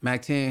and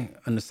Mac 10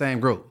 in the same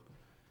group.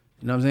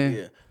 You know what I'm saying?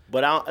 Yeah.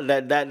 But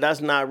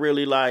that's not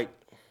really like.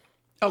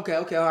 Okay.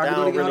 All right, that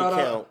don't really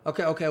count.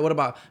 Okay. What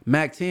about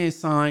Mac 10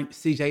 signed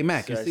CJ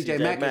Mack? And CJ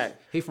Mack,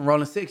 he from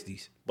Rolling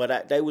 60s.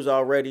 But they was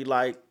already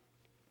like.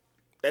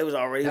 That's what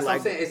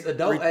I'm saying. It's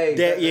adult age.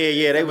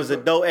 They was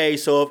adult age.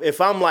 So if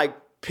I'm like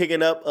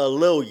picking up a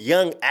little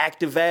young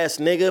active ass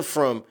nigga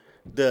from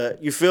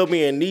you feel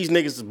me, and these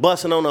niggas is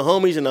busting on the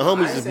homies and the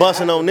homies is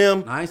busting on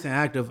them. I ain't saying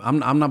active. I'm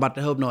not about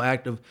to help no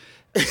active.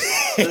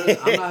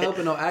 I'm not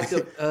helping no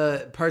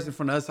active person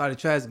from the other side of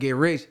the tracks get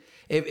rich.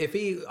 If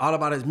he all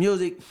about his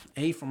music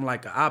and he from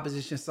like an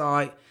opposition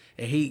side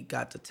and he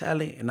got the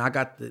talent and I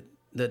got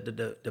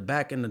the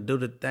back end to do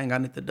the thing I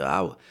need to do,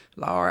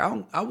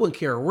 I wouldn't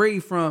care where he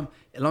from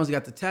as long as he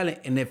got the talent.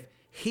 And if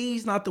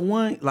he's not the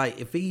one,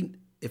 like if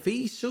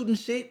he's shooting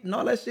shit and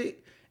all that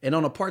shit and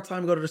on a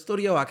part-time go to the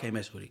studio, I can't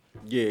mess with it.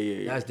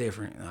 Yeah. That's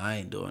different. I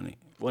ain't doing it.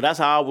 Well, that's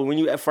how when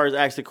you at first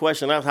asked the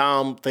question, that's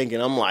how I'm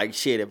thinking. I'm like,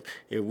 shit,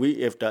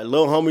 if the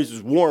little homies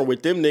is warring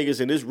with them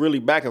niggas and it's really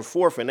back and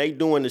forth and they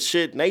doing the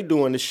shit,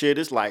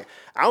 it's like,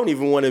 I don't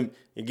even want to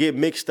get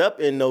mixed up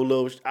in no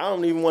little, I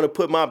don't even want to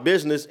put my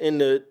business in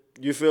the,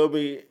 you feel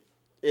me,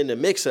 in the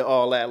mix of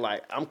all that.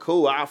 Like, I'm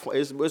cool.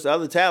 It's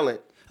other talent.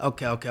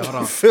 Okay, hold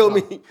on. You feel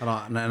me? Hold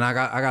on, and I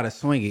got to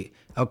swing it.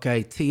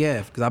 Okay,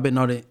 TF, because I've been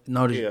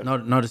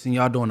noticing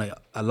y'all doing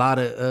a lot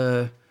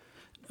of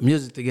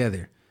music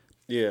together.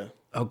 Yeah.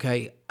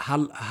 Okay,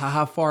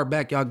 how far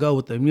back y'all go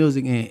with the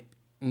music and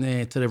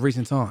then to the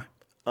recent time?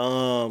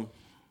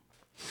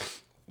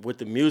 With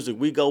the music,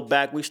 we go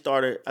back. I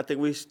think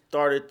we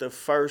started the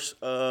first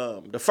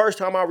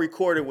time I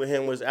recorded with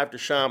him was after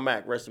Sean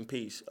Mack, rest in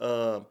peace.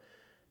 And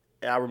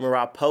I remember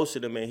I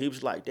posted him and he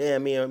was like,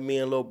 damn, me and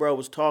little bro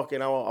was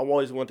talking. I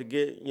always wanted to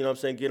get, you know what I'm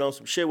saying, get on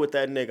some shit with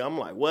that nigga. I'm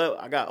like, well,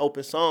 I got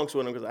open songs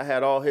with him because I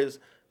had all his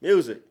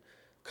music.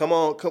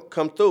 Come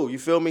through. You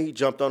feel me? He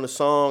jumped on the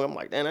song. I'm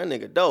like, damn, that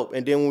nigga dope.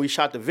 And then when we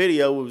shot the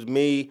video, it was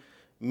me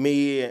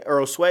and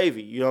Earl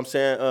Swavey. You know what I'm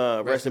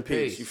saying? Rest in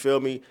peace. You feel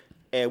me?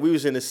 And we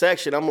was in the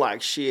section. I'm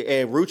like, shit.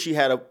 And Rucci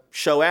had a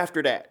show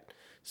after that.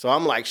 So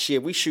I'm like,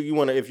 shit, if you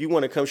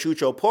want to come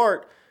shoot your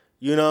part,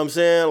 you know what I'm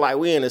saying? Like,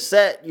 we in a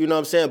set, you know what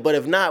I'm saying? But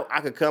if not,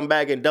 I could come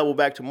back and double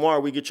back tomorrow.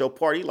 We get your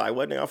part. He like,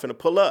 what, nigga, I'm finna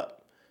pull up.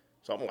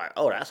 So I'm like,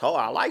 oh, that's hard.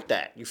 I like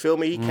that. You feel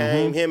me? He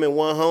came, him and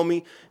one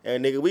homie,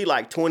 and nigga, we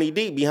like 20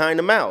 deep behind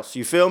the mouse.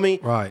 You feel me?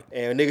 Right.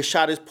 And nigga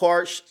shot his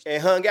part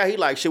and hung out. He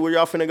like, shit, where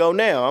y'all finna go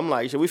now? I'm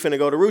like, shit, we finna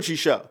go to Rucci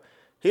show.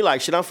 He like,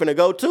 shit, I'm finna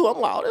go too.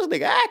 I'm like, oh, this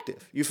nigga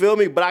active. You feel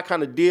me? But I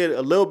kind of did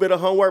a little bit of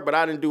homework, but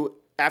I didn't do,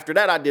 after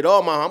that, I did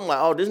all my, I'm like,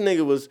 oh, this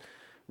nigga was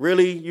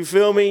really, you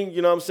feel me?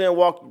 You know what I'm saying?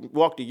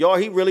 Walk the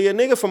yard. He really a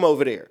nigga from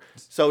over there.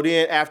 So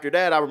then after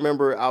that, I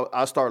remember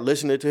I started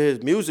listening to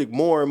his music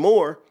more and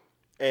more.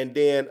 And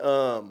then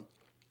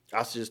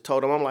I just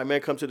told him, I'm like,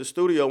 man, come to the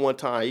studio one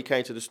time. He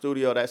came to the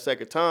studio that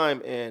second time,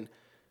 and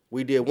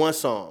we did one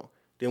song.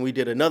 Then we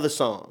did another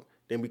song.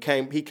 Then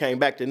he came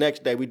back the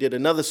next day. We did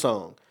another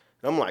song.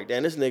 And I'm like,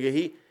 damn, this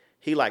nigga,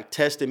 he like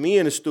tested me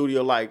in the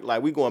studio,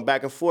 like we going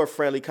back and forth,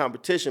 friendly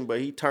competition,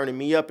 but he turning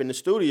me up in the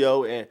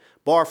studio and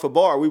bar for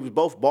bar, we was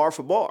both bar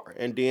for bar.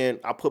 And then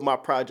I put my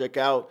project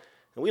out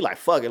and we like,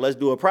 fuck it, let's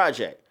do a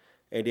project.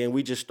 And then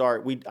we just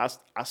start,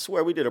 I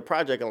swear we did a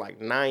project in like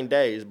 9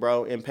 days,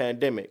 bro, in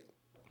pandemic.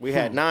 We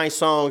had 9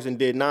 songs and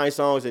did 9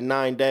 songs in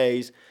 9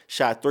 days,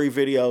 shot 3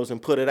 videos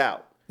and put it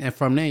out. And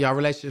from then, y'all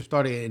relationship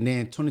started, and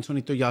then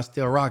 2023, y'all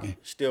still rocking.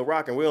 Still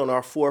rocking. We're on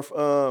our fourth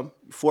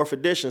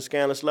edition,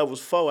 Scandalous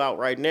Levels 4 out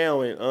right now,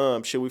 and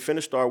we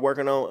finna start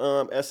working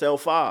on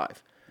SL5.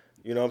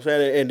 You know what I'm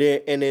saying?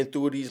 And then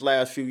through these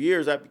last few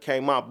years, that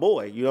became my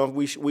boy. You know,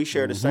 we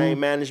share the same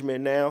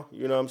management now.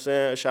 You know what I'm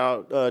saying?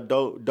 Shout out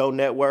Doe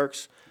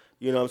Networks.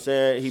 You know what I'm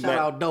saying? Shout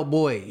out Doe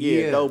Boy.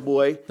 Yeah, Doe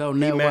Boy. Doe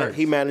Networks.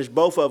 He managed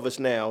both of us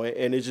now,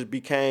 and it just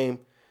became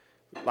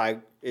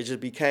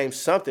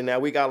something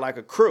that we got like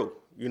a crew.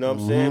 You know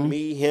what I'm saying?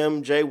 Me,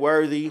 him, Jay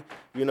Worthy.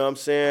 You know what I'm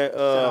saying? Shout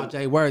out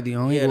Jay Worthy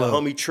on the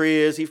homie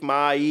Triz. He from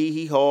IE.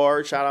 He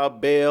hard. Shout out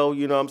Bell.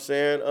 You know what I'm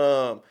saying?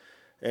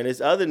 And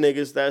it's other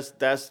niggas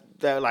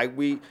that like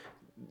a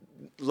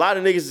lot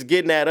of niggas is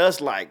getting at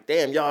us like,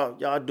 damn,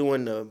 y'all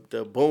doing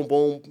the boom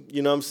boom.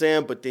 You know what I'm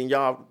saying? But then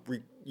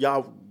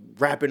y'all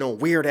rapping on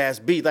weird ass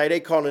beats. Like they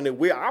calling it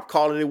weird. I'm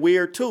calling it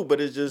weird too. But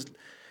it's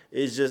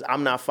just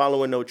I'm not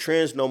following no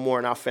trends no more.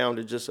 And I found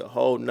it just a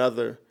whole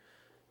nother,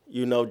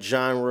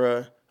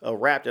 genre of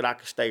rap that I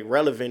could stay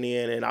relevant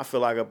in, and I feel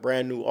like a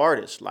brand new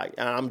artist. Like,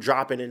 and I'm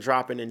dropping and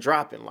dropping and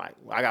dropping. Like,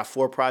 I got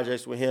 4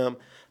 projects with him.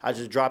 I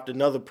just dropped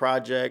another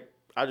project.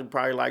 I just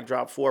probably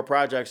dropped 4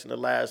 projects in the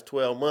last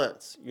 12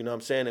 months. You know what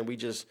I'm saying?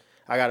 And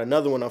I got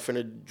another one I'm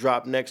finna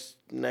drop next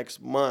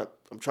month.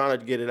 I'm trying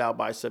to get it out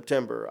by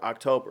September,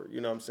 October.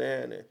 You know what I'm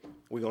saying? And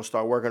we're gonna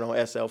start working on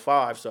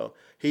SL5. So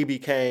he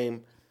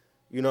became,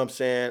 you know what I'm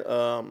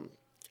saying,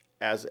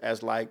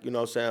 as like, you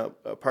know what I'm saying,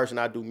 a person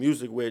I do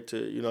music with to,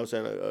 you know what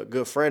I'm saying, a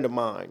good friend of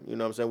mine. You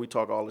know what I'm saying? We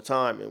talk all the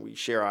time and we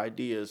share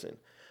ideas and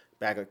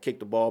kick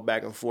the ball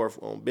back and forth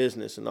on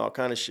business and all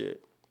kind of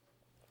shit.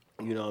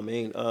 You know what I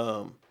mean?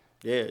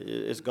 Yeah,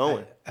 it's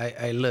going.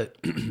 Hey, look,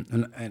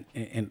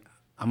 and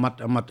I'm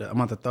about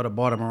to throw the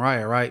ball to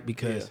Mariah, right?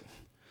 Because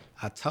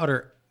I told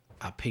her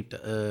I peeped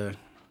the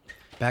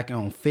back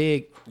on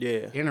Fig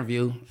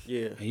interview.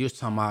 Yeah. And you was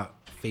talking about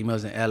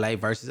females in LA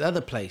versus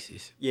other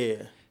places.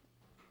 Yeah.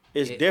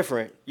 It's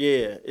different.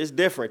 Yeah, it's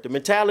different. The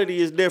mentality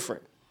is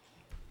different.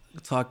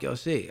 Talk your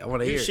shit. I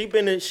want to hear. She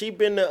been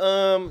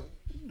to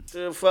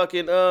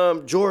fucking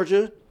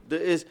Georgia.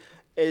 It's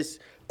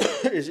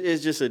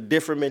just a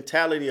different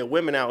mentality of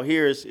women out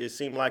here. It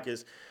seemed like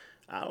it's,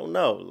 I don't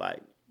know, like.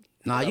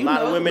 Nah, you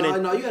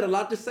had a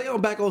lot to say on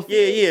back on.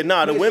 Yeah.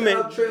 Nah, the women.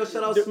 Shout out Trail,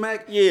 shout out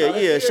Smack.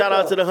 Yeah. Shout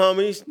out to the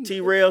homies,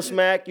 T-Rail,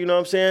 Smack. You know what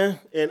I'm saying?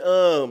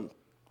 And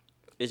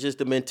it's just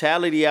the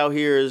mentality out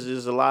here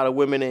is a lot of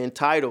women are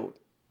entitled.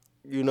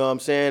 You know what I'm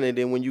saying? And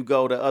then when you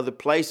go to other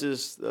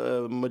places,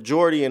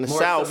 majority in the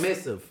South. More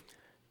submissive.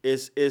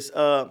 It's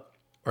or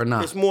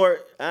not. It's more,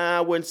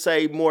 I wouldn't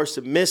say more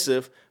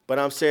submissive, but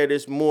I'm saying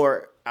it's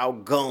more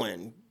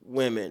outgoing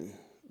women.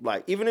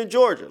 Like, even in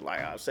Georgia, like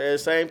I said the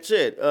same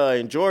shit.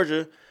 In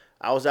Georgia,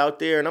 I was out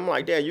there and I'm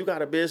like, damn, you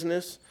got a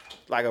business,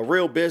 like a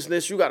real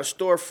business. You got a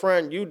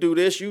storefront. You do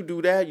this, you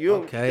do that.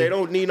 They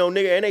don't need no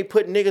nigga. And they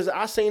put niggas,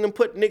 I seen them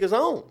put niggas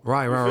on.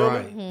 Right.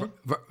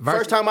 Mm-hmm.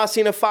 First time I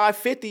seen a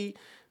 550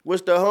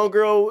 was the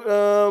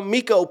homegirl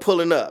Miko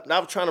pulling up. And I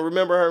was trying to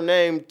remember her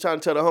name, trying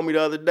to tell the homie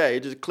the other day.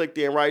 It just clicked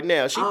in right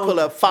now. She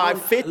pull up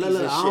 550s and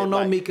shit. I don't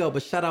know Miko,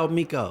 but shout out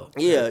Miko.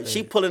 Yeah,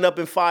 she pulling up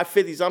in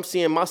 550s. I'm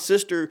seeing my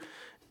sister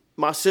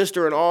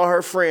and all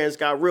her friends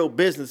got real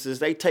businesses.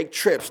 They take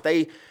trips.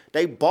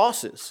 They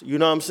bosses. You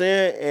know what I'm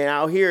saying? And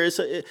out here,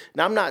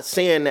 now I'm not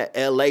saying that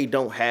LA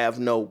don't have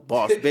no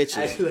boss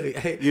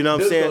bitches. You know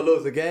what I'm saying?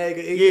 Lose a gag.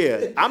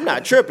 Yeah, I'm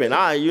not tripping.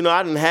 I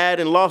done had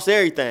and lost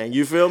everything.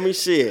 You feel me?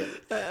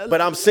 Shit.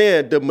 But I'm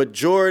saying the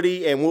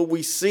majority and what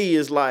we see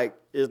is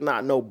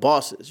not no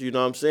bosses. You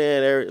know what I'm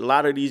saying? A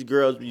lot of these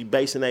girls be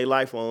basing their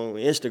life on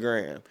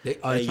Instagram.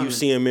 And you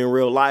see them in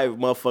real life,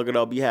 motherfucker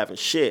don't be having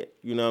shit.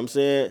 You know what I'm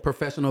saying?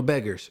 Professional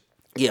beggars.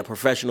 Yeah,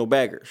 professional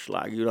beggars.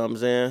 Like, you know what I'm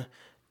saying?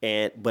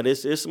 But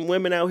it's some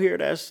women out here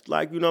that's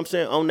like, you know what I'm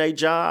saying, on their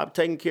job,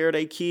 taking care of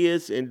their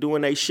kids and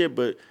doing their shit,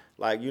 but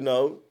like, you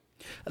know.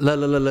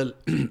 Look.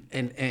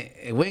 And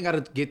we ain't got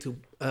to get too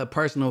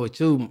personal with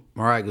you,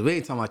 Mariah, because we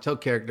ain't talking about your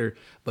character,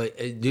 but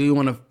do you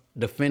want to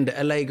defend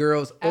the LA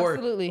girls?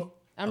 Absolutely.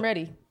 I'm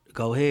ready.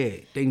 Go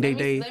ahead.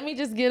 Let me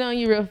just get on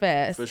you real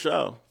fast. For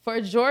sure.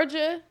 For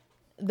Georgia,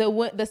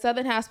 the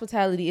Southern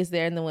hospitality is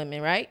there in the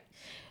women, right?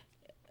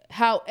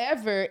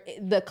 However,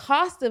 the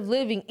cost of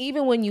living,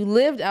 even when you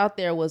lived out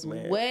there, was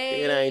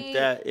way. It ain't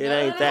that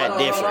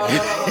different.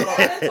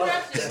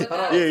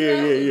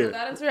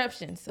 Without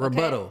interruptions.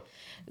 Rebuttal.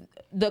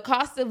 the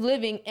cost of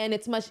living, and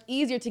it's much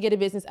easier to get a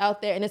business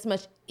out there, and it's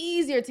much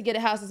easier to get a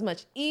house. It's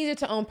much easier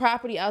to own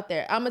property out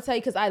there. I'm gonna tell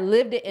you, because I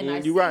lived it and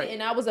I seen it,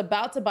 and I was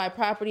about to buy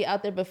property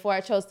out there before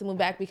I chose to move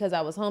back because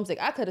I was homesick.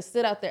 I could have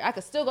stood out there. I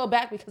could still go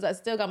back because I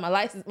still got my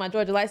license, my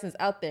Georgia license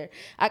out there.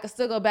 I could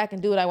still go back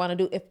and do what I want to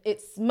do. If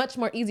it's much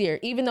more easier,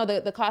 even though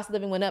the cost of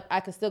living went up, I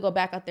could still go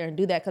back out there and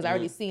do that because I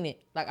already seen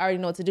it. Like, I already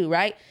know what to do,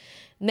 right?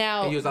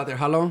 Now, And you was out there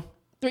how long?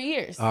 3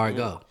 years. All right,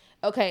 go.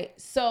 Okay,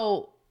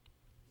 so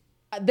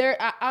I'm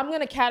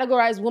gonna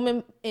categorize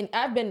women, and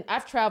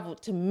I've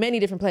traveled to many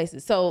different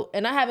places. So,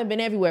 and I haven't been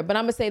everywhere, but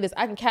I'm gonna say this: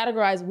 I can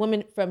categorize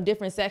women from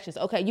different sections.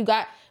 Okay, you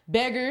got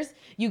beggars,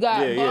 you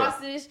got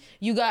bosses,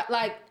 you got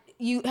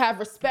you have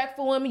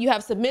respectful women, you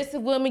have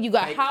submissive women, you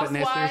got Fake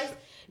housewives,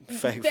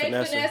 fake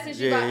finessers,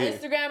 you got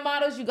Instagram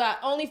models, you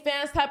got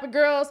OnlyFans type of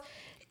girls,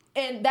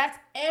 and that's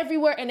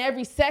everywhere in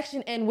every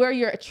section, and where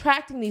you're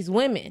attracting these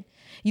women.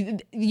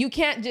 You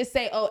can't just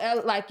say all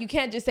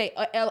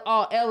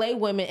LA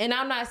women, and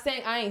I'm not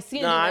saying I ain't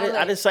seen. No, I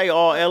didn't say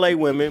all LA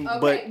women,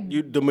 but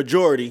the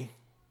majority.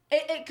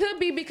 It could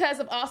be because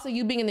of also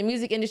you being in the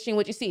music industry and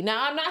what you see.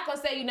 Now, I'm not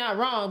gonna say you're not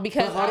wrong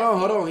because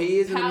hold on. He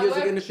is in the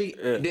music industry.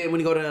 Yeah. Then when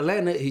he go to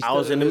Atlanta, I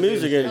was in the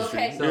music industry.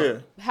 Okay,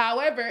 so,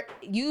 however,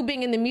 you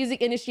being in the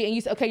music industry and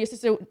you said, okay, your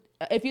sister,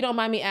 if you don't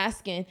mind me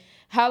asking,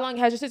 how long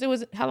was your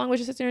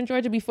sister in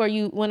Georgia before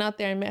you went out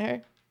there and met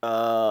her?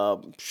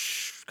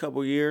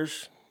 Couple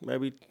years,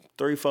 maybe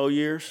 3-4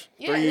 years.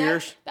 Yeah, 3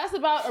 years. That's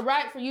about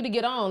right for you to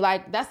get on.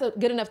 Like, that's a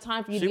good enough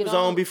time for you to get on. She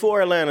was on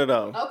before Atlanta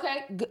though.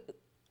 Okay,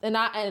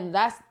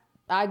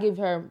 I give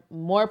her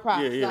more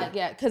props.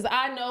 Because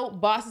I know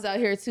bosses out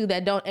here too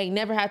that ain't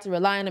never had to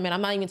rely on them, and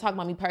I'm not even talking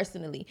about me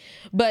personally.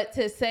 But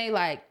to say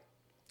like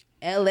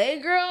LA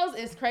girls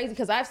is crazy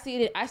because I've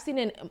seen it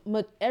in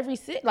every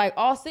city, like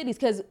all cities.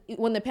 Because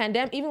when the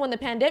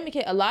pandemic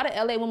hit, a lot of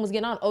LA women was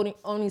getting on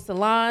owning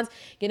salons,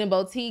 getting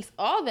boutiques,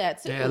 all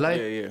that too. Yeah, LA.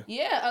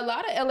 Yeah, a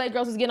lot of LA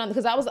girls was getting on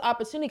because that was an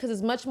opportunity because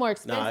it's much more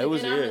expensive. Nah, it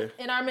was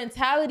and our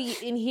mentality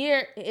in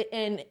here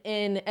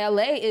in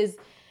LA is,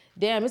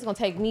 damn, it's gonna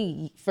take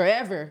me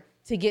forever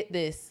to get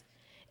this.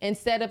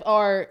 Instead of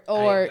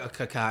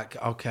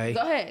okay.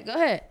 Go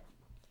ahead.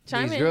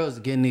 Chime These in. girls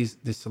getting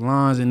the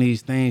salons and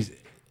these things.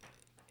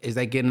 Is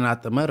they getting it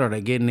out the mud, or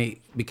they getting it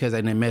because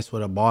they didn't mess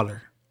with a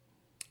baller?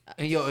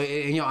 In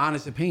your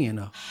honest opinion,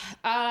 though.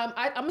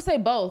 I'm gonna say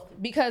both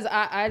because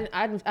I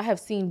have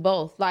seen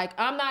both. Like,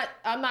 I'm not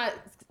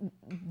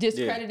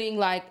discrediting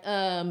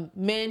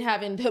men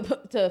having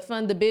to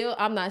fund the bill.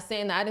 I'm not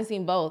saying that. I didn't see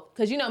both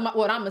because you know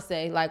what I'm gonna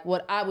say. Like,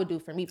 what I would do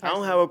for me personally. I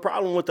don't have a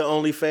problem with the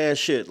OnlyFans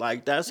shit.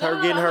 Like, that's her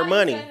getting her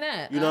money.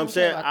 You know what I'm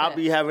saying? I'll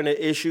be having an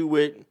issue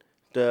with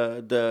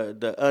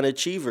the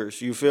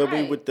unachievers, you feel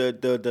me? With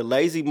the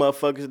lazy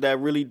motherfuckers that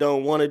really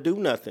don't want to do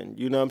nothing.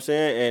 You know what I'm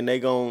saying? And they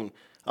gon',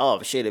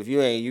 oh shit, if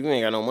you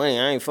ain't got no money,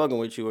 I ain't fucking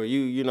with you. Or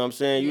you know what I'm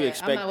saying? You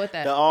expect I'm not with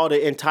that. all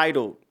the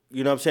entitled.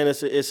 You know what I'm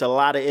saying? It's a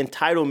lot of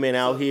entitlement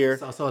out here.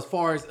 So as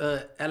far as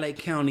LA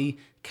County,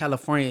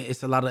 California,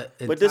 it's a lot of.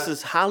 But this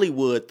is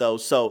Hollywood though,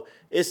 so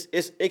it's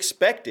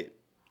expected.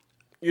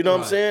 You know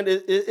what I'm saying?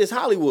 It's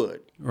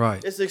Hollywood.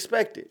 Right. It's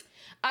expected.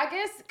 I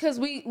guess because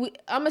I'm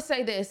gonna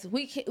say this: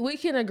 we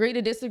can agree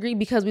to disagree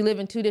because we live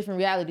in two different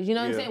realities. You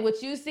know what I'm saying?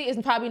 What you see is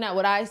probably not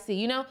what I see.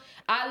 You know,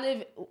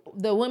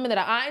 the women that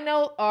I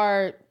know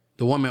are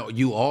the woman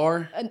you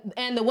are,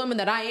 and the woman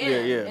that I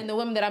am, and the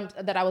women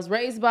that I was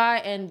raised by,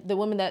 and the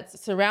women that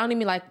surrounding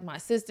me, like my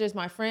sisters,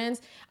 my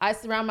friends. I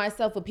surround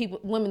myself with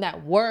women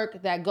that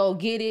work, that go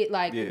get it,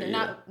 like they're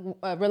not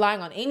relying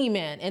on any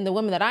man. And the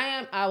women that I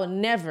am, I will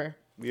never.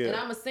 Yeah. And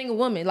I'm a single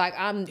woman. Like,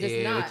 I'm just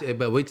not.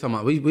 But we talking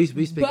about we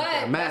speaking for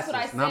the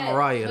masses, not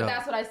Mariah. But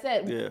that's what I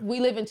said. Yeah.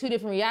 We live in two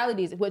different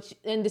realities.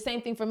 And the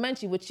same thing for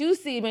Munchie. What you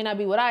see may not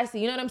be what I see.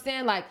 You know what I'm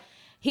saying? Like,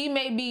 he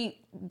may be,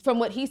 from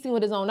what he's seen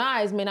with his own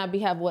eyes, may not be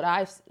have what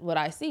I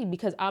see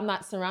because I'm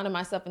not surrounding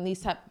myself in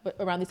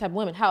around these type of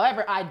women.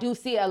 However, I do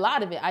see a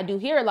lot of it. I do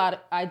hear about it.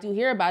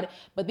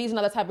 But these are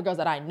not the type of girls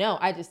that I know.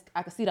 I can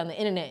see it on the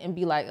internet and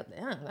be like,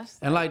 damn, that's.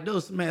 And like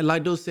those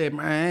said,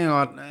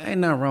 man,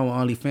 ain't nothing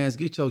wrong with OnlyFans.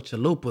 Get your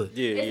chalupa.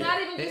 Yeah, it's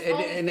not even just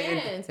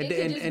OnlyFans. And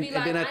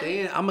then at the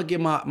end, I'm gonna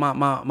get my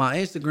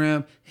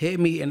Instagram. Hit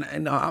me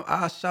and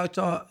I'll shout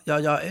y'all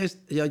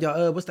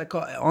what's that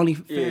called?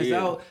 OnlyFans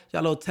out.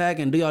 Y'all little tag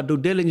and do y'all due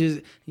diligence.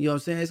 You know what I'm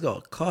saying? It's gonna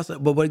cost us,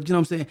 but you know what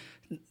I'm saying?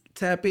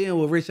 Tap in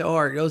with Richard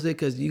Art, you know what I'm saying?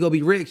 Because you gonna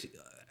be rich. You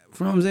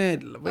know what I'm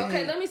saying? Man.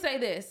 Okay, let me say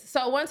this.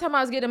 So one time I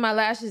was getting my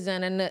lashes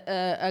done, and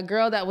a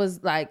girl that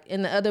was like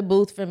in the other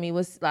booth for me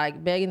was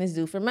like begging this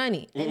dude for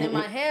money. And in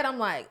my head, I'm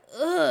like,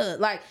 ugh,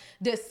 like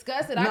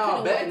disgusted.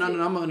 No. Let me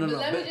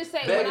just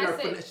say, when I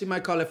say she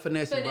might call it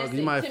finessing, bro.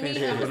 You might offend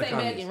me, I'm gonna say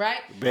begging, right?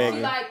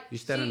 Begging. You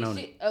standing on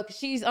it. Okay,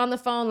 she's on the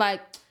phone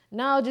like,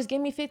 no, just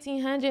give me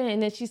 $1,500.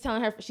 And then she's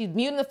telling her, she's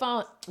muting the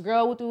phone.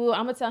 Girl, I'm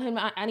gonna tell him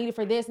I need it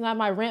for this, not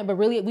my rent, but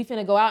really we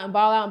finna go out and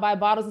ball out and buy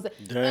bottles and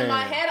stuff. In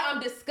my head, I'm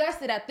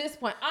disgusted at this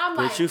point. I'm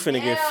like, but you finna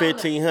get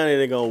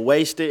 $1,500 and gonna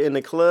waste it in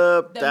the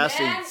club. That's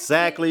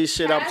exactly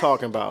shit I'm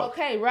talking about.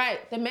 Okay,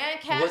 right. The man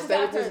cashes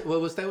out her.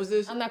 What state was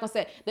this? I'm not gonna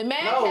say. The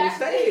man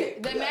say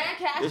The man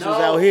cashes. This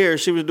was out here.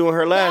 She was doing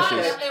her lashes.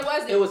 No, it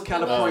wasn't. It was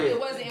California. It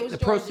wasn't. It was The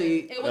Georgia.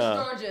 proceed. It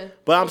was Georgia.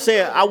 But I'm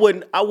saying I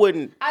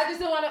wouldn't. I just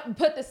didn't want to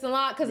put the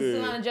salon because the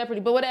salon in jeopardy,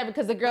 but whatever,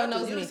 because the girl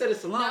knows You me. said the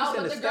salon,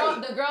 you said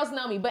but the the girls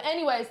know me. But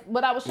anyways,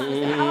 what I was trying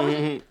to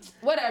say,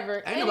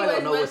 whatever. Ain't nobody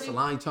gonna know what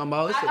salon you talking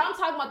about. I'm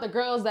talking about the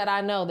girls that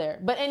I know there.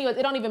 But anyways,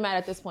 it don't even matter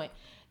at this point.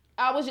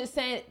 I was just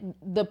saying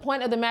the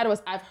point of the matter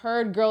was I've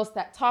heard girls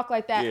that talk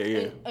like that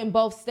in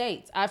both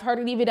states. I've heard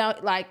it even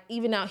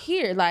out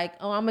here, like,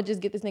 oh, I'm gonna just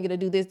get this nigga to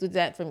do this, do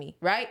that for me,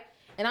 right?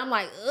 And I'm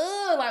like,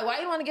 ugh, like,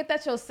 why you want to get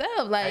that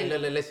yourself? Like, hey,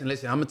 listen.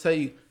 I'm gonna tell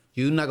you,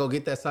 you're not gonna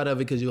get that side of it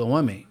because you're a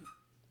woman.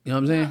 You know what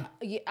I'm saying?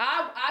 Yeah,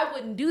 I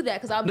wouldn't do that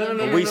because I'll be.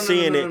 No. We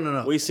seeing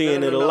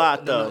it a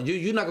lot though.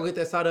 You're not gonna get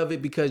that side of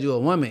it because you're a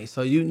woman.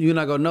 So you're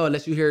not gonna know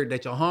unless you hear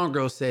that your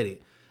homegirl said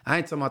it. I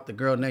ain't talking about the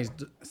girl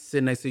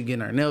sitting next to you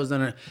getting her nails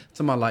done. I'm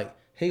talking about like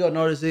he gonna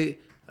notice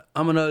it.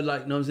 I'm gonna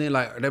like, you know what I'm saying?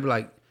 Like they be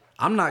like,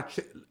 I'm not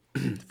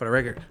for the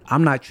record.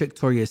 I'm not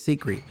Victoria's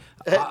Secret.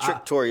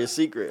 Victoria's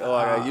Secret. Oh,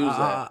 I gotta use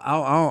that.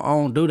 I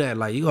don't do that.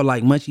 Like you go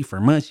like munchy for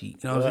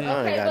munchy. You know what I'm saying?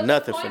 I ain't got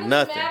nothing for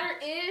nothing. The matter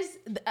is,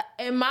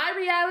 in my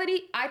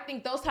reality, I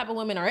think those type of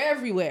women are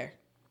everywhere.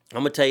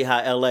 I'm gonna tell you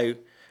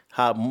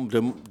how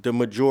the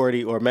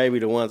majority, or maybe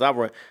the ones I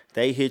run,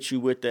 they hit you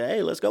with the,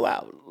 hey, let's go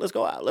out.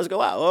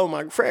 Oh,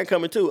 my friend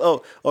coming too.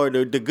 Oh, or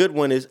the good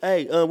one is,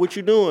 hey, what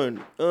you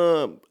doing?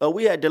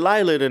 We had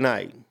Delilah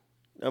tonight.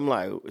 I'm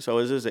like, so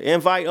is this an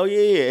invite? Oh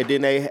yeah. And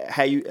then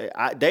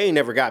they ain't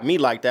never got me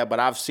like that, but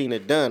I've seen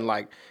it done.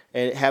 Like,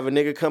 and have a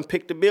nigga come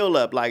pick the bill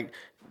up. Like,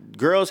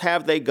 girls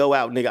they go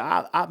out,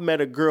 nigga. I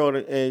met a girl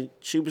and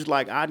she was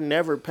like, I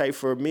never pay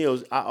for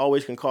meals. I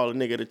always can call a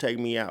nigga to take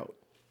me out.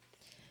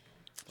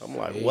 I'm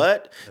like,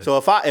 what? So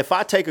if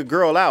I take a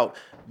girl out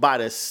by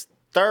the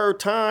third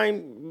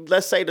time,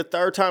 let's say the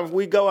third time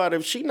we go out,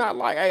 if she not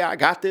like, hey, I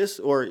got this,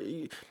 or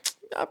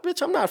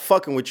bitch, I'm not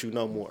fucking with you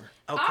no more.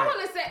 Okay. I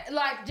want to say,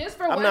 like, just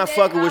for I'm not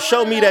fucking with.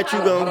 Show me that you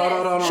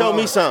gonna show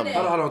me something.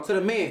 Hold on. To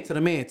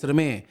the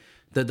man.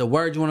 The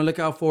word you want to look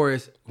out for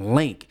is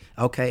link.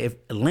 Okay, if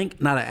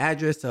link not an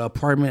address to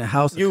apartment,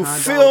 house, you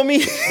condo, feel me?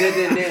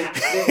 Then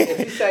if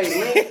you say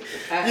link,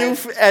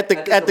 at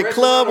the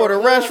club or the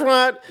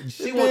restaurant,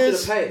 she wants you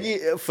to pay.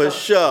 Yeah, for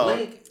sure.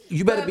 Link,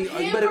 you better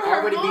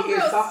already be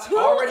inside.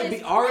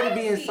 Already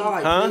be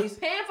inside, huh? please.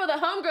 Paying for the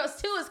homegirls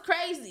too is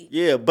crazy.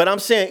 Yeah, but I'm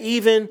saying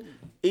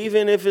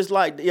even if it's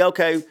like,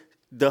 okay,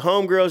 the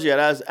homegirls, yeah,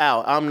 that's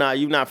out.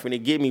 You're not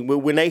finna get me. But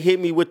when they hit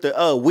me with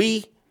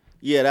the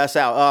yeah, that's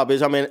out.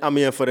 Bitch, I'm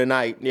in for the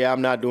night. Yeah,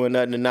 I'm not doing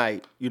nothing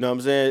tonight. You know what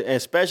I'm saying? And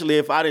especially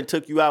if I didn't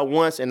took you out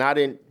once and I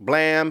didn't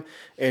blam,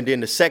 and then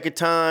the second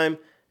time,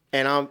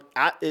 and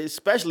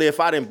especially if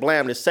I didn't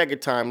blam the second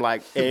time,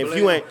 like, and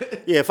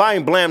if I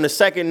ain't blam the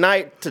second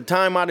night, the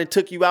time I done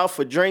took you out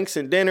for drinks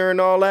and dinner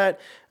and all that,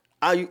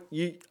 I'm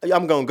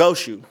gonna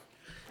ghost you.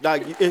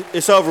 Like,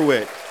 it's over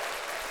with.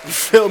 You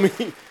feel me?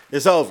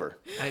 It's over.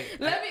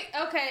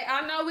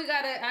 I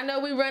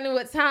know we running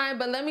with time,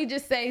 but let me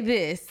just say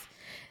this.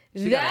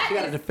 She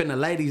gotta defend the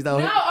ladies though.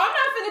 No, I'm not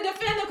finna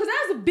defend them because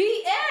that's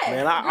BS.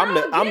 Man,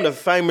 I'm the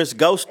famous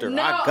ghoster.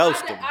 No, I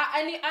ghost them.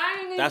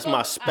 That's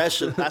my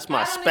special. That's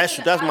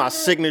my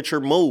signature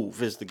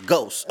move is the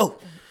ghost. Oh,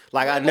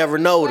 like I never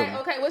know them.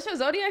 Okay, what's your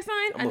zodiac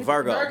sign? I'm a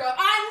Virgo.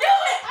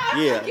 I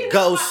knew it. Yeah,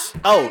 ghost.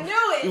 I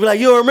knew it. You be like,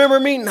 you don't remember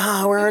me?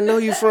 Nah, where I know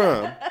you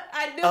from?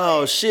 I knew it.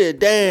 Oh shit,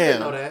 damn. You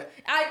know that.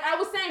 I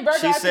was saying Virgo.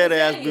 She said it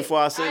as before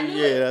I said,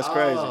 yeah, that's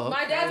crazy.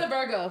 My dad's a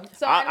Virgo,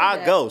 so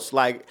I ghost,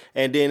 like,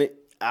 and then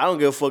I don't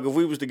give a fuck if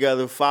we was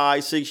together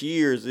 5-6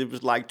 years. It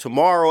was like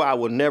tomorrow I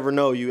will never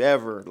know you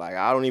ever. Like,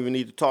 I don't even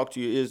need to talk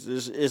to you.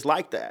 It's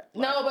like that.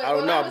 Like, no, but I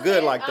don't know. I'm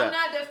good like that. I'm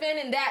not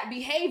defending that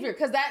behavior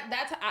because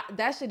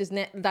that shit is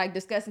like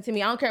disgusting to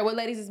me. I don't care what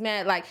ladies is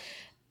mad. Like,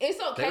 it's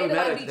okay to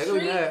like be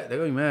treated. They're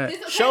gonna be mad.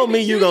 Show me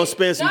you gonna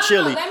spend some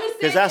chili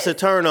because that's a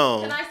turn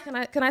on.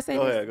 Can I say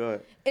this? Go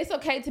ahead. It's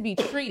okay to be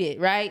treated,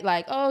 right?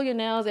 Like, oh, your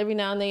nails every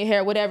now and then, your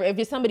hair, whatever. If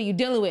it's somebody you're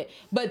dealing with,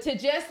 but to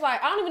just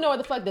like, I don't even know where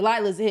the fuck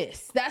Delilah's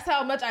is. That's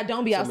how much I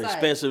don't be outside. Some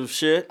expensive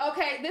shit.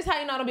 Okay, this is how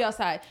you know I don't be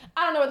outside.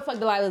 I don't know where the fuck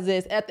Delilah's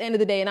is at the end of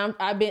the day, and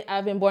I've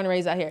been born and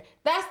raised out here.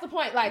 That's the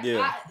point. Like,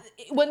 yeah.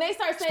 When they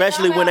start saying,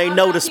 especially when they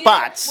know the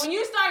spots. When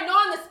you start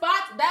knowing the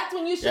spots, that's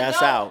when you should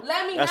that's know. Out.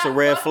 Let me that's not a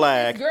red fuck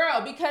flag. With this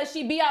girl because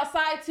she be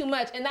outside too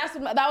much, and that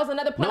was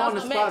another point. Knowing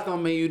the spots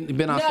don't mean you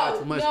been outside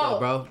too much, though,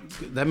 bro.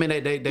 That mean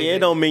they it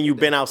don't mean you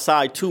been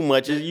outside too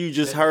much. You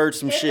just heard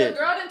some shit. If the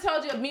girl done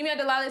told you, meet me at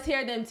Delilah's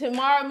here, then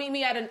tomorrow meet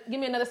me give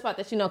me another spot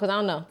that you know, because I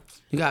don't know.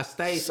 You got to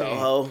stay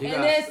Soho.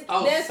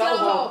 Then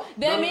Soho.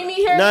 Then meet me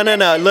here. No.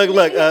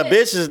 Look,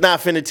 bitch is not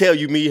finna tell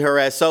you meet her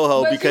at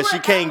Soho because she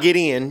can't get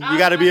in. You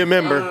got to be a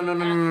member.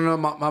 No.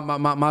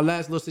 My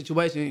last little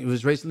situation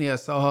was recently at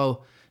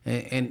Soho,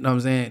 and you know what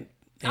I'm saying.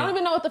 I don't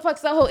even know what the fuck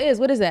Soho is.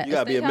 What is that? You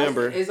gotta be a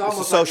member. It's a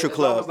almost social like,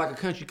 club. It's almost like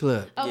a country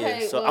club.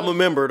 Okay, Yeah, so well, I'm a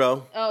member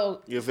though.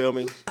 Oh, You feel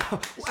me?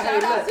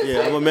 shout out to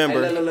Yeah, I'm a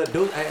member. Hey, look,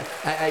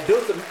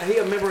 Deuce, he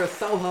a member of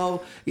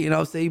Soho. You know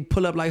what I'm saying? He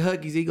pull up like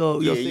Huggies. He go,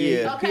 Yeah,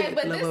 yeah. okay,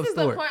 but this is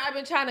the point I've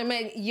been trying to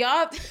make.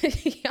 Y'all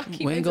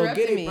keep We ain't gonna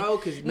get interrupting it, me. bro,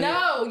 'cause, man-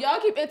 No, y'all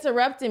keep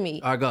interrupting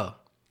me. All right, go.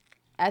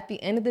 At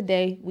the end of the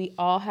day, we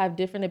all have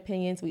different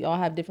opinions. We all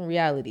have different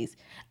realities.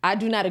 I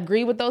do not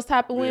agree with those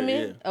type of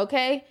women. Yeah.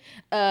 Okay,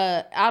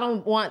 I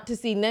don't want to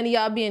see none of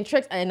y'all being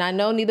tricked, and I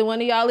know neither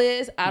one of y'all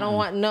is. I don't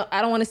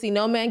want to see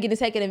no man getting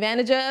taken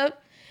advantage of.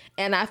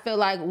 And I feel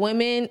like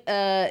women,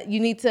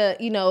 you need to,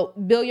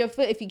 build your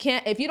foot.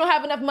 If you don't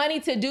have enough money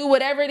to do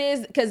whatever it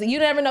is, because you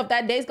never know if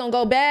that day's gonna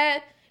go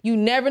bad. You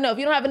never know if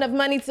you don't have enough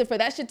money for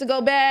that shit to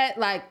go bad.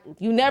 Like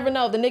you never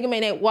know if the nigga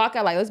may walk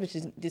out like this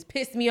bitch just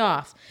pissed me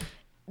off.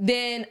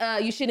 Then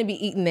you shouldn't be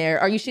eating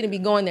there or you shouldn't be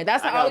going there.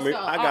 That's how I always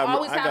felt. I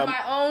always have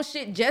my own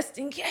shit just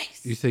in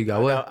case. You say you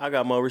got what? I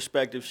got more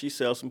respect if she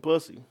sells some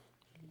pussy.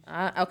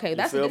 Okay,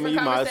 that's a Feel different me?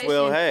 You might conversation. as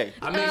well, hey.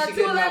 I mean, she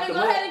getting off 211, the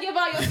go ahead and give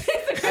all your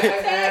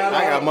things.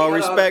 I got more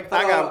respect.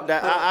 hold on.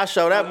 I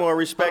show that more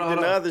respect than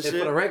the other And shit.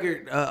 for the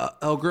record,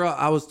 girl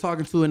I was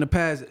talking to in the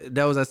past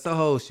that was at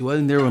Soho, she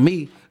wasn't there with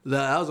me.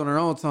 I was on her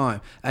own time.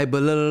 Hey,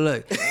 but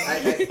look.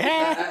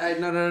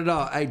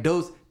 No. Hey,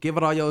 Dose, give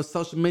it all your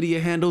social media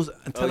handles.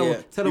 Tell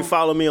them. You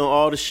follow me on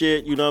all the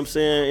shit, you know what I'm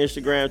saying?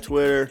 Instagram,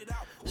 Twitter,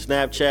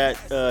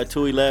 Snapchat,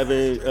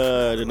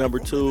 211, the number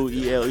 2,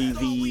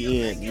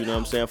 ELEVEN, you know what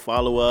I'm saying?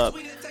 Follow up.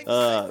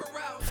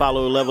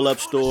 Follow Level Up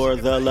Store,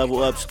 The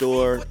Level Up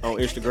Store on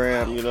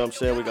Instagram, you know what I'm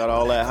saying? We got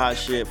all that hot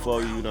shit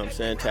for you, you know what I'm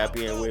saying? Tap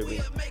in with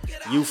me.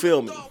 You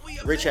feel me?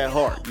 Rich at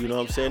heart, you know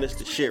what I'm saying? It's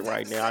the shit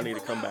right now. I need to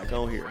come back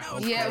on here.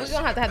 Yeah, we're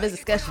gonna have to have this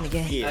discussion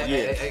again. Yeah.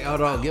 Hey,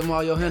 hold on. Give them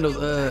all your handles,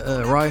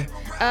 Roy.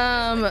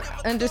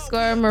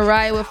 _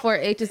 Mariah with 4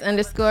 H's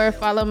 _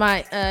 Follow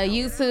my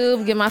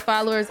YouTube. Get my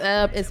followers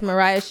up. It's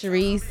Mariah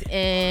Sharice.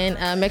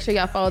 And make sure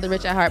y'all follow the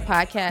Rich at Heart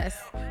podcast.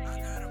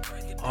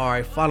 All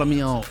right, follow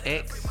me on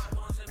X.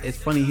 It's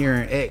funny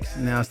hearing X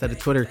now instead of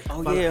Twitter.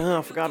 Oh,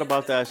 I forgot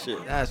about that shit.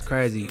 That's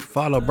crazy.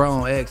 Follow bro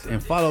on X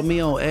and follow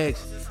me on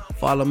X.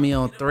 Follow me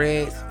on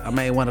Threads. I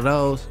made one of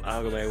those.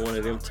 I'll make one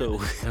of them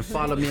too. And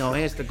follow me on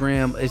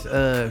Instagram. It's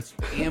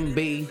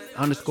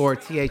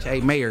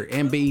MB_THA Mayor.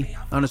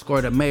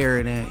 MB_ the Mayor.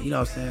 And then, you know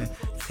what I'm saying?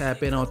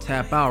 Tap in on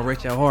Tap Out.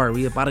 Rich at Heart.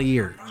 We about a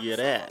year. Yeah,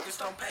 that.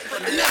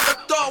 Never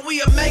thought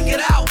we'd make it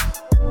out.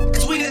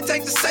 Cause we didn't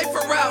take the safer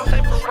route.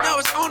 Now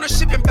it's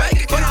ownership and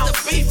bank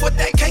accounts. The beef, what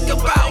that cake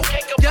about.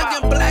 Young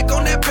and black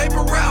on that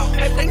paper route.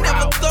 They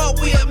never thought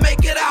we'd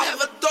make it out.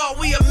 Never thought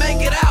we'd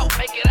make it out.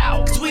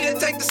 Cause we didn't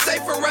take the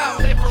safer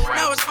route.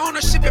 Now it's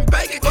ownership and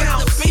bank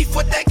accounts. The beef,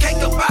 what that cake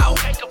about.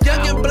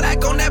 Young and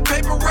black on that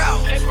paper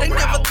route. They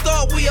never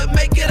thought we'd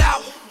make it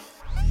out.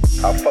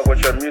 I fuck with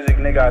your music,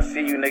 nigga. I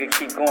see you, nigga.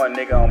 Keep going,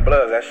 nigga, on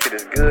Bloods. That shit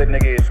is good,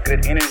 nigga. It's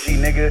good energy,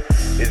 nigga.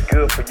 It's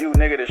good for you,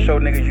 nigga, to show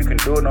niggas you can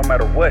do it no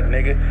matter what,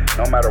 nigga.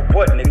 No matter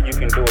what, nigga, you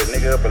can do it,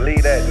 nigga.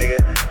 Believe that,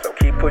 nigga. So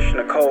keep pushing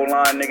the cold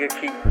line, nigga.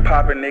 Keep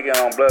popping, nigga,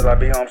 on Bloods. I'll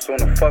be home soon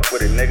to fuck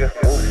with it, nigga.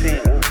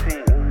 Wu-Tang,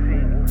 Wu-Tang.